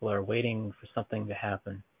if people are waiting for something to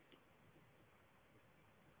happen.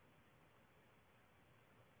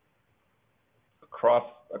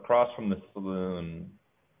 Across from the saloon,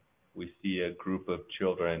 we see a group of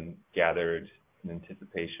children gathered in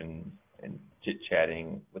anticipation and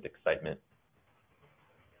chit-chatting with excitement.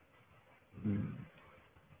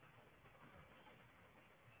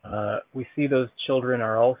 We see those children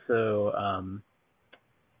are also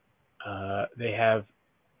they have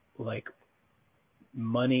like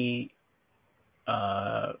money,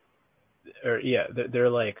 they're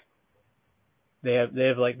like they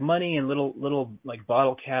have like money and little like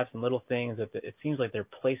bottle caps and little things that it seems like they're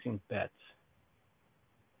placing bets.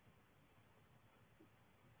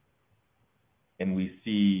 And we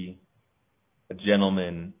see a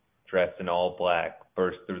gentleman dressed in all black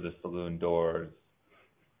burst through the saloon doors,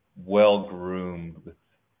 well groomed, with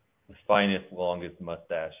the finest, longest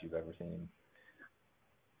mustache you've ever seen.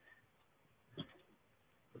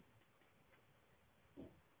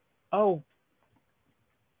 Oh,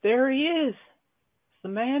 there he is, the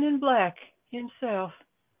man in black himself.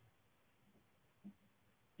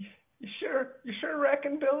 You sure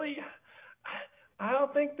reckon, Billy? I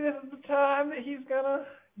don't think this is the time that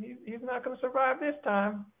he's not gonna survive this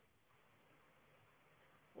time.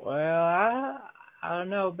 Well, I don't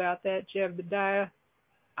know about that, Jebediah.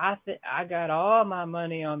 I got all my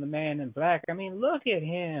money on the man in black. I mean, look at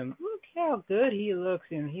him. Look how good he looks,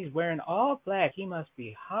 and he's wearing all black. He must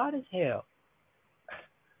be hot as hell.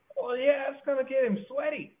 Well, yeah, it's gonna get him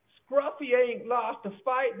sweaty. Scruffy ain't lost a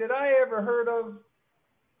fight that I ever heard of.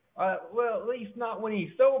 Well, at least not when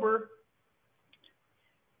he's sober.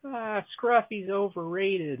 Scruffy's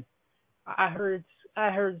overrated. I heard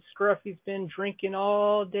Scruffy's been drinking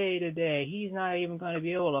all day today. He's not even going to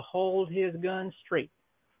be able to hold his gun straight.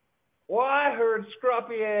 Well, I heard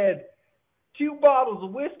Scruffy had 2 bottles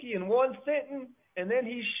of whiskey in one sitting, and then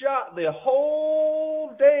he shot the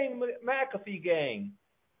whole dang McAfee gang.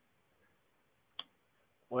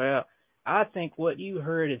 Well, I think what you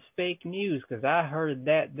heard is fake news, because I heard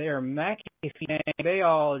that their McAfee gang, they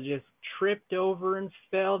all just tripped over and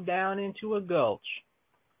fell down into a gulch.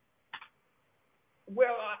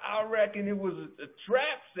 Well, I reckon it was a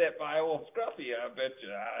trap set by old Scruffy. I bet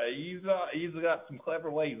you. He's got some clever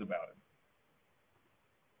ways about him.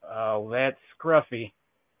 Oh, that's Scruffy.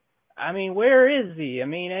 I mean, where is he? I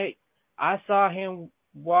mean, I saw him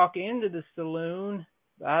walk into the saloon.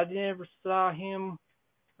 I never saw him.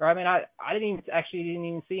 Or I mean, I didn't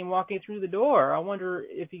even see him walking through the door. I wonder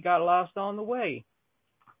if he got lost on the way.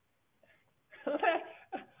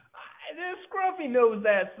 Scruffy knows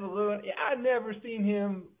that saloon. I never seen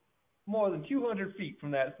him more than 200 feet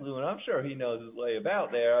from that saloon. I'm sure he knows his way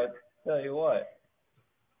about there. I tell you what.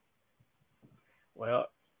 Well,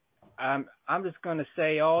 I'm just gonna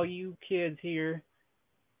say, all you kids here,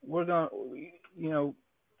 we're gonna,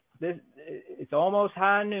 it's almost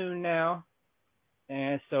high noon now,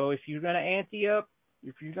 and so if you're gonna ante up,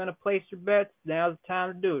 if you're gonna place your bets, now's the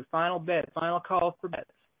time to do it. Final bet, final call for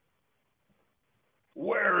bets.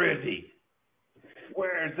 Where is he?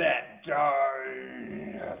 Where's that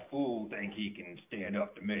darn fool think he can stand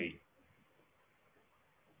up to me?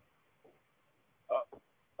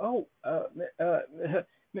 Oh,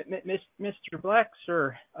 Mr. Black,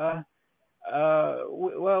 sir.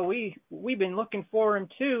 Well, we've been looking for him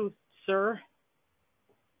too, sir.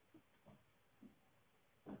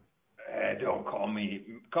 Don't call me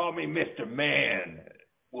Mr. Man,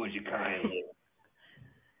 would you kindly?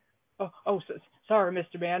 Sorry,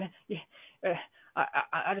 Mr. Man. Yeah,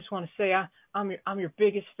 I just want to say I'm your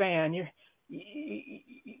biggest fan.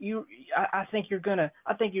 I think you're gonna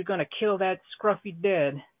kill that Scruffy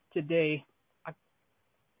dead today.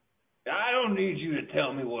 I don't need you to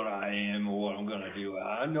tell me what I am or what I'm gonna do.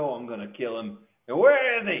 I know I'm gonna kill him. And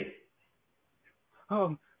where is he?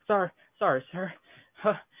 Oh, sorry, sir.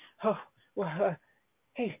 Oh, well,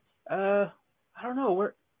 hey, I don't know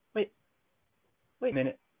where. Wait a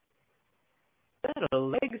minute. Is that a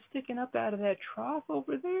leg sticking up out of that trough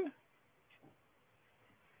over there?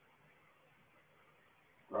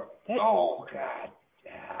 Oh God!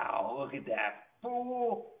 Oh, look at that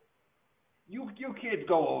fool! You kids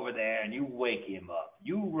go over there and you wake him up.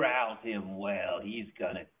 You rouse him well. He's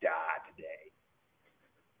gonna die today.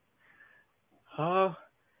 All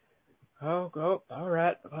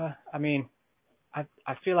right. I mean, I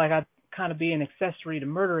feel like I'd kind of be an accessory to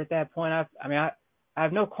murder at that point. I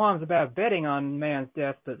have no qualms about betting on man's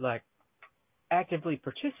death, but like actively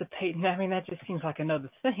participating, I mean, that just seems like another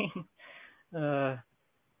thing.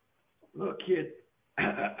 Look, kid,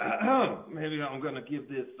 maybe I'm gonna give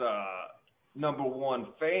this #1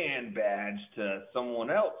 fan badge to someone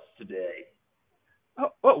else today.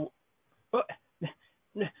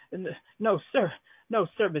 No, sir,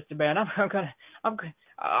 Mr. Ban.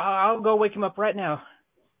 I'll go wake him up right now.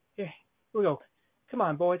 Here we go. Come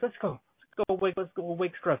on, boys, let's go. Let's go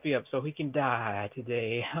wake Scruffy up so he can die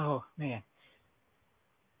today. Oh man.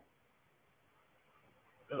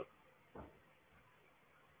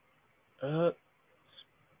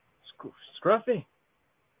 Scruffy?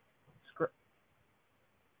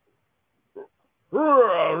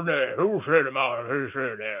 Who said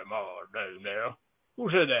that, name now? Who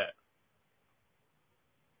said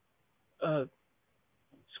that?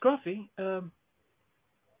 Scruffy,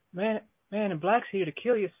 man in black's here to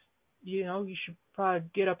kill you. You know, you should probably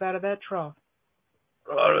get up out of that trough.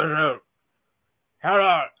 Who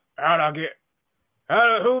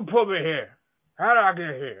put me here? How did I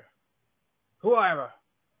get here? Who am I?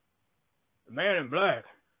 The man in black.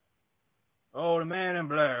 Oh, the man in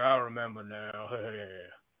black. I remember now.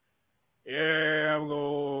 Yeah, I'm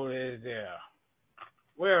going there.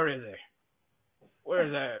 Where is he?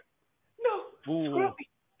 Where's that? No, Fool.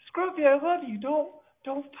 Scruffy, I love you. Don't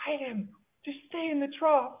fight him. Just stay in the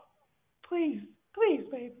trough. Please,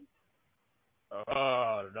 baby.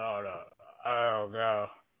 Oh, no. Oh, God.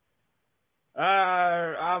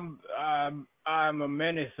 I'm a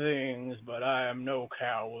many things, but I am no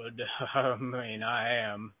coward. I mean, I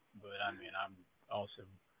am, but I mean, I'm also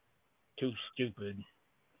too stupid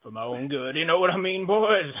for my own good. You know what I mean,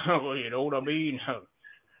 boys? You know what I mean?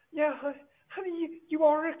 Yeah, honey, you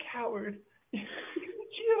are a coward. You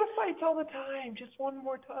gotta fight all the time. Just one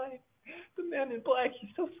more time. The man in black,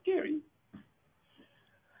 he's so scary.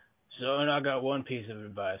 Son, I got one piece of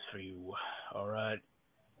advice for you, all right?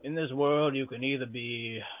 In this world, you can either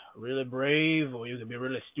be really brave or you can be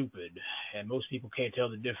really stupid. And most people can't tell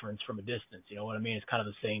the difference from a distance. You know what I mean? It's kind of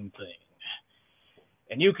the same thing.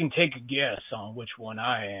 And you can take a guess on which one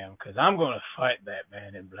I am, because I'm going to fight that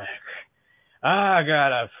man in black. I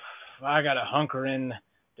gotta hunker in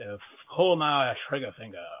to pull my trigger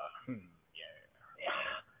finger.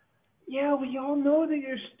 Yeah, we all know that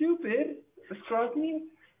you're stupid, Scruffy.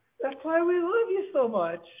 That's why we love you so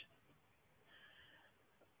much.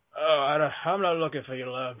 Oh, I'm not looking for your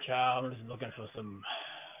love, child. I'm just looking for some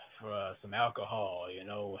alcohol. You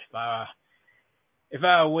know, if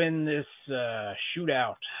I win this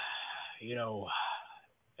shootout, you know,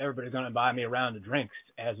 everybody's gonna buy me a round of drinks,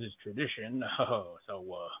 as is tradition.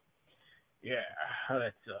 Yeah,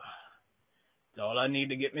 that's all I need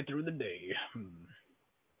to get me through the day.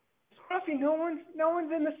 Scruffy, no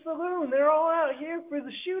one's in the saloon. They're all out here for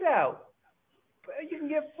the shootout. You can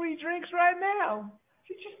get free drinks right now.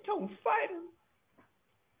 You just don't fight them.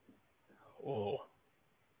 Oh,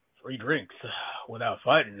 free drinks without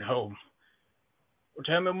fighting. Oh, well,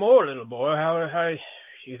 tell me more, little boy. How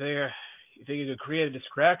you think you could create a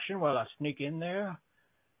distraction while I sneak in there?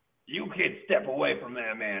 You kids step away from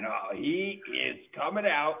that man. Oh, he is coming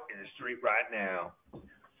out in the street right now,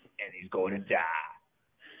 and he's going to die.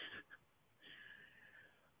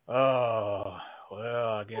 Oh, well,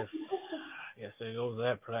 I guess there goes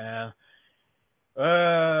that plan.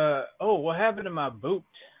 What happened to my boot?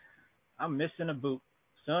 I'm missing a boot.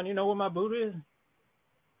 Son, you know where my boot is?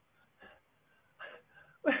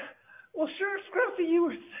 Well, sure, Scruffy,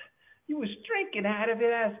 you was drinking out of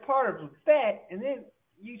it as part of the bet, and then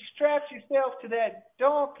you strapped yourself to that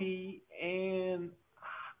donkey, and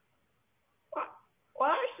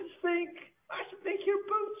well, I should think your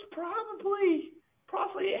boot's probably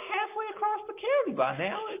halfway across the county by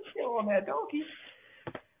now. It's still on that donkey.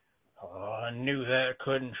 Oh, I knew that.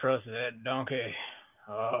 Couldn't trust that donkey.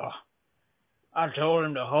 Oh, I told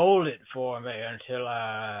him to hold it for me until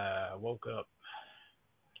I woke up.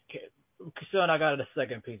 Okay, son, I got a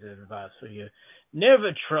second piece of advice for you.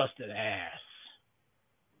 Never trust an ass.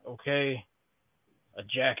 Okay? A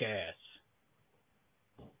jackass.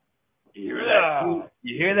 You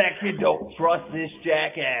hear that, kid? Don't trust this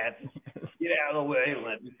jackass. Get out of the way and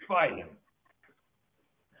let me fight him.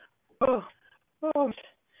 Oh,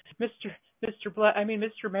 Mr. Black,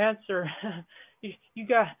 Mr. Manser, you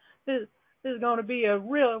got this. This is going to be a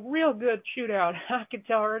real good shootout. I can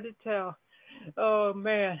already tell. Oh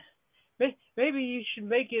man, maybe you should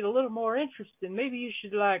make it a little more interesting. Maybe you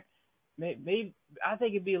should maybe I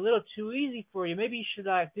think it'd be a little too easy for you. Maybe you should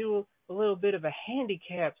do a little bit of a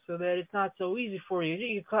handicap so that it's not so easy for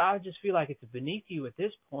you. I just feel like it's beneath you at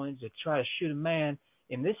this point to try to shoot a man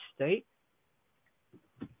in this state.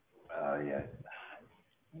 Yeah.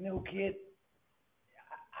 Kid,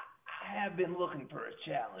 I have been looking for a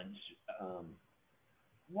challenge.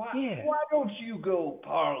 Why don't you go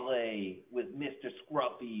parlay with Mr.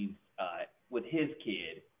 Scruffy with his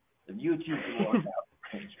kid, and you two can work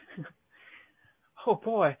out? Oh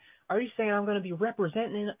boy, are you saying I'm going to be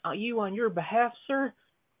representing you on your behalf, sir?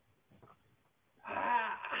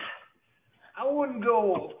 I wouldn't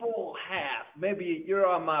go full half. Maybe you're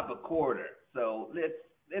on my quarter, so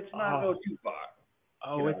let's not go too far.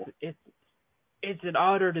 Oh, it's an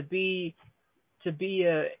honor to be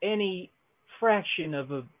any fraction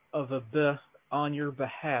of a on your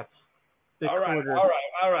behalf. All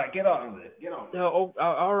right. Get on with it. Get on.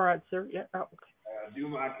 All right, sir. Yeah. Okay. Do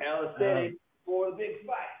my calisthenics for the big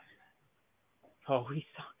fight. Oh,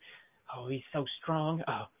 he's so strong.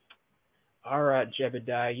 Oh, all right,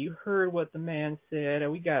 Jebediah. You heard what the man said.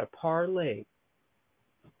 We got a parlay.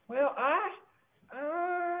 Well, I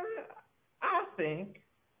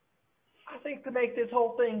think to make this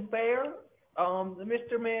whole thing fair, the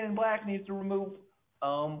Mr. Man in Black needs to remove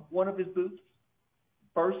one of his boots.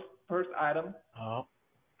 First item. Oh.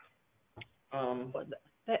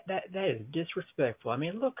 That is disrespectful. I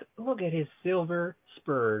mean, look at his silver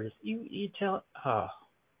spurs. You tell. Oh.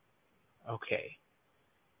 Okay.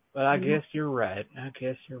 But I guess you're right.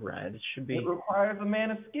 It should be. It requires a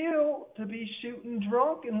man of skill to be shooting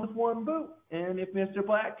drunk and with one boot. And if Mr.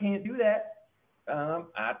 Black can't do that,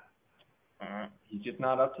 he's just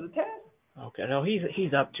not up to the task. Okay, no,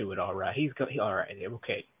 he's up to it. All right, all right.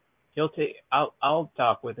 Okay, he'll take. I'll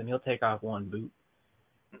talk with him. He'll take off one boot.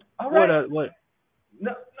 All right. What?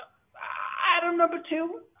 No. Item number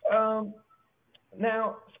 2.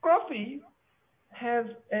 Now Scruffy has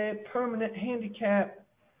a permanent handicap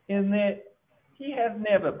in that he has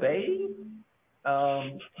never bathed.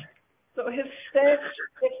 So his stench,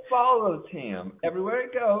 it follows him everywhere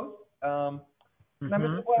it goes. Now,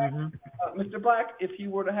 Mr. Black, if he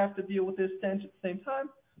were to have to deal with this stench at the same time,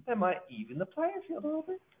 that might even the playing field a little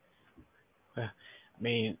bit. I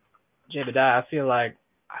mean, Jebediah, I feel like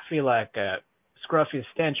Scruffy's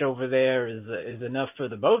stench over there is enough for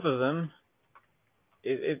the both of them.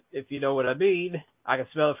 If you know what I mean, I can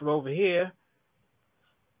smell it from over here.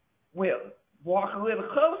 Well, walk a little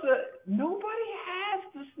closer. Nobody has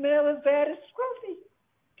the smell as bad as Scruffy.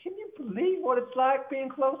 Can you believe what it's like being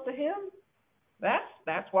close to him?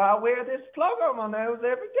 That's why I wear this plug on my nose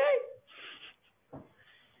every day.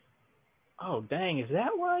 Oh, dang, is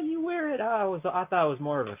that why you wear it? I thought it was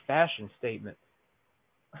more of a fashion statement.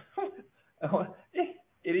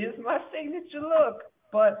 It is my signature look,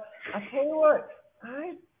 but I tell you what,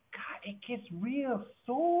 it gets real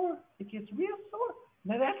sore.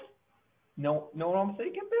 Now know what I'm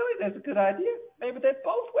thinking, Billy? That's a good idea. Maybe they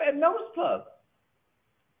both wear nose plugs.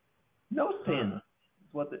 Nose pin.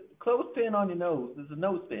 What the clothespin on your nose is a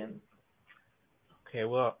nose pin. Okay,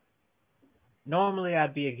 well, normally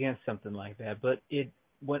I'd be against something like that, but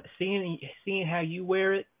seeing how you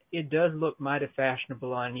wear it, it does look mighty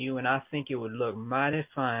fashionable on you, and I think it would look mighty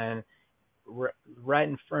fine right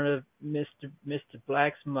in front of Mr.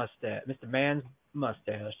 Black's mustache, Mr. Man's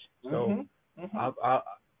mustache. So,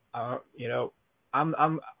 I'm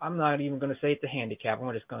not even going to say it's a handicap.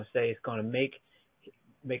 I'm just going to say it's going to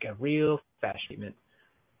make a real fashion statement.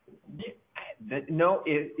 No,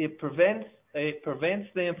 it prevents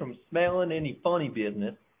them from smelling any funny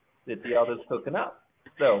business that the other's cooking up.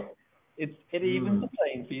 So it evens the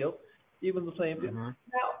playing field. Mm-hmm. Now,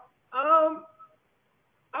 Um,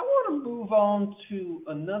 I want to move on to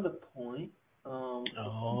another point.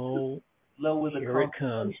 Oh, Lower the here it comes.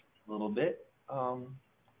 conversation a little bit. All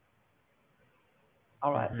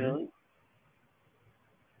right, Mm-hmm. Billy.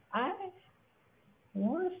 I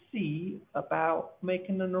want to see about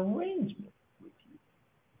making an arrangement with you.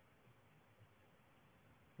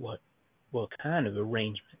 What kind of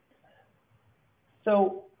arrangement?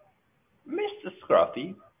 So, Mr.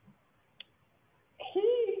 Scruffy,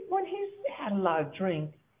 when he's had a lot of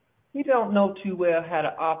drink, he don't know too well how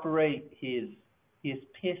to operate his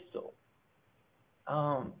pistol.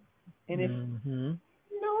 Um, and if Mm-hmm.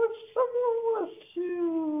 if someone was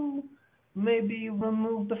to maybe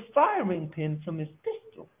remove the firing pin from his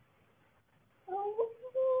pistol, uh,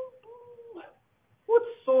 what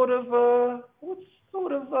sort of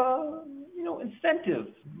incentive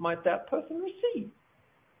might that person receive?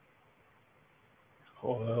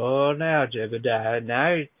 Oh, now, Jebediah,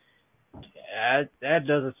 now that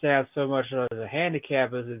doesn't sound so much as a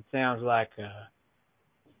handicap as it sounds like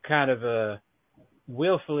kind of a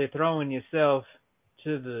willfully throwing yourself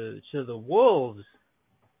to the wolves.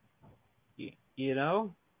 You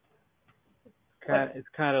know, But it's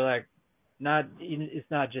kind of like it's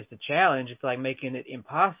not just a challenge. It's like making it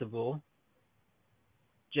impossible,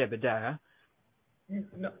 Jebediah.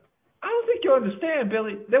 no, I don't think you understand,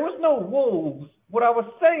 Billy. There was no wolves. What I was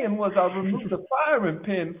saying was I removed the firing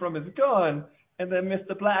pin from his gun, and then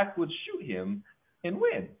Mr. Black would shoot him and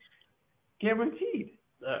win, guaranteed.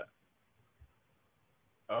 Uh,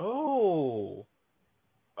 oh,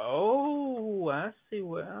 I see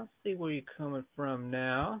where you're coming from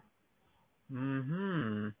now.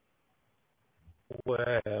 Hmm.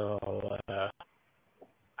 Well,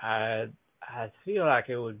 I I feel like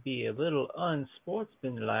it would be a little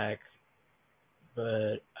unsportsmanlike,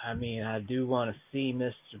 but I mean, I do want to see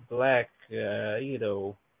Mr. Black,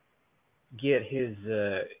 get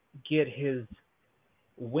his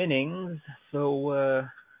winnings. So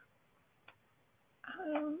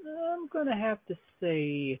I'm gonna have to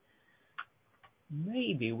say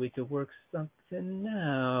maybe we could work something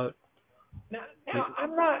out. Now,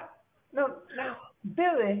 I'm not. No, now,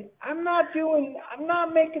 Billy, I'm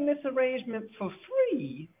not making this arrangement for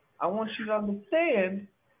free. I want you to understand.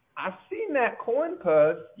 I've seen that coin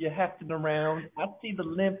purse you're hefting around. I see the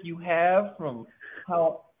limp you have from how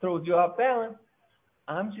it throws you off balance.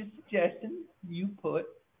 I'm just suggesting you put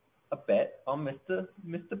a bet on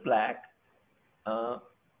Mr. Black,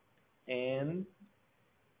 and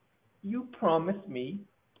you promise me,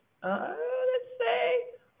 let's say,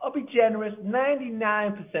 I'll be generous,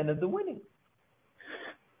 99% of the winnings.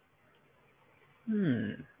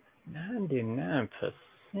 99%.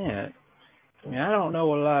 I mean, I don't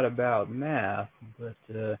know a lot about math, but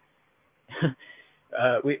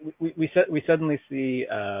we suddenly see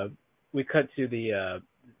we cut to the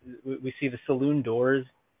we see the saloon doors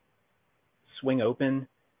swing open,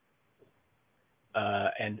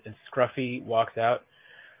 and Scruffy walks out.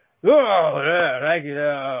 Oh, yeah, thank you.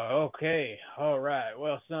 Okay, all right.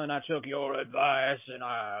 Well, son, I took your advice, and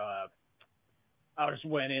I just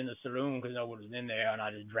went in the saloon because no one was in there, and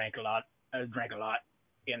I just drank a lot. I drank a lot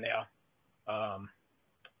in there. Um,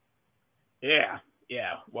 yeah,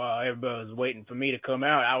 yeah. While everybody was waiting for me to come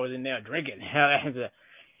out, I was in there drinking.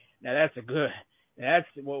 That's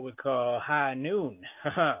what we call high noon.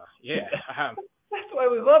 Yeah. That's why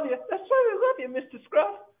we love you. That's why we love you, Mr.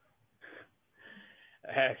 Scruff.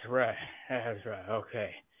 That's right. That's right. Okay.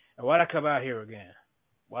 And why'd I come out here again?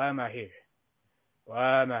 Why am I here?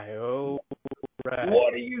 Why am I here? Oh, right.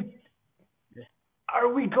 What are you?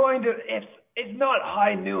 Are we going to? It's not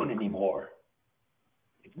high noon anymore.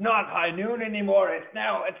 It's not high noon anymore. It's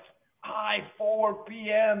high 4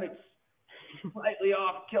 p.m. It's slightly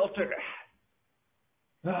off kilter.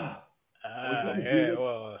 Yeah.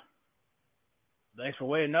 Well, thanks for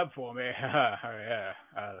waiting up for me. Yeah.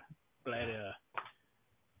 Glad.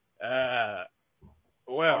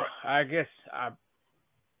 Well, I guess I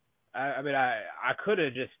mean, I could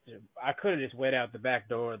have just went out the back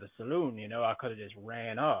door of the saloon. I could have just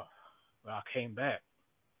ran off. But I came back.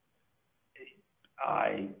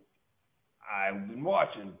 I've been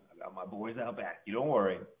watching. I got my boys out back. You don't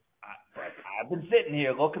worry. I've been sitting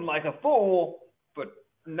here looking like a fool for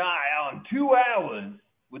nigh on 2 hours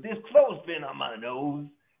with this clothespin on my nose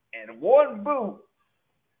and one boot,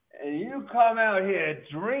 and you come out here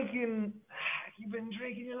drinking. You've been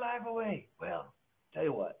drinking your life away. Well, tell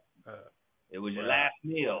you what, it was your last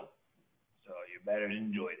meal, so you better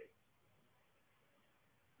enjoy it.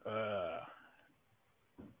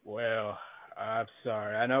 Well, I'm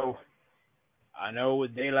sorry. I know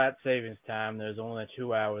with daylight savings time, there's only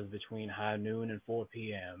 2 hours between high noon and 4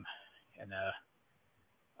 p.m. and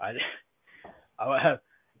I,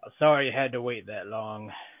 I'm sorry you had to wait that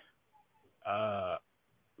long.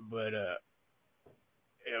 But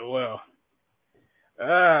yeah,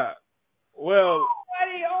 uh, well,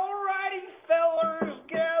 Alrighty, fellers,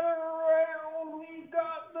 gather around. We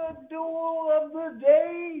got the duel of the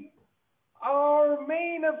day. Our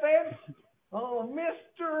main event,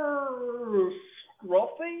 Mr.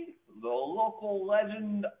 Scruffy, the local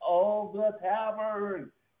legend of the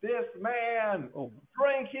tavern. This man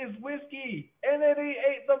drank his whiskey, and then he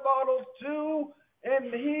ate the bottles too,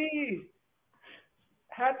 and he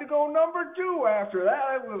had to go number 2 after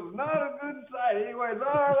that. It was not a good sight. Anyways,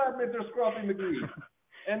 all right, Mr. Scruffy McGee.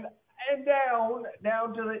 And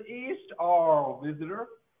down to the east, our visitor,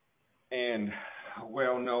 and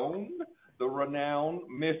well known, the renowned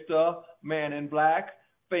Mr. Man in Black,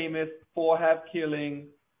 famous for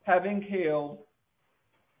having killed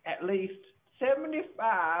at least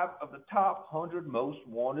 75 of the top 100 most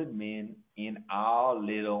wanted men in our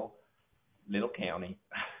little county.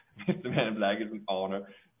 Mr. Man in Black, it's an honor.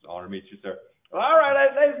 It's an honor to meet you, sir. All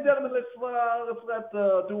right, ladies and gentlemen, let's let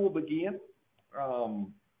the duel begin.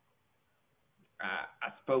 I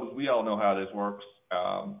suppose we all know how this works.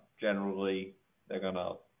 Generally, they're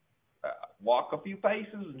gonna walk a few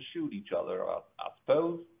paces and shoot each other. I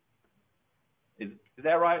suppose. Is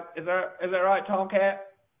that right? Is that right, Tomcat?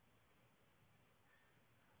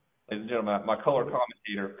 Ladies and gentlemen, my color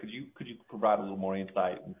commentator, could you provide a little more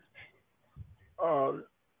insight?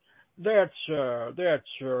 That's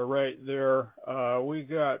right there.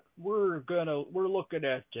 We're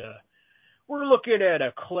looking at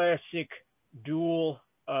a classic duel.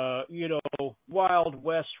 Wild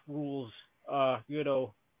West rules.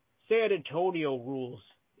 San Antonio rules.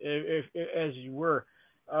 If as you were,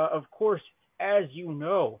 of course, as you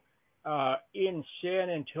know, in San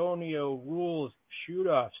Antonio rules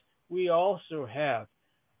shoot-offs, we also have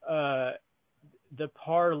the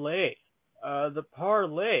parlay. The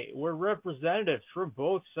parlay, where representatives from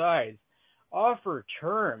both sides offer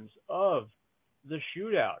terms of the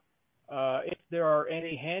shootout. If there are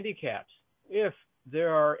any handicaps, if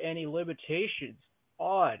there are any limitations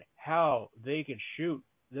on how they can shoot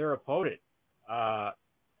their opponent.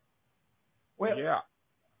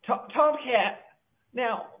 Tomcat.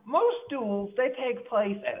 Now, most duels they take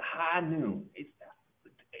place at high noon.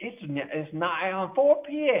 It's nigh on 4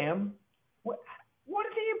 p.m. What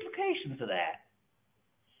are the implications of that?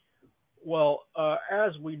 Well,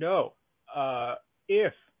 as we know,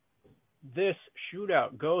 if this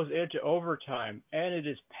shootout goes into overtime and it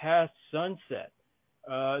is past sunset,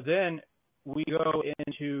 then we go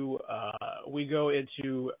into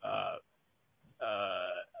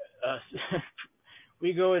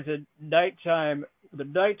nighttime. The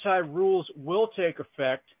nighttime rules will take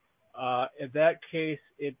effect. In that case,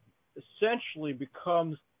 it essentially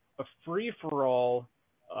becomes a free-for-all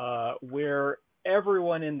where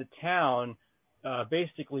everyone in the town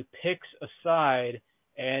basically picks a side,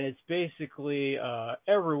 and it's basically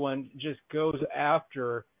everyone just goes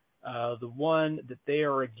after the one that they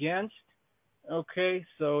are against. Okay,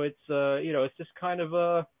 so it's it's just kind of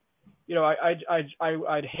a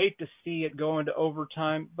I'd hate to see it go into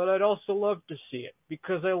overtime, but I'd also love to see it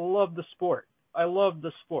because I love the sport. I love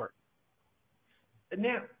the sport.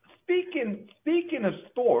 Now, speaking of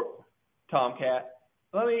sport, Tomcat,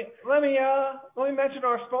 let me mention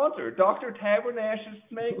our sponsor, Dr. Tabernash's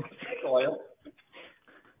Snake Oil.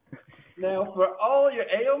 Now, for all your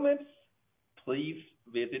ailments, please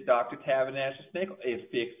visit Dr. Tabernash's Snake Oil.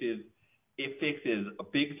 It fixes a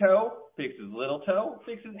big toe, fixes little toe,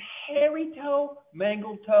 fixes hairy toe,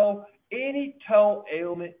 mangled toe, any toe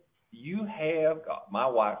ailment you have got. My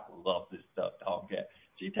wife loves this stuff, Tomcat.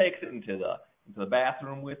 She takes it into the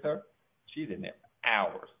bathroom with her. She's in there for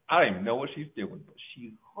hours. I don't even know what she's doing, but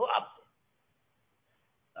she loves it.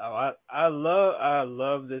 Oh, I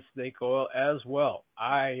love this snake oil as well.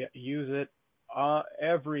 I use it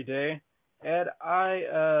every day, and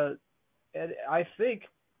I think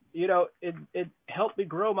it helped me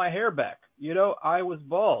grow my hair back. I was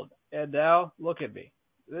bald, and now look at me.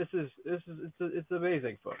 It's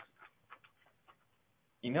amazing, folks.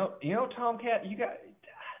 Tomcat,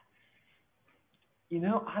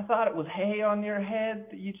 I thought it was hay on your head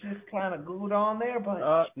that you just kind of glued on there, but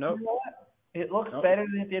nope. You know what? It looks better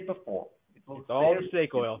than it did before. It's all the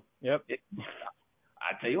snake oil. Yep.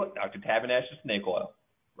 I tell you what, Dr. Tabernash's Snake Oil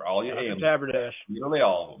for all your ailments. Tabernash. Literally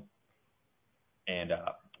all of them. And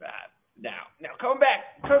now coming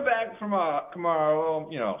back from our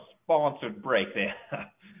sponsored break there.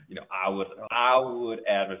 I would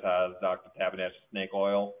advertise Dr. Tabernash's Snake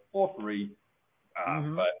Oil for free,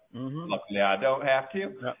 but luckily I don't have to.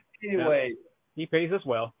 Yep. Anyway, he pays us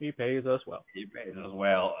well. He pays us well. he pays us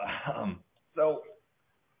well. So,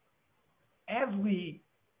 as we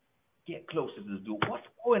get closer to the duel, what's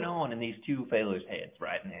going on in these two fellas' heads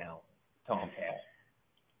right now, Tomcat?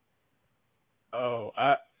 Oh,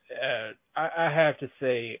 I have to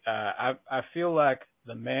say, I feel like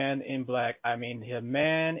the man in black. I mean, the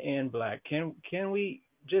man in black. Can we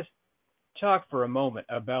just talk for a moment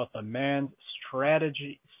about the man's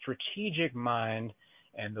strategic mind,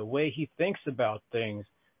 and the way he thinks about things?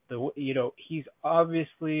 He's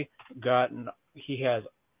obviously he has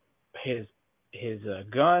his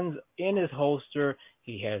guns in his holster.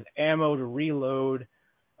 He has ammo to reload.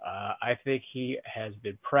 I think he has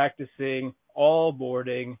been practicing all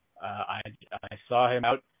boarding. I saw him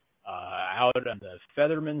out on the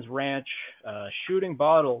Featherman's Ranch shooting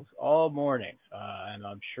bottles all morning, and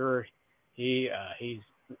I'm sure he's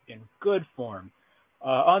in good form.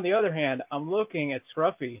 On the other hand, I'm looking at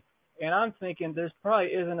Scruffy, and I'm thinking there's probably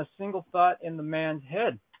isn't a single thought in the man's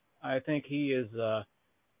head. I think he is.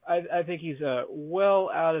 I think he's well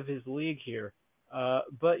out of his league here.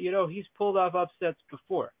 But he's pulled off upsets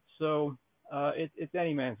before, so it's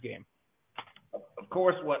any man's game. Of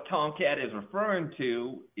course, what Tomcat is referring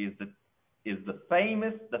to is the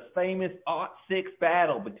famous '06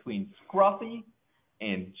 battle between Scruffy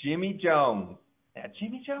and Jimmy Jones. Now,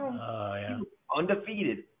 Jimmy Jones, he was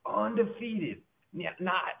undefeated.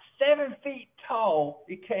 Not 7 feet tall.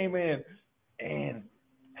 He came in, and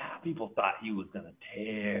people thought he was going to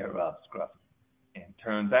tear up Scruffy. And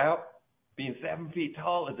turns out, being 7 feet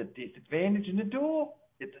tall is a disadvantage in the duel.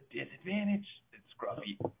 It's a disadvantage.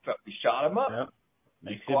 Scruffy shot him up. Yep.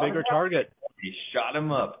 Makes you a bigger target. He shot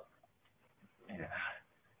him up. Yeah.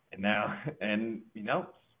 And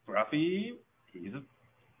Scruffy,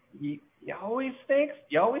 you always think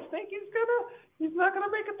he's not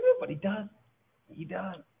gonna make it through, but he does. He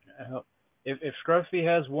does. If Scruffy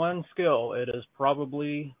has one skill, it is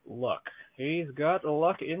probably luck. He's got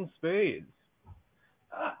luck in spades.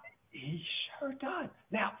 He sure does.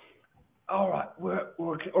 Now, all right,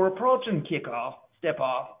 we're approaching kickoff, step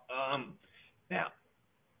off. Now,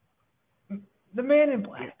 the man in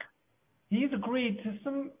black, he's agreed to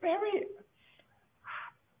some very.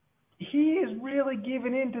 He is really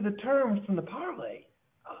giving in to the terms from the parlay.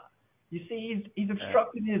 You see, he's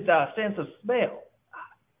obstructed his sense of smell.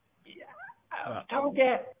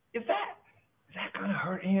 Tomcat, is that gonna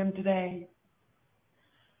hurt him today?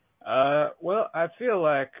 Well, I feel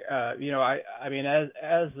like I mean,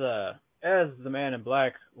 as the man in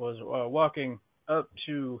black was walking up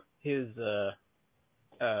to his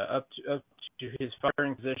up to his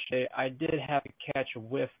firing position, I did have to catch a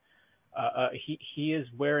whiff. He is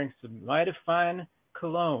wearing some mighty fine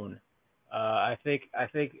cologne. I think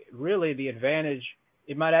really the advantage,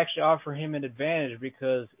 it might actually offer him an advantage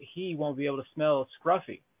because he won't be able to smell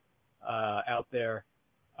Scruffy out there.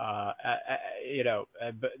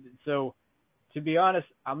 But so to be honest,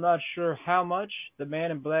 I'm not sure how much the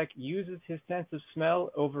man in black uses his sense of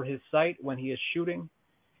smell over his sight when he is shooting,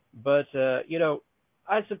 but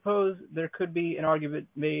I suppose there could be an argument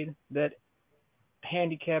made that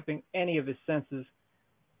handicapping any of his senses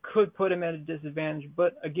could put him at a disadvantage.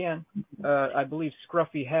 But again, I believe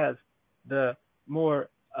Scruffy has the more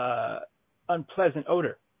unpleasant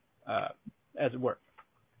odor, as it were.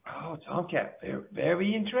 Oh, Tomcat, very,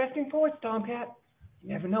 very interesting points, Tomcat. You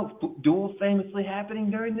never know. Duels famously happening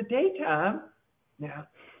during the daytime. Now,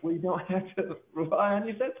 we don't have to rely on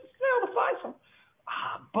your sense of smell to find some.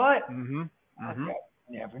 But you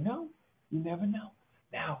never know. You never know.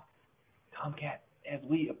 Now, Tomcat, as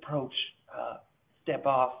we approach step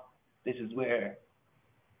off, this is where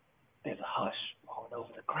there's a hush going over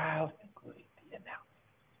the crowd, including the announcer.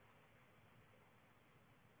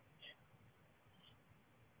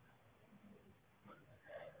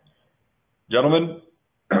 Gentlemen,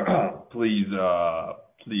 please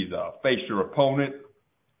face your opponent.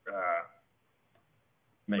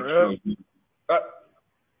 Make sure you.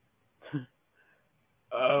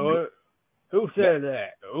 Who said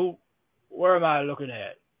that? Where am I looking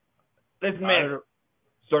at? Listen, man.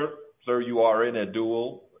 Sir, you are in a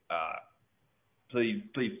duel. Please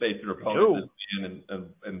face your opponent. This man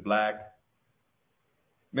in black.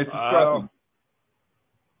 Mr. Scruffy.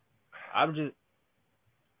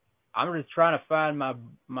 I'm just trying to find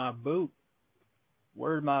my boot.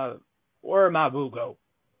 Where'd my boot go?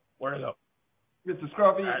 Where'd it go? Mr.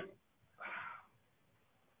 Scruffy.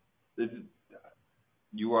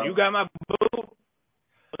 You got my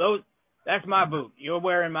boot? That's my boot. You're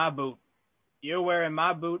wearing my boot. You're wearing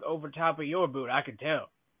my boot over top of your boot. I can tell.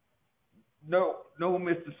 No,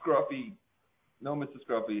 Mr. Scruffy. No, Mr.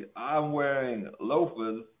 Scruffy. I'm wearing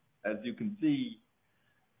loafers as you can see.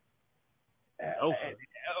 Okay.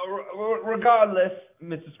 Regardless,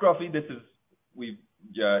 Mr. Scruffy, this is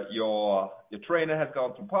your trainer has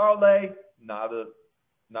gone through parlay. Now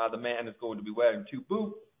the man is going to be wearing 2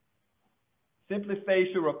 boots. Simply face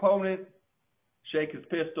your opponent, shake his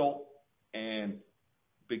pistol, and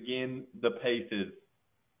begin the paces.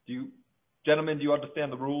 Gentlemen, do you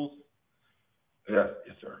understand the rules? Yes,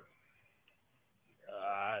 sir.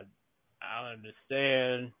 I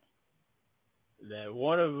understand that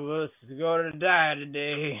one of us is going to die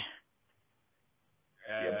today.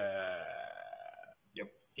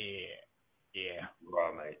 Yep. Yeah.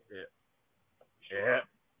 Right, mate. Yeah.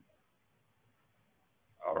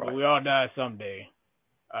 All right. But we all die someday.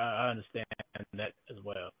 I understand that as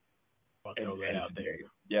well. I'll throw that out today, there.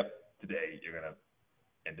 Yep. Today you're gonna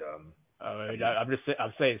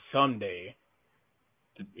I'm saying someday.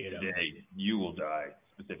 Today you will die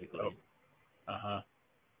specifically. Oh.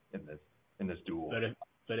 In this duel.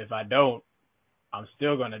 But if I don't, I'm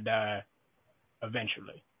still gonna die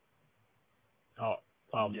eventually.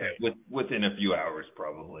 Within a few hours,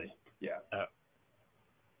 probably. Yeah.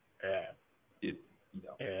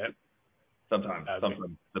 Yeah. Sometimes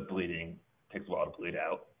the bleeding takes a while to bleed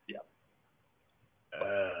out. Yeah.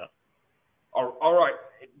 All right,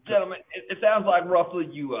 gentlemen. It sounds like roughly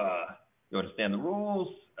you understand the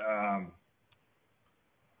rules.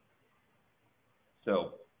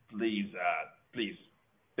 So please face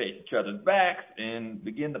each other's backs and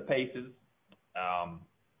begin the paces.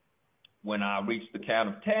 When I reach the count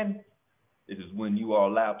of 10, this is when you are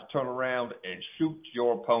allowed to turn around and shoot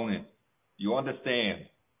your opponent. You understand?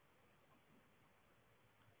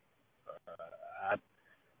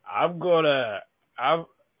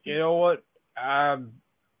 You know what?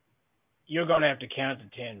 You're gonna have to count to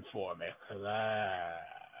 10 for me, because I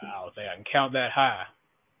don't think I can count that high.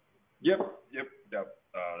 Yep.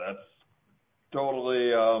 That's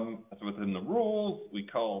totally that's within the rules. We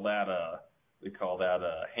call that a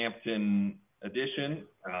Hampton edition.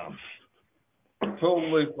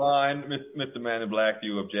 Totally fine, Mr. Man in Black. Do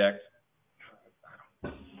you object? I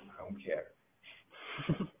don't care.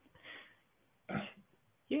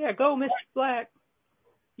 Yeah, go, Mr. Black.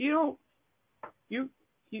 You're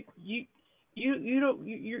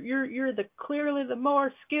clearly the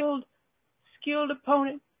more skilled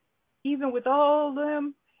opponent. Even with all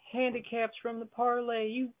them handicaps from the parlay,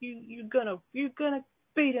 you're gonna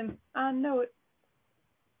beat him. I know it.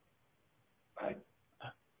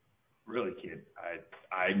 Really, kid,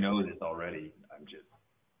 I know this already.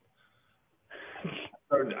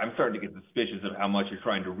 I'm starting to get suspicious of how much you're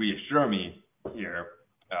trying to reassure me here.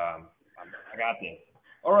 I got this.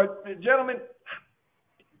 All right, gentlemen,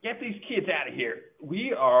 get these kids out of here.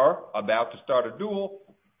 We are about to start a duel.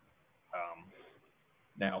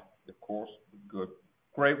 Now, of course,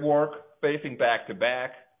 great work facing back to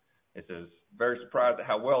back. This is very surprised at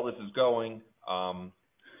how well this is going.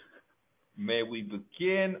 May we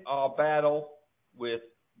begin our battle with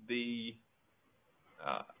the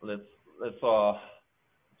let's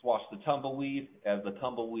watch the tumbleweed. As the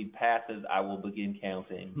tumbleweed passes, I will begin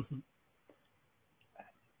counting.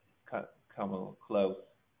 Come a little close.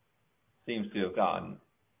 Seems to have gotten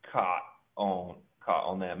caught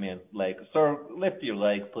on that man's leg. Sir, lift your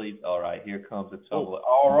leg, please. All right, here comes the tumble.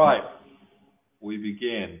 All right, we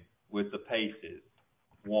begin with the paces.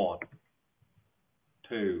 1,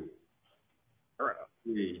 2,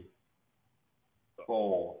 3,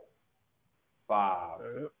 4, 5,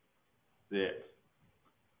 6,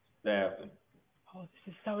 7. Oh, this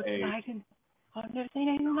is so exciting. I've never seen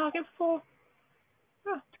anything like it before.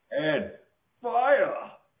 And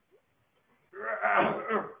fire!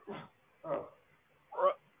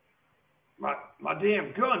 My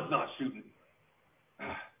damn gun's not shooting.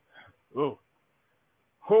 Oh,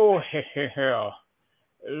 hell.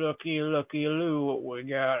 Looky Lou, what we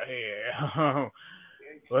got here.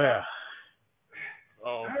 Well,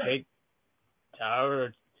 I'll take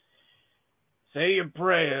Tyler. Say your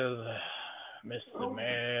prayers, Mr.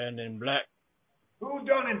 Man in Black. Who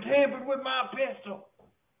done and tampered with my pistol?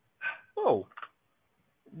 Oh,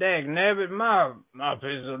 dag nabbit, my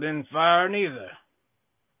pistol didn't fire neither.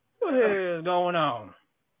 What the hell is going on?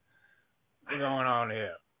 What's going on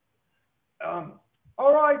here?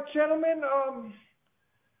 All right, gentlemen.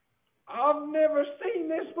 I've never seen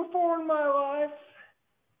this before in my life.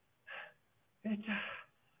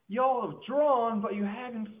 Y'all have drawn, but you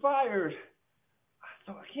haven't fired.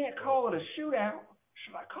 So I can't call it a shootout.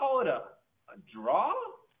 Should I call it a draw?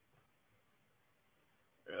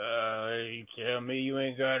 You tell me you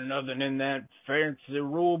ain't got nothing in that fancy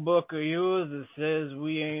rule book of yours that says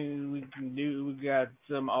we got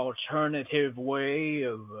some alternative way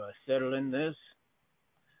of settling this?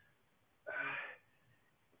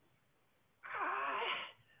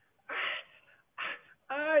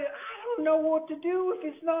 I don't know what to do if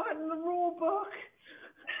it's not in the rule book.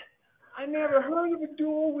 I never heard of a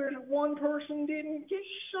duel where one person didn't get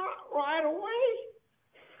shot right away.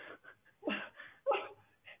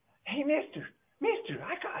 Hey, Mister,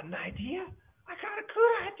 I got an idea. I got a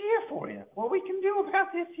good idea for you. What we can do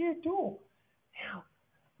about this here duel. Now,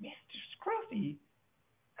 Mr. Scruffy,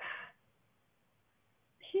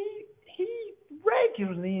 he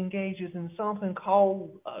regularly engages in something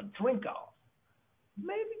called a drink off.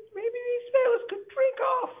 Maybe these fellas could drink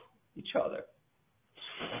off each other.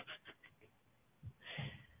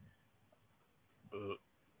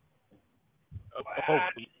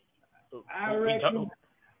 I reckon.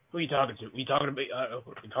 Who are you talking to? We talking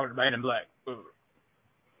to Man in Black. I'm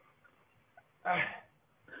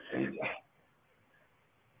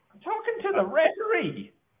talking to the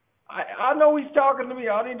referee. I know he's talking to me.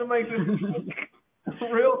 I need to make this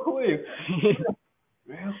real quick.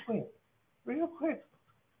 Real quick.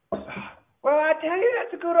 Well, I tell you,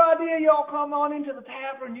 that's a good idea. Y'all come on into the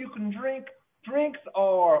tavern. You can drink. Drinks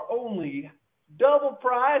are only double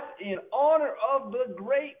price in honor of the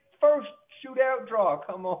great first shootout draw.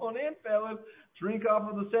 Come on in, fellas. Drink off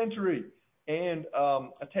of the century. And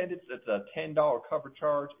attendance, it's a $10 cover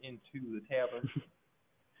charge into the tavern.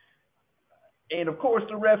 And, of course,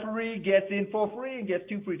 the referee gets in for free and gets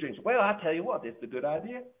 2 free drinks. Well, I tell you what, this is a good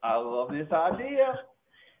idea. I love this idea.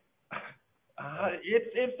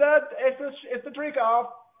 It's a drink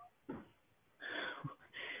off.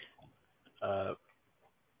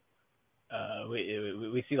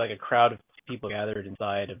 We see like a crowd of people gathered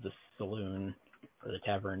inside of the saloon or the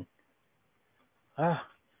tavern.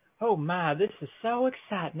 Oh my! This is so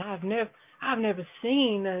exciting. I've never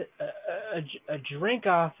seen a drink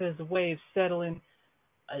off as a way of settling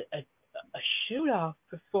a shoot off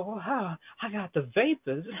before. Oh, I got the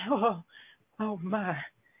vapors. Oh my!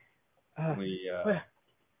 We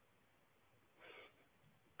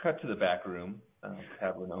cut to the back room.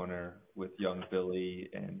 Tavern owner with young Billy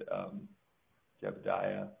and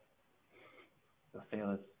Jebediah. So,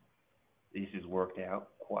 fellas, this has worked out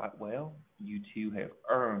quite well. You two have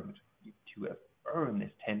earned this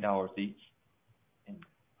 $10 each. And,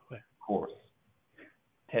 of course,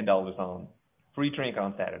 $10 on free drink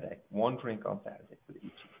on Saturday. 1 drink on Saturday for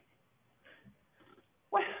each.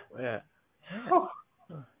 Well, yeah. Oh.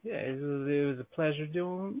 Yeah, it was a pleasure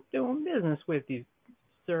doing business with you,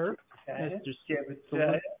 sir. Mr.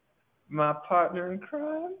 Jebediah, my partner in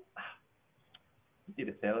crime. You did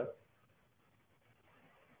it, fella.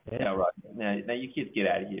 Yeah. Now, right. Now you kids get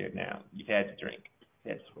out of here now. You've had to drink.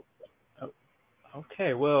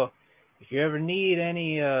 Okay, well, if you ever need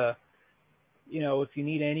any, if you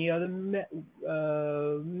need any other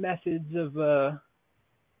methods of,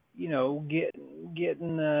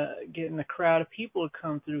 getting a crowd of people to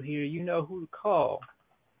come through here, you know who to call.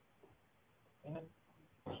 And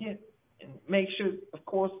make sure, of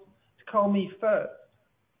course, to call me first.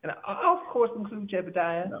 And I'll, of course, include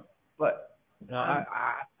Jebediah. No. But no,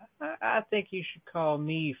 I think you should call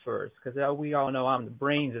me first, because we all know I'm the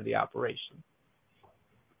brains of the operation.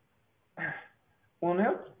 Well,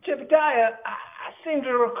 now, Jebediah, I seem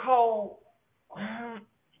to recall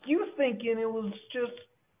you thinking it was just,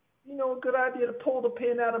 a good idea to pull the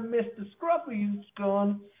pin out of Mr. Scruffy's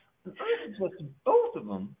gun and just both of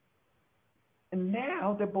them. And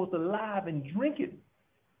now they're both alive and drinking.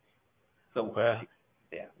 So,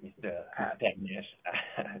 yeah, Mr. Nash,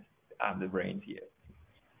 I'm the brains here.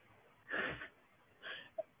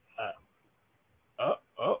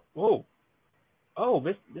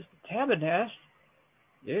 Mr. Tabernash.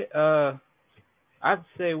 Yeah, I'd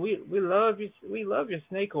say we love your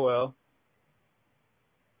snake oil.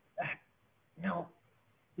 No,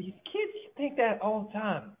 these kids think that all the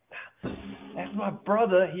time. That's my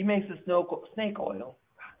brother. He makes the snake oil.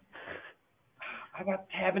 I got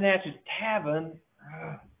Tabernash's Tavern.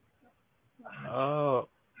 Oh.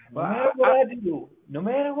 No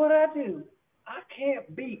matter what I do, I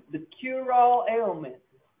can't beat the cure-all ailment.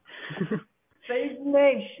 Save the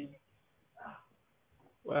nation.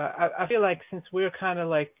 Well, I feel like since we're kind of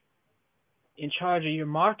like in charge of your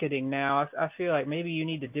marketing now, I feel like maybe you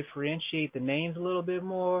need to differentiate the names a little bit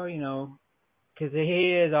more, because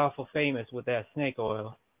he is awful famous with that snake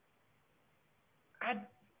oil.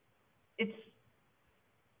 It's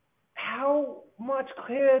how much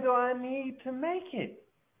clearer do I need to make it?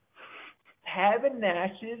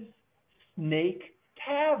 Tabernash's Snake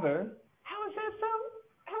tavern. How is that so?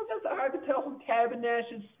 How is that so hard to tell from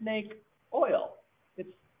Tabernash's snake oil?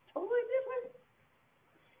 It's totally different.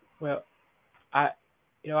 Well, I,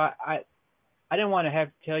 I didn't want to have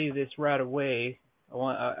to tell you this right away.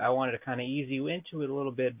 I wanted to kind of ease you into it a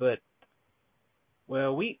little bit, but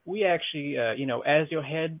well, we actually, as your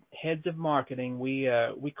heads of marketing, we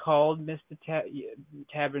called Mr.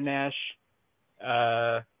 Tabernash,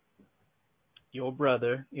 your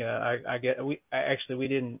brother. Yeah, we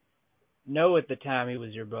didn't know at the time he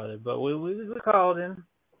was your brother, but we called him,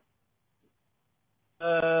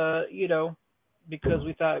 because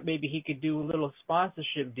we thought maybe he could do a little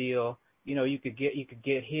sponsorship deal. You could get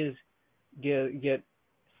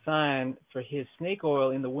sign for his snake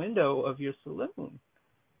oil in the window of your saloon.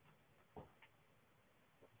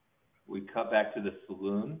 We cut back to the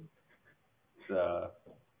saloon, the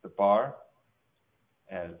bar,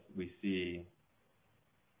 as we see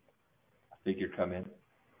a figure come in.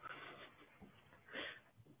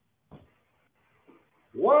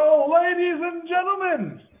 Well, ladies and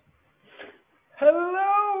gentlemen,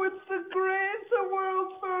 hello, it's the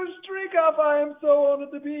world's first drink-off. I am so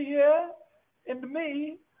honored to be here. And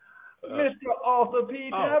me, Mr. Arthur P.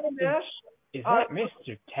 Tabernash. Is that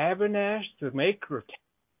Mr. Tabernash, the maker?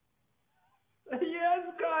 Yes,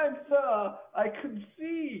 kind sir. I could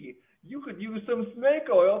see. You could use some snake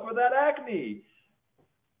oil for that acne.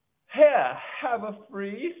 Here, have a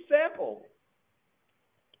free sample.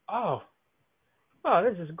 Oh,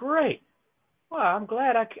 this is great. Well, I'm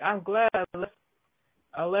glad I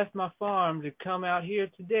left my farm to come out here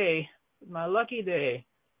today. It's my lucky day.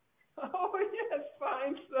 Oh, yes,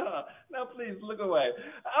 fine, sir. Now, please, look away.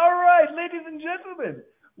 All right, ladies and gentlemen,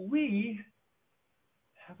 we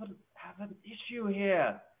have an issue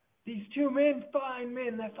here. These two men, fine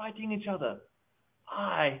men, they're fighting each other.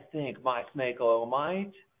 I think my snake oil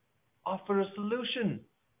might offer a solution.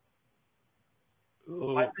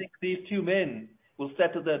 Ooh. I think these two men will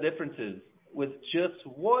settle their differences with just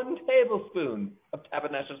 1 tablespoon of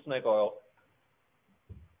Tabernash's snake oil.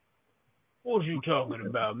 What you talking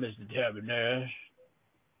about, Mr. Tabernash?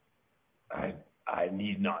 I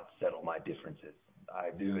need not settle my differences. I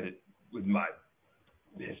do it with my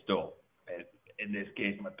pistol. And in this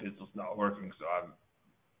case, my pistol's not working, so I'm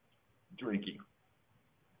drinking.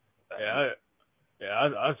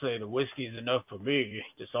 I'd say the whiskey's enough for me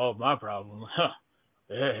to solve my problem.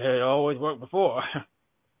 It always worked before.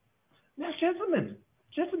 Now, gentlemen,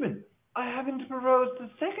 I haven't proposed the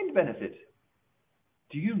second benefit.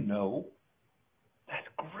 Do you know that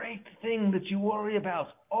great thing that you worry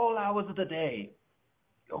about all hours of the day,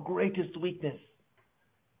 your greatest weakness,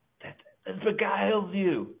 that beguiles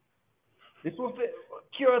you? This will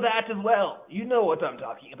cure that as well. You know what I'm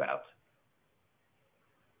talking about.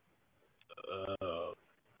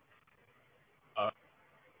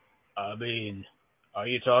 I mean, are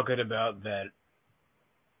you talking about that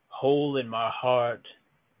hole in my heart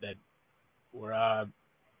that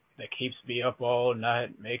keeps me up all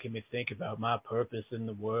night, making me think about my purpose in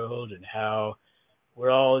the world and how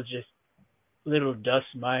we're all just little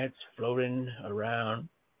dust mites floating around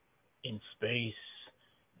in space,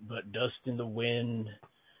 but dust in the wind.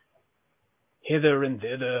 Hither and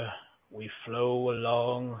thither we flow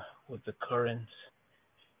along with the currents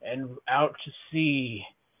and out to sea,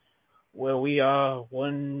 where we are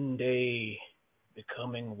one day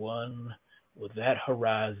becoming one with that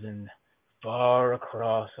horizon far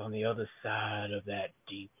across on the other side of that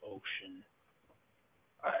deep ocean.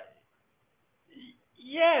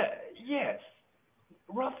 Yes,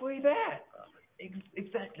 roughly that.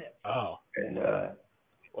 Exactly. Oh. And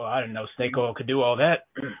well, I didn't know snake oil could do all that.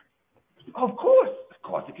 Of course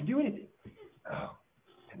it can do anything. Oh,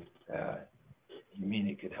 and you mean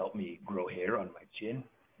it could help me grow hair on my chin,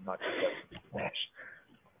 not just a mustache?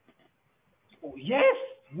 Oh, yes,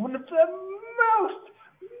 one of the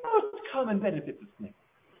most common benefits of snake.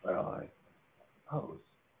 Well, I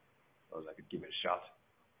suppose I could give it a shot.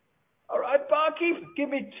 All right, barkeep, give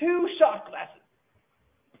me 2 shot glasses.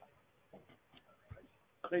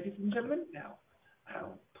 Ladies and gentlemen, now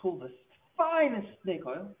I'll pull the finest snake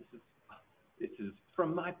oil. This is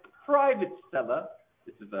from my private cellar.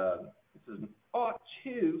 This is an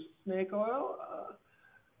R2 snake oil.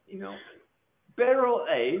 Barrel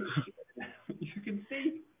aged. You can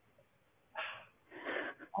see.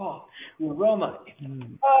 Oh, the aroma is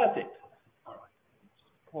perfect. All right.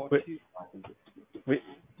 Pour 2 glasses.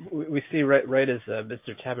 We see right as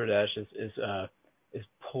Mr. Tabernash is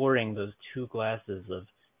pouring those 2 glasses of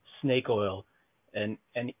snake oil, and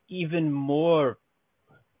an even more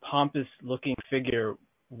pompous looking figure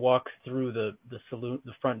walks through the saloon,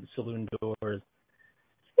 the front saloon doors.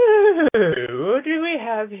 What do we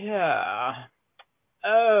have here?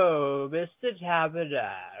 Oh, Mr.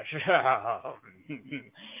 Taberdash.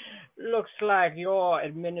 Looks like you're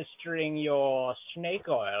administering your snake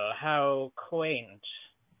oil. How quaint.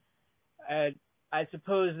 I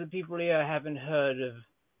suppose the people here haven't heard of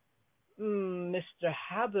Mr.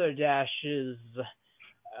 Haberdash's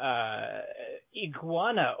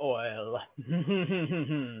iguana oil.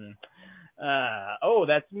 Oh,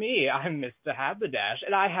 that's me. I'm Mr. Haberdash,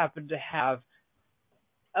 and I happen to have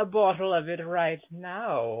a bottle of it right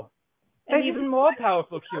now. An even more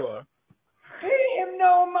powerful cure. Pay him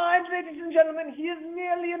no mind, ladies and gentlemen. He is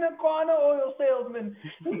merely an iguana oil salesman.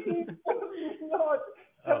 He does not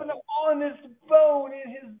have an honest bone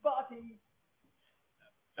in his body.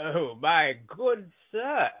 Oh, my good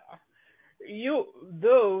sir.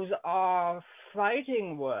 Those are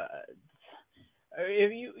fighting words.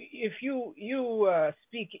 If you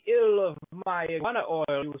speak ill of my iguana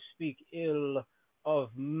oil, you speak ill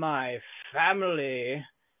of my family,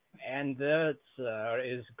 and that, sir,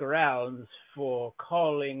 is grounds for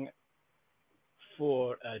calling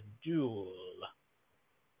for a duel.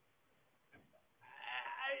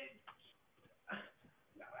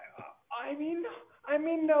 I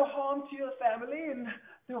mean no harm to your family and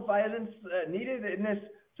no violence needed in this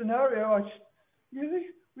scenario. I just really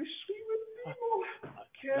wish we would be more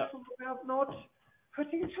careful about not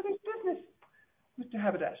hurting each other's business, Mr.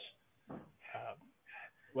 Haberdash.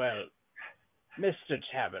 Well, Mr.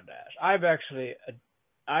 Haberdash,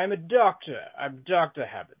 I'm a doctor. I'm Dr.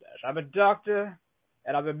 Haberdash. I'm a doctor,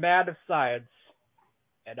 and I'm a man of science,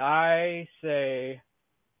 and I say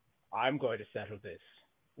I'm going to settle this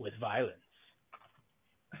with violence.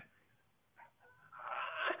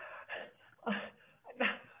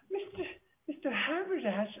 Mr.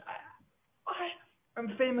 Haberdash, I am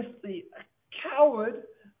famously a coward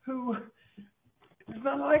who does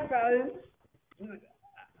not like violence.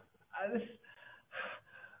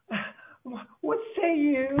 What say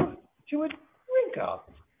you to a drink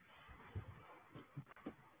up?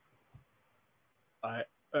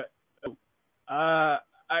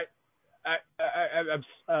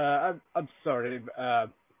 I'm sorry.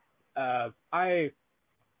 I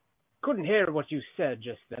couldn't hear what you said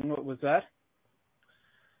just then. What was that?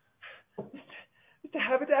 Mr.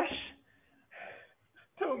 Haberdash,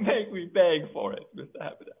 don't make me beg for it, Mr.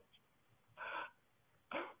 Haberdash.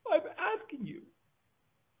 I'm asking you,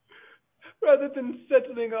 rather than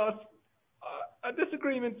settling our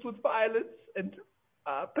disagreements with violence and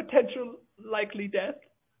potential likely death,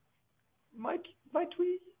 might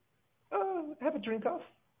we have a drink off?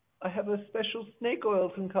 I have a special snake oil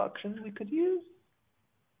concoction we could use.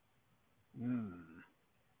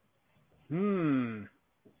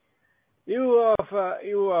 You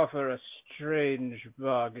offer a strange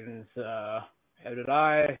bargain, sir.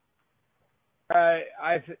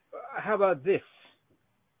 How about this?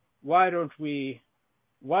 Why don't we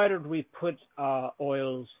put our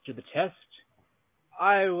oils to the test?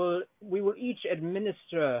 We will each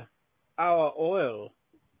administer our oil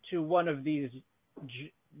to one of these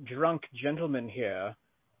drunk gentlemen here,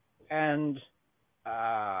 and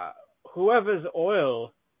whoever's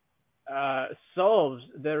oil solves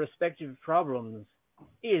their respective problems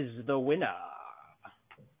is the winner.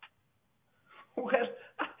 Well,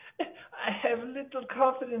 I have little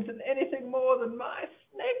confidence in anything more than my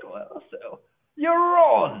snake oil, so you're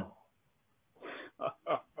on.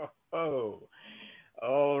 Oh,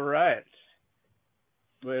 all right.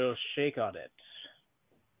 We'll shake on it.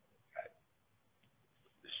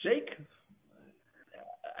 Shake?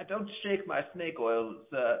 I don't shake my snake oil,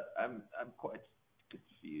 sir. I'm quite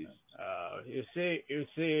confused. You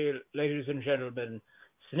see, ladies and gentlemen,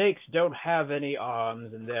 snakes don't have any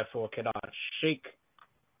arms and therefore cannot shake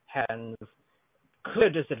hands. Clear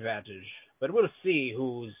disadvantage. But we'll see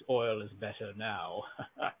whose oil is better now.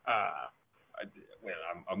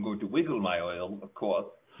 I'm going to wiggle my oil, of course.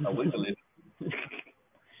 I'll wiggle it.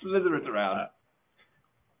 Slither it around.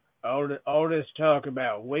 All this talk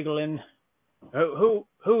about wiggling.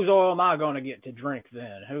 Whose oil am I going to get to drink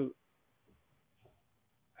then? Who?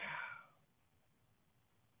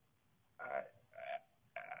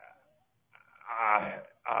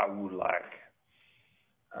 I would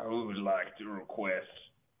like to request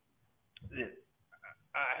that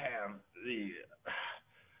I have the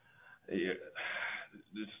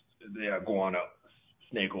iguana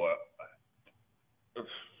snake oil.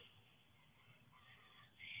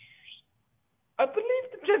 I believe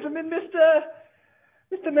the gentleman,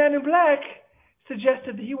 Mr. Man in Black,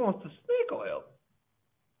 suggested that he wants the snake oil.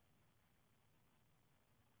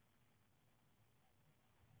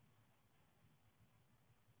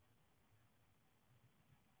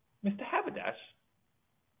 Mr. Haberdash.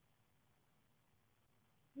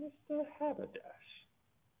 Mr. Haberdash.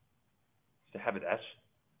 Mr. Haberdash.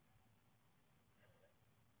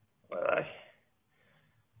 Well,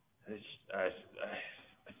 I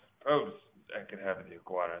suppose I could have the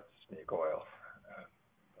iguana snake oil,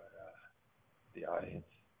 but the audience.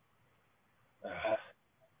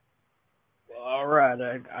 Well, all right.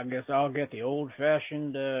 I guess I'll get the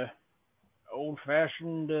old-fashioned,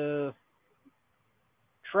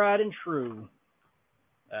 tried and true.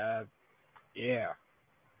 Yeah.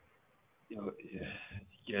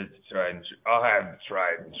 Yeah, tried and true. I'll have the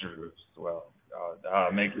tried and true as well.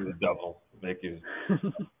 I'll make you the double. Make you.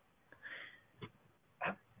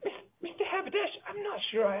 Mr. Haberdash, I'm not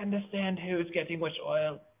sure I understand who's getting which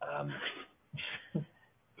oil.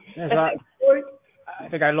 Yes, I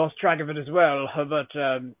think I lost track of it as well, but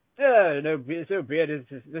no, so be it.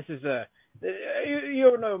 This is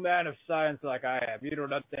you're no man of science like I am. You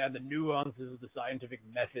don't understand the nuances of the scientific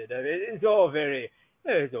method. I mean, it's all very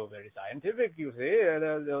scientific. You see,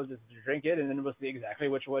 they'll just drink it, and then we'll see exactly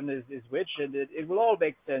which one is which, and it will all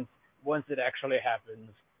make sense once it actually happens.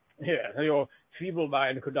 Yeah, your feeble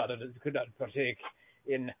mind could not partake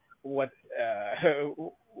in what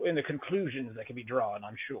in the conclusions that can be drawn,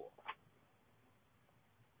 I'm sure.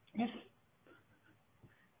 Yes.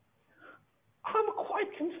 I'm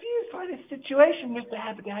quite confused by this situation, Mr.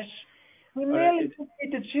 Haberdash. We merely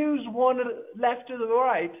need to choose one left or the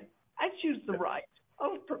right. I choose the right.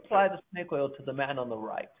 I'll apply the snake oil to the man on the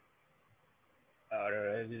right.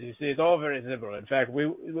 You see, it's all very simple. In fact, we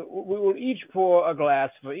will each pour a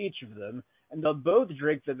glass for each of them, and they'll both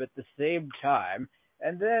drink them at the same time,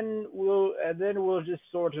 and then we'll just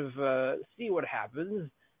sort of see what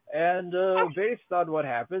happens, and based on what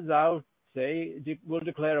happens, I'll say we'll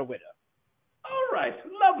declare a winner. All right,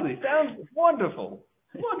 lovely. Sounds wonderful.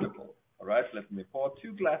 Wonderful. All right, let me pour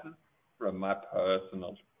 2 glasses from my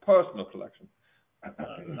personal collection.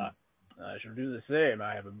 I shall do the same.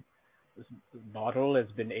 This bottle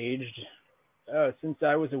has been aged since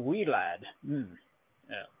I was a wee lad.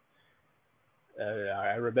 Yeah.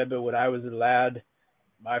 I remember when I was a lad,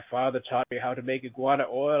 my father taught me how to make iguana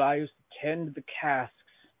oil. I used to tend the casks.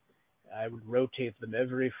 I would rotate them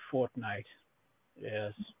every fortnight.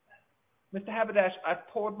 Yes. Mr. Haberdash, I've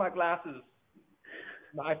poured my glasses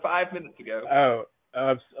 5 minutes ago. Oh,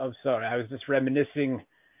 I'm sorry. I was just reminiscing.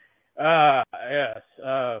 Yes.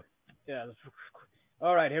 Yeah.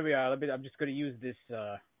 All right, here we are. I'm just going to use this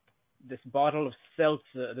bottle of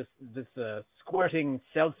seltzer, this squirting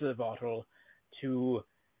seltzer bottle to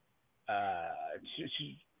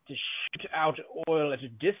shoot out oil at a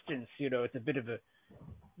distance. You know, it's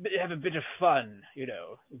have a bit of fun. You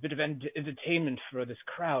know, a bit of entertainment for this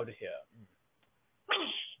crowd here.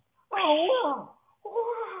 Oh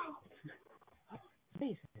wow!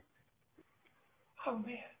 Amazing. Oh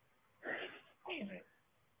man, amazing.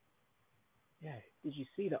 Yeah, did you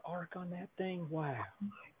see the arc on that thing? Wow. Oh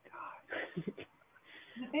my god.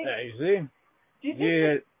 Yeah, you see? Do you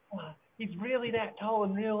think he's really that tall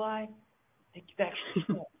in real life? I think he's actually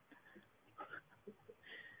tall.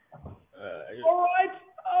 All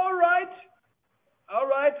right.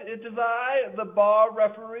 It is I, the bar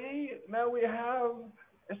referee. Now we have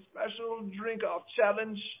a special drink-off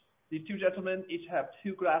challenge. The 2 gentlemen each have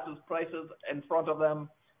 2 glasses prices in front of them,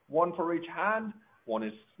 1 for each hand. One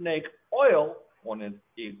is snake oil, one is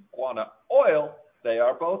iguana oil. They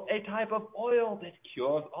are both a type of oil that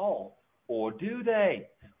cures all. Or do they?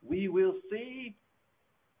 We will see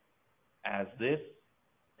as this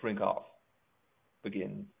drink-off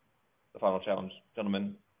begins. The final challenge.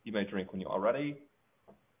 Gentlemen, you may drink when you are ready.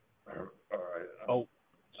 All right.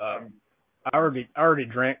 I already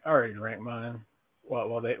drank mine.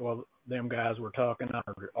 While them guys were talking, I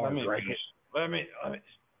already drank it. Let me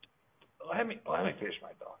finish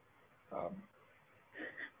my thought.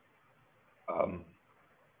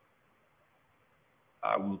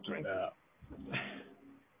 I will drink.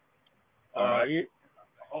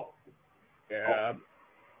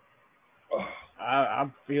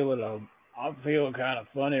 I'm feeling kind of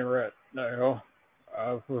funny right now.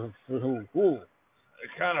 It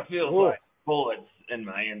kind of feels like bullets in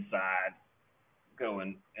my inside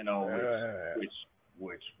going in all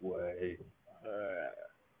which way.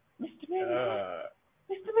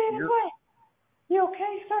 Mr. Manning, you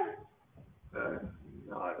okay, sir?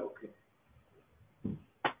 Not okay.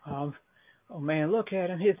 Oh man, look at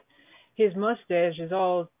him. His mustache is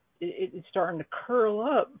all it's starting to curl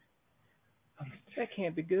up. That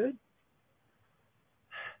can't be good.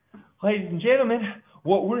 Ladies and gentlemen,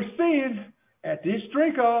 what we're seeing at this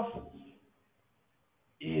drink-off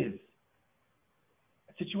is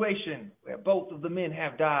a situation where both of the men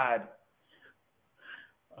have died.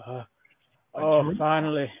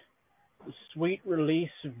 Finally, the sweet release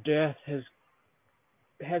of death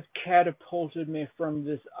has catapulted me from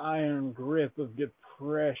this iron grip of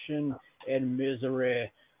depression and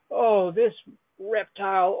misery. Oh, this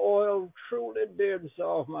reptile oil truly did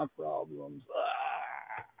solve my problems.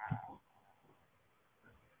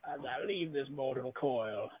 As I leave this mortal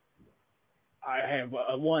coil, I have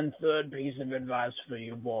a 1/3 piece of advice for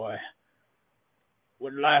you, boy.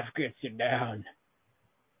 When life gets you down,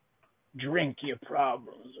 drink your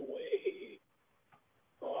problems away.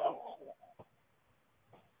 Oh.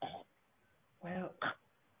 Well,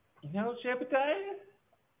 Shepherdiah,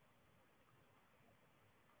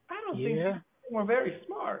 I don't think you were very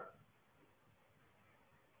smart.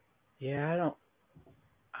 Yeah, I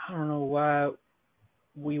don't know why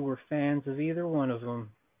we were fans of either one of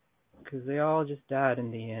them, because they all just died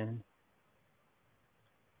in the end.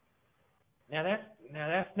 Now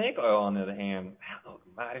that snake oil, on the other hand, that looks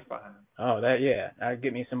mighty fine. Oh, I'd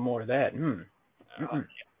get me some more of that. Yeah,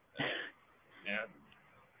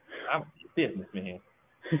 I'm a businessman.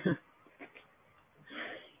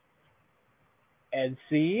 And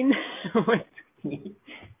scene.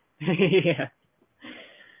 Yeah.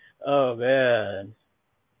 Oh man,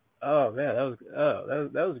 that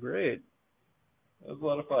was great. That was a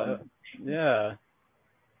lot of fun. Yeah.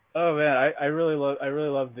 Oh man, I really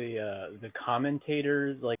love the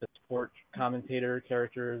commentators, like the sport commentator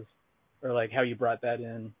characters, or like how you brought that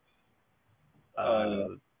in.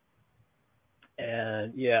 And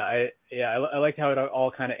I liked how it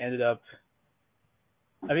all kind of ended up.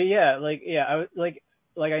 I mean, I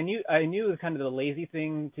knew kind of the lazy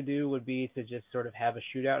thing to do would be to just sort of have a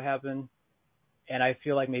shootout happen, and I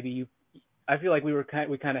feel like we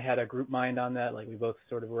kind of had a group mind on that. Like we both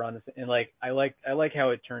sort of were on this, and like I like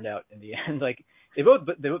how it turned out in the end. Like they both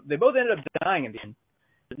ended up dying in the end,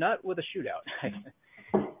 but not with a shootout.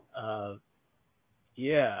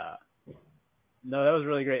 Yeah. No, that was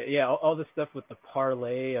really great. Yeah, all the stuff with the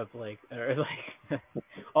parlay of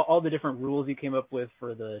all the different rules you came up with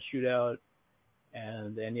for the shootout,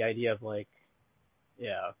 and the idea of of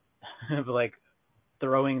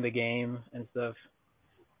throwing the game and stuff.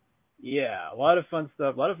 Yeah, a lot of fun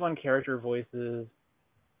stuff, a lot of fun character voices.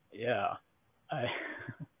 Yeah.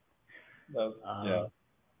 The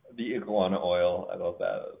iguana oil, I love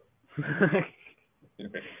that.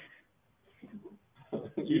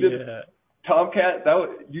 You did Tomcat.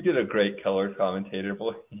 You did a great color commentator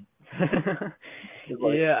voice. I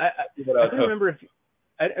couldn't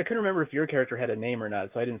remember if your character had a name or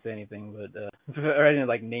not, so I didn't say anything. But or I didn't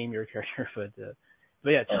name your character, but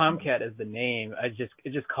yeah, Tomcat as the name, it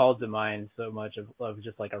just called to mind so much of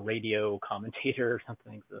just like a radio commentator or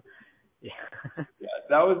something. So yeah,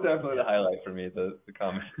 that was definitely the highlight for me. The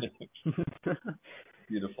commentator.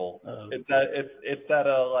 Beautiful. It's that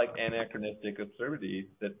anachronistic absurdity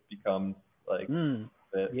that becomes the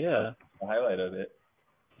highlight of it.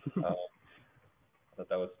 I thought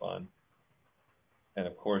that was fun, and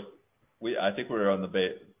of course, I think we were on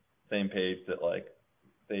the same page that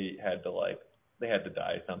they had to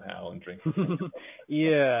die somehow and drink. It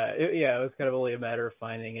was kind of only a matter of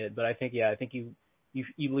finding it, but I think you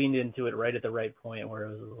leaned into it right at the right point where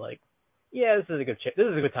it was like, yeah, this is a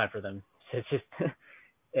good time for them to just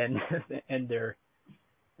end their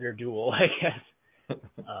duel, I guess.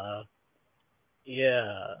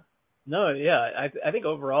 I think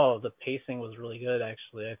overall the pacing was really good.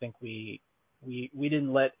 Actually, I think we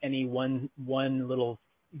didn't let any one little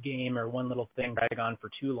game or one little thing drag on for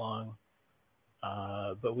too long,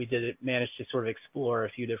 but we managed to sort of explore a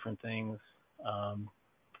few different things.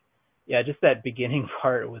 Just that beginning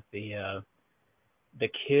part with the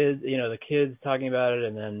kids, the kids talking about it,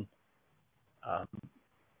 and then I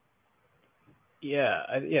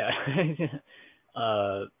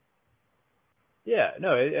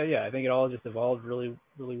think it all just evolved really,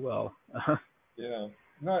 really well. Yeah.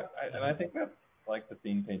 No, I think that's the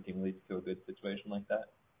scene painting leads to a good situation like that.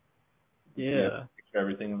 Yeah. You picture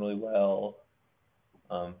everything really well.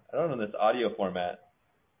 I don't know, this audio format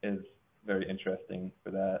is very interesting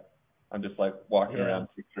for that. I'm just walking around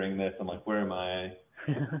picturing this. I'm like, where am I?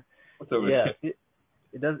 What's over here? It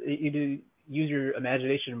does. You do use your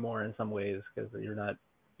imagination more in some ways because you have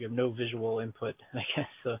no visual input, I guess.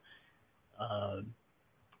 So,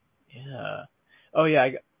 Oh yeah,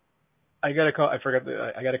 I gotta call. I forgot.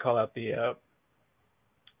 I gotta call out the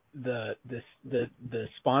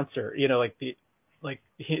sponsor.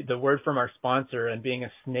 The word from our sponsor and being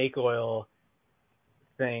a snake oil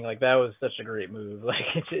thing. That was such a great move.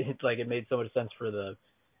 It made so much sense for the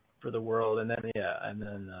world. And then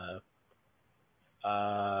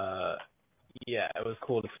Yeah, it was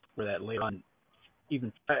cool to for that later on.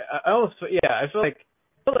 Even I almost I felt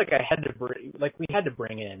like I had to we had to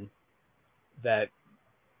bring in that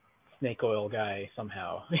snake oil guy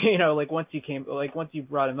somehow. Like once you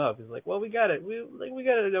brought him up, it's like, well, we got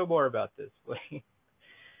to know more about this.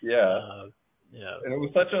 Yeah. Yeah. And it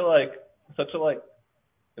was such a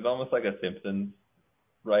it's almost like a Simpsons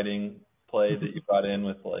writing play that you brought in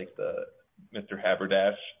with like the Mr.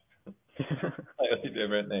 Haberdash. Slightly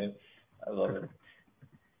different name. I love it.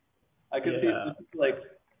 I could see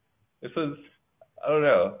this was I don't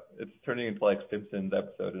know. It's turning into like Simpsons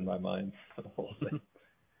episode in my mind. The whole thing.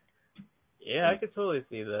 Yeah, I could totally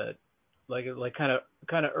see that. Like kind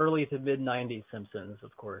of early to mid '90s Simpsons,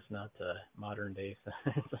 of course, not modern day.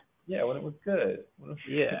 Yeah, when it was good.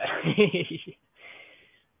 Yeah.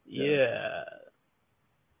 Yeah.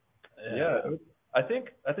 Yeah. I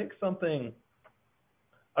think something.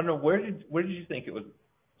 I don't know. Where did you think it was?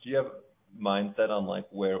 Do you have mindset on like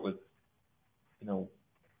where it was?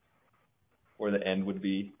 Where the end would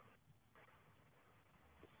be?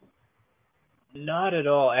 Not at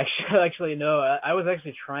all. Actually, no. I was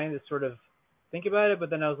actually trying to sort of think about it, but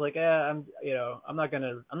then I was like, I'm not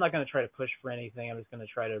gonna try to push for anything. I'm just gonna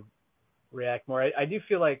try to react more. I do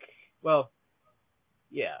feel like, well,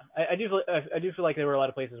 yeah, I do feel like there were a lot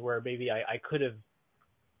of places where maybe I could have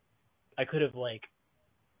like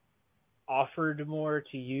offered more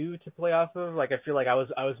to you to play off of. Like I feel like I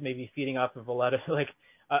was maybe feeding off of a lot of like,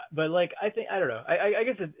 but like I think I don't know. I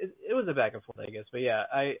guess it was a back and forth. I guess, but yeah,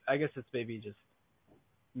 I guess it's maybe just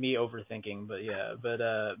me overthinking. But yeah, but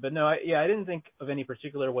no, I didn't think of any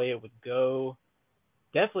particular way it would go.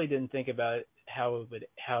 Definitely didn't think about how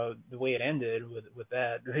the way it ended with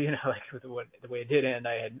that. Like with the way it did end,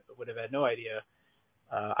 would have had no idea.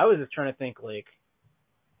 I was just trying to think like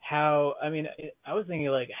how. I mean, I was thinking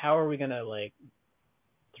like how are we gonna like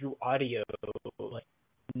through audio like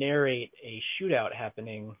narrate a shootout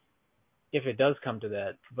happening if it does come to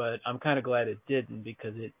that. But I'm kind of glad it didn't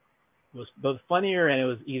because it was both funnier and it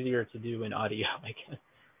was easier to do in audio. I guess.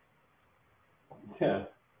 Yeah.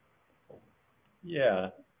 Yeah.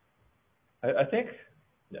 I think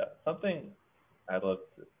something I loved.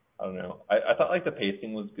 I don't know. I thought like the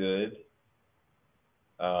pacing was good.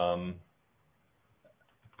 And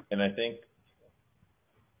I think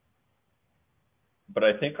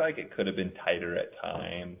like it could have been tighter at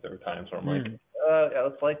times. There were times where I'm like, yeah,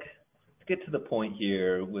 let's get to the point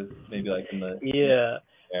here with maybe like in the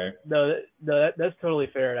there. No, that's totally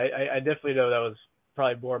fair. I definitely know that was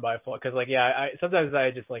probably more my fault because like I sometimes I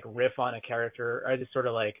just like riff on a character. I just sort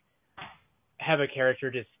of like have a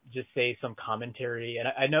character just say some commentary, and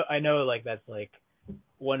I know like that's like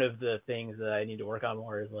one of the things that I need to work on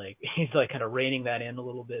more is like he's like kind of reining that in a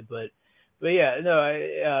little bit, but yeah, no,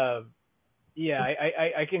 I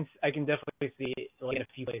can definitely see like in a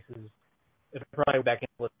few places. If I probably go back and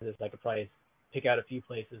listen to this, I could probably pick out a few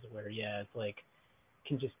places where it's like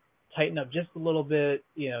can just tighten up just a little bit,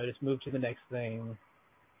 just move to the next thing.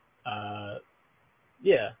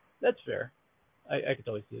 Yeah, that's fair. I could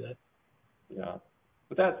totally see that. Yeah.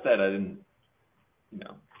 With that said, I didn't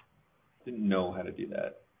know how to do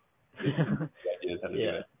that. Ideas how to do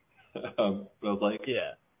it. But I was like,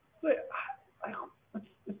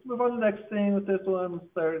 let's move on to the next thing with this one.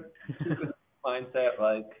 Let's start with mindset.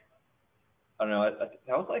 Like, I don't know.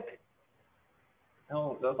 That was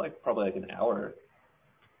like probably like an hour.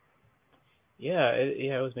 Yeah,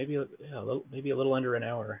 it was maybe a little under an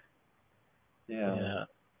hour. Yeah.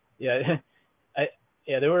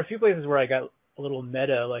 There were a few places where I got a little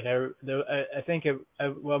meta. Like I think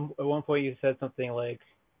at one point you said something like,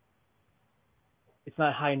 "It's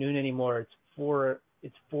not high noon anymore. It's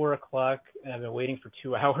 4 o'clock, and I've been waiting for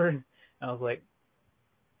 2 hours." And I was like,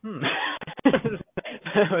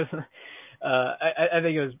 I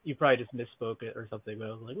think it was you probably just misspoke it or something. But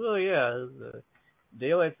I was like, well, yeah, it was a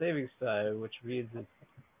daylight savings time, which means it's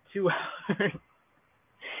 2 hours.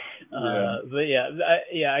 But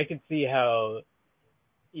I can see how.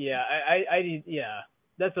 Yeah, I need. Yeah,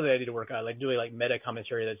 that's something I need to work on. Like doing like meta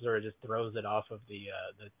commentary that sort of just throws it off of the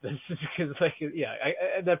because like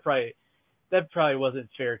that probably wasn't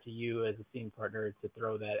fair to you as a scene partner to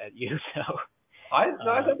throw that at you. So I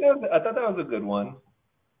thought that was a good one.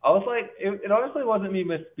 I was like, it honestly wasn't me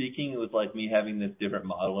misspeaking. It was like me having this different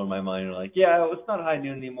model in my mind. Like, yeah, it's not high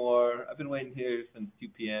noon anymore. I've been waiting here since 2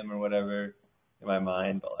 p.m. or whatever in my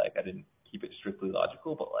mind, but like I didn't keep it strictly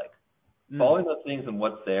logical. But like following those things and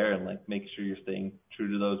what's there, and like making sure you're staying true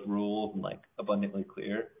to those rules and like abundantly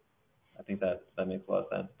clear. I think that makes a lot of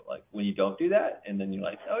sense. But like when you don't do that, and then you're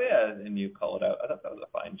like, oh yeah, and you call it out. I thought that was a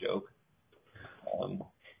fine joke.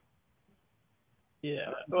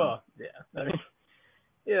 Yeah. Well, yeah. I mean,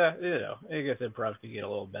 yeah. I guess improv could get a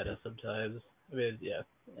little better sometimes. I mean, yeah.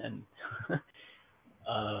 And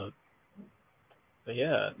uh, but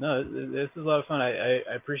yeah, no, this is a lot of fun. I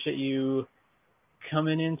appreciate you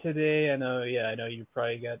coming in today. I know you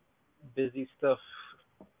probably got busy stuff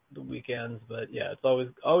the weekends, but yeah, it's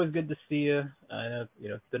always good to see you. I know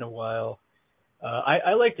it's been a while.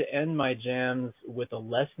 I like to end my jams with a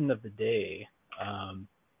lesson of the day. Um,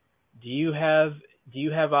 do you have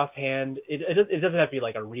offhand? It doesn't have to be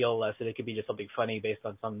like a real lesson. It could be just something funny based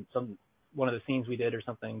on some one of the scenes we did or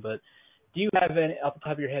something. But do you have any, off the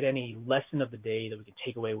top of your head, any lesson of the day that we can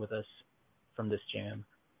take away with us from this jam?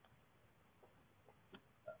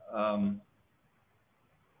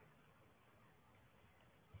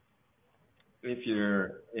 If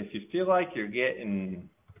you feel like you're getting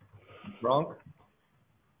drunk,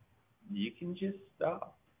 you can just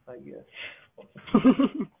stop, I guess.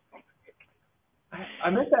 I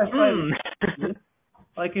meant that slightly.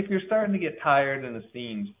 Like if you're starting to get tired in a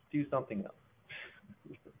scene, just do something else.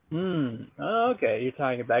 Oh, okay. You're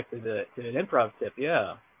tying it back to an improv tip.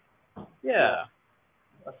 Yeah. Yeah.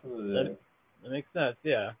 That's what it is. That makes sense.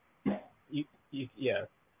 Yeah. Yeah.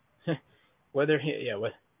 whether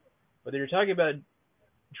you're talking about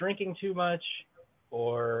drinking too much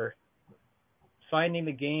or finding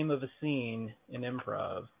the game of a scene in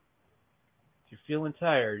improv, if you're feeling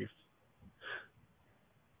tired, you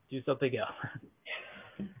do something else.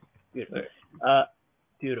 Beautiful.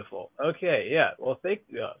 Beautiful. Okay, yeah. Well, thank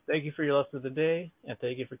you for your lesson of the day, and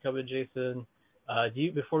thank you for coming, Jason.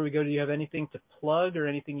 Before we go, do you have anything to plug or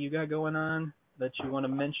anything you got going on that you want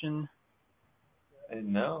to mention?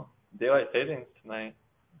 No, daylight savings tonight.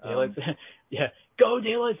 Yeah, go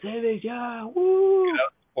daylight savings, yeah, woo!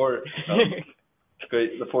 Or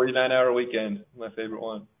great, the 49-hour weekend, my favorite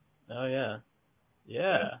one. Oh yeah.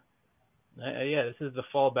 Yeah, this is the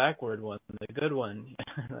fall backward one, the good one.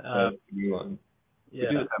 That's a good one. Yeah.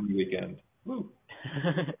 We do this every weekend. Woo.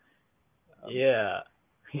 Yeah.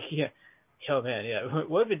 Yeah. Oh man, yeah.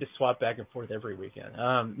 What if we just swap back and forth every weekend?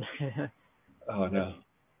 Oh no.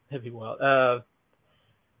 That'd be wild.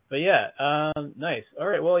 But yeah, nice. All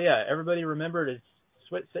right. Well, yeah. Everybody, remember to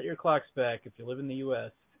set your clocks back if you live in the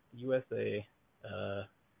USA.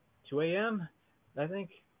 2 a.m. I think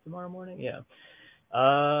tomorrow morning. Yeah.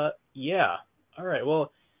 Yeah. All right.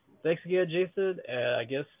 Well, thanks again, Jason. I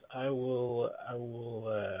guess I will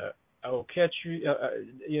catch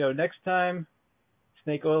you. Next time,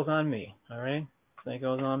 snake oil's on me. All right. Snake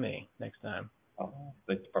oil's on me next time. Oh,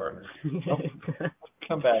 thanks, partner.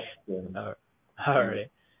 Come back soon. All right.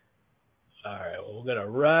 All right. Well, we're gonna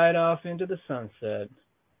ride off into the sunset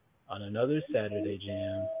on another Saturday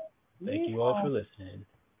Jam. Thank you all for listening.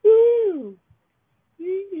 Woo!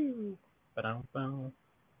 Woo! Ba-dum-bum.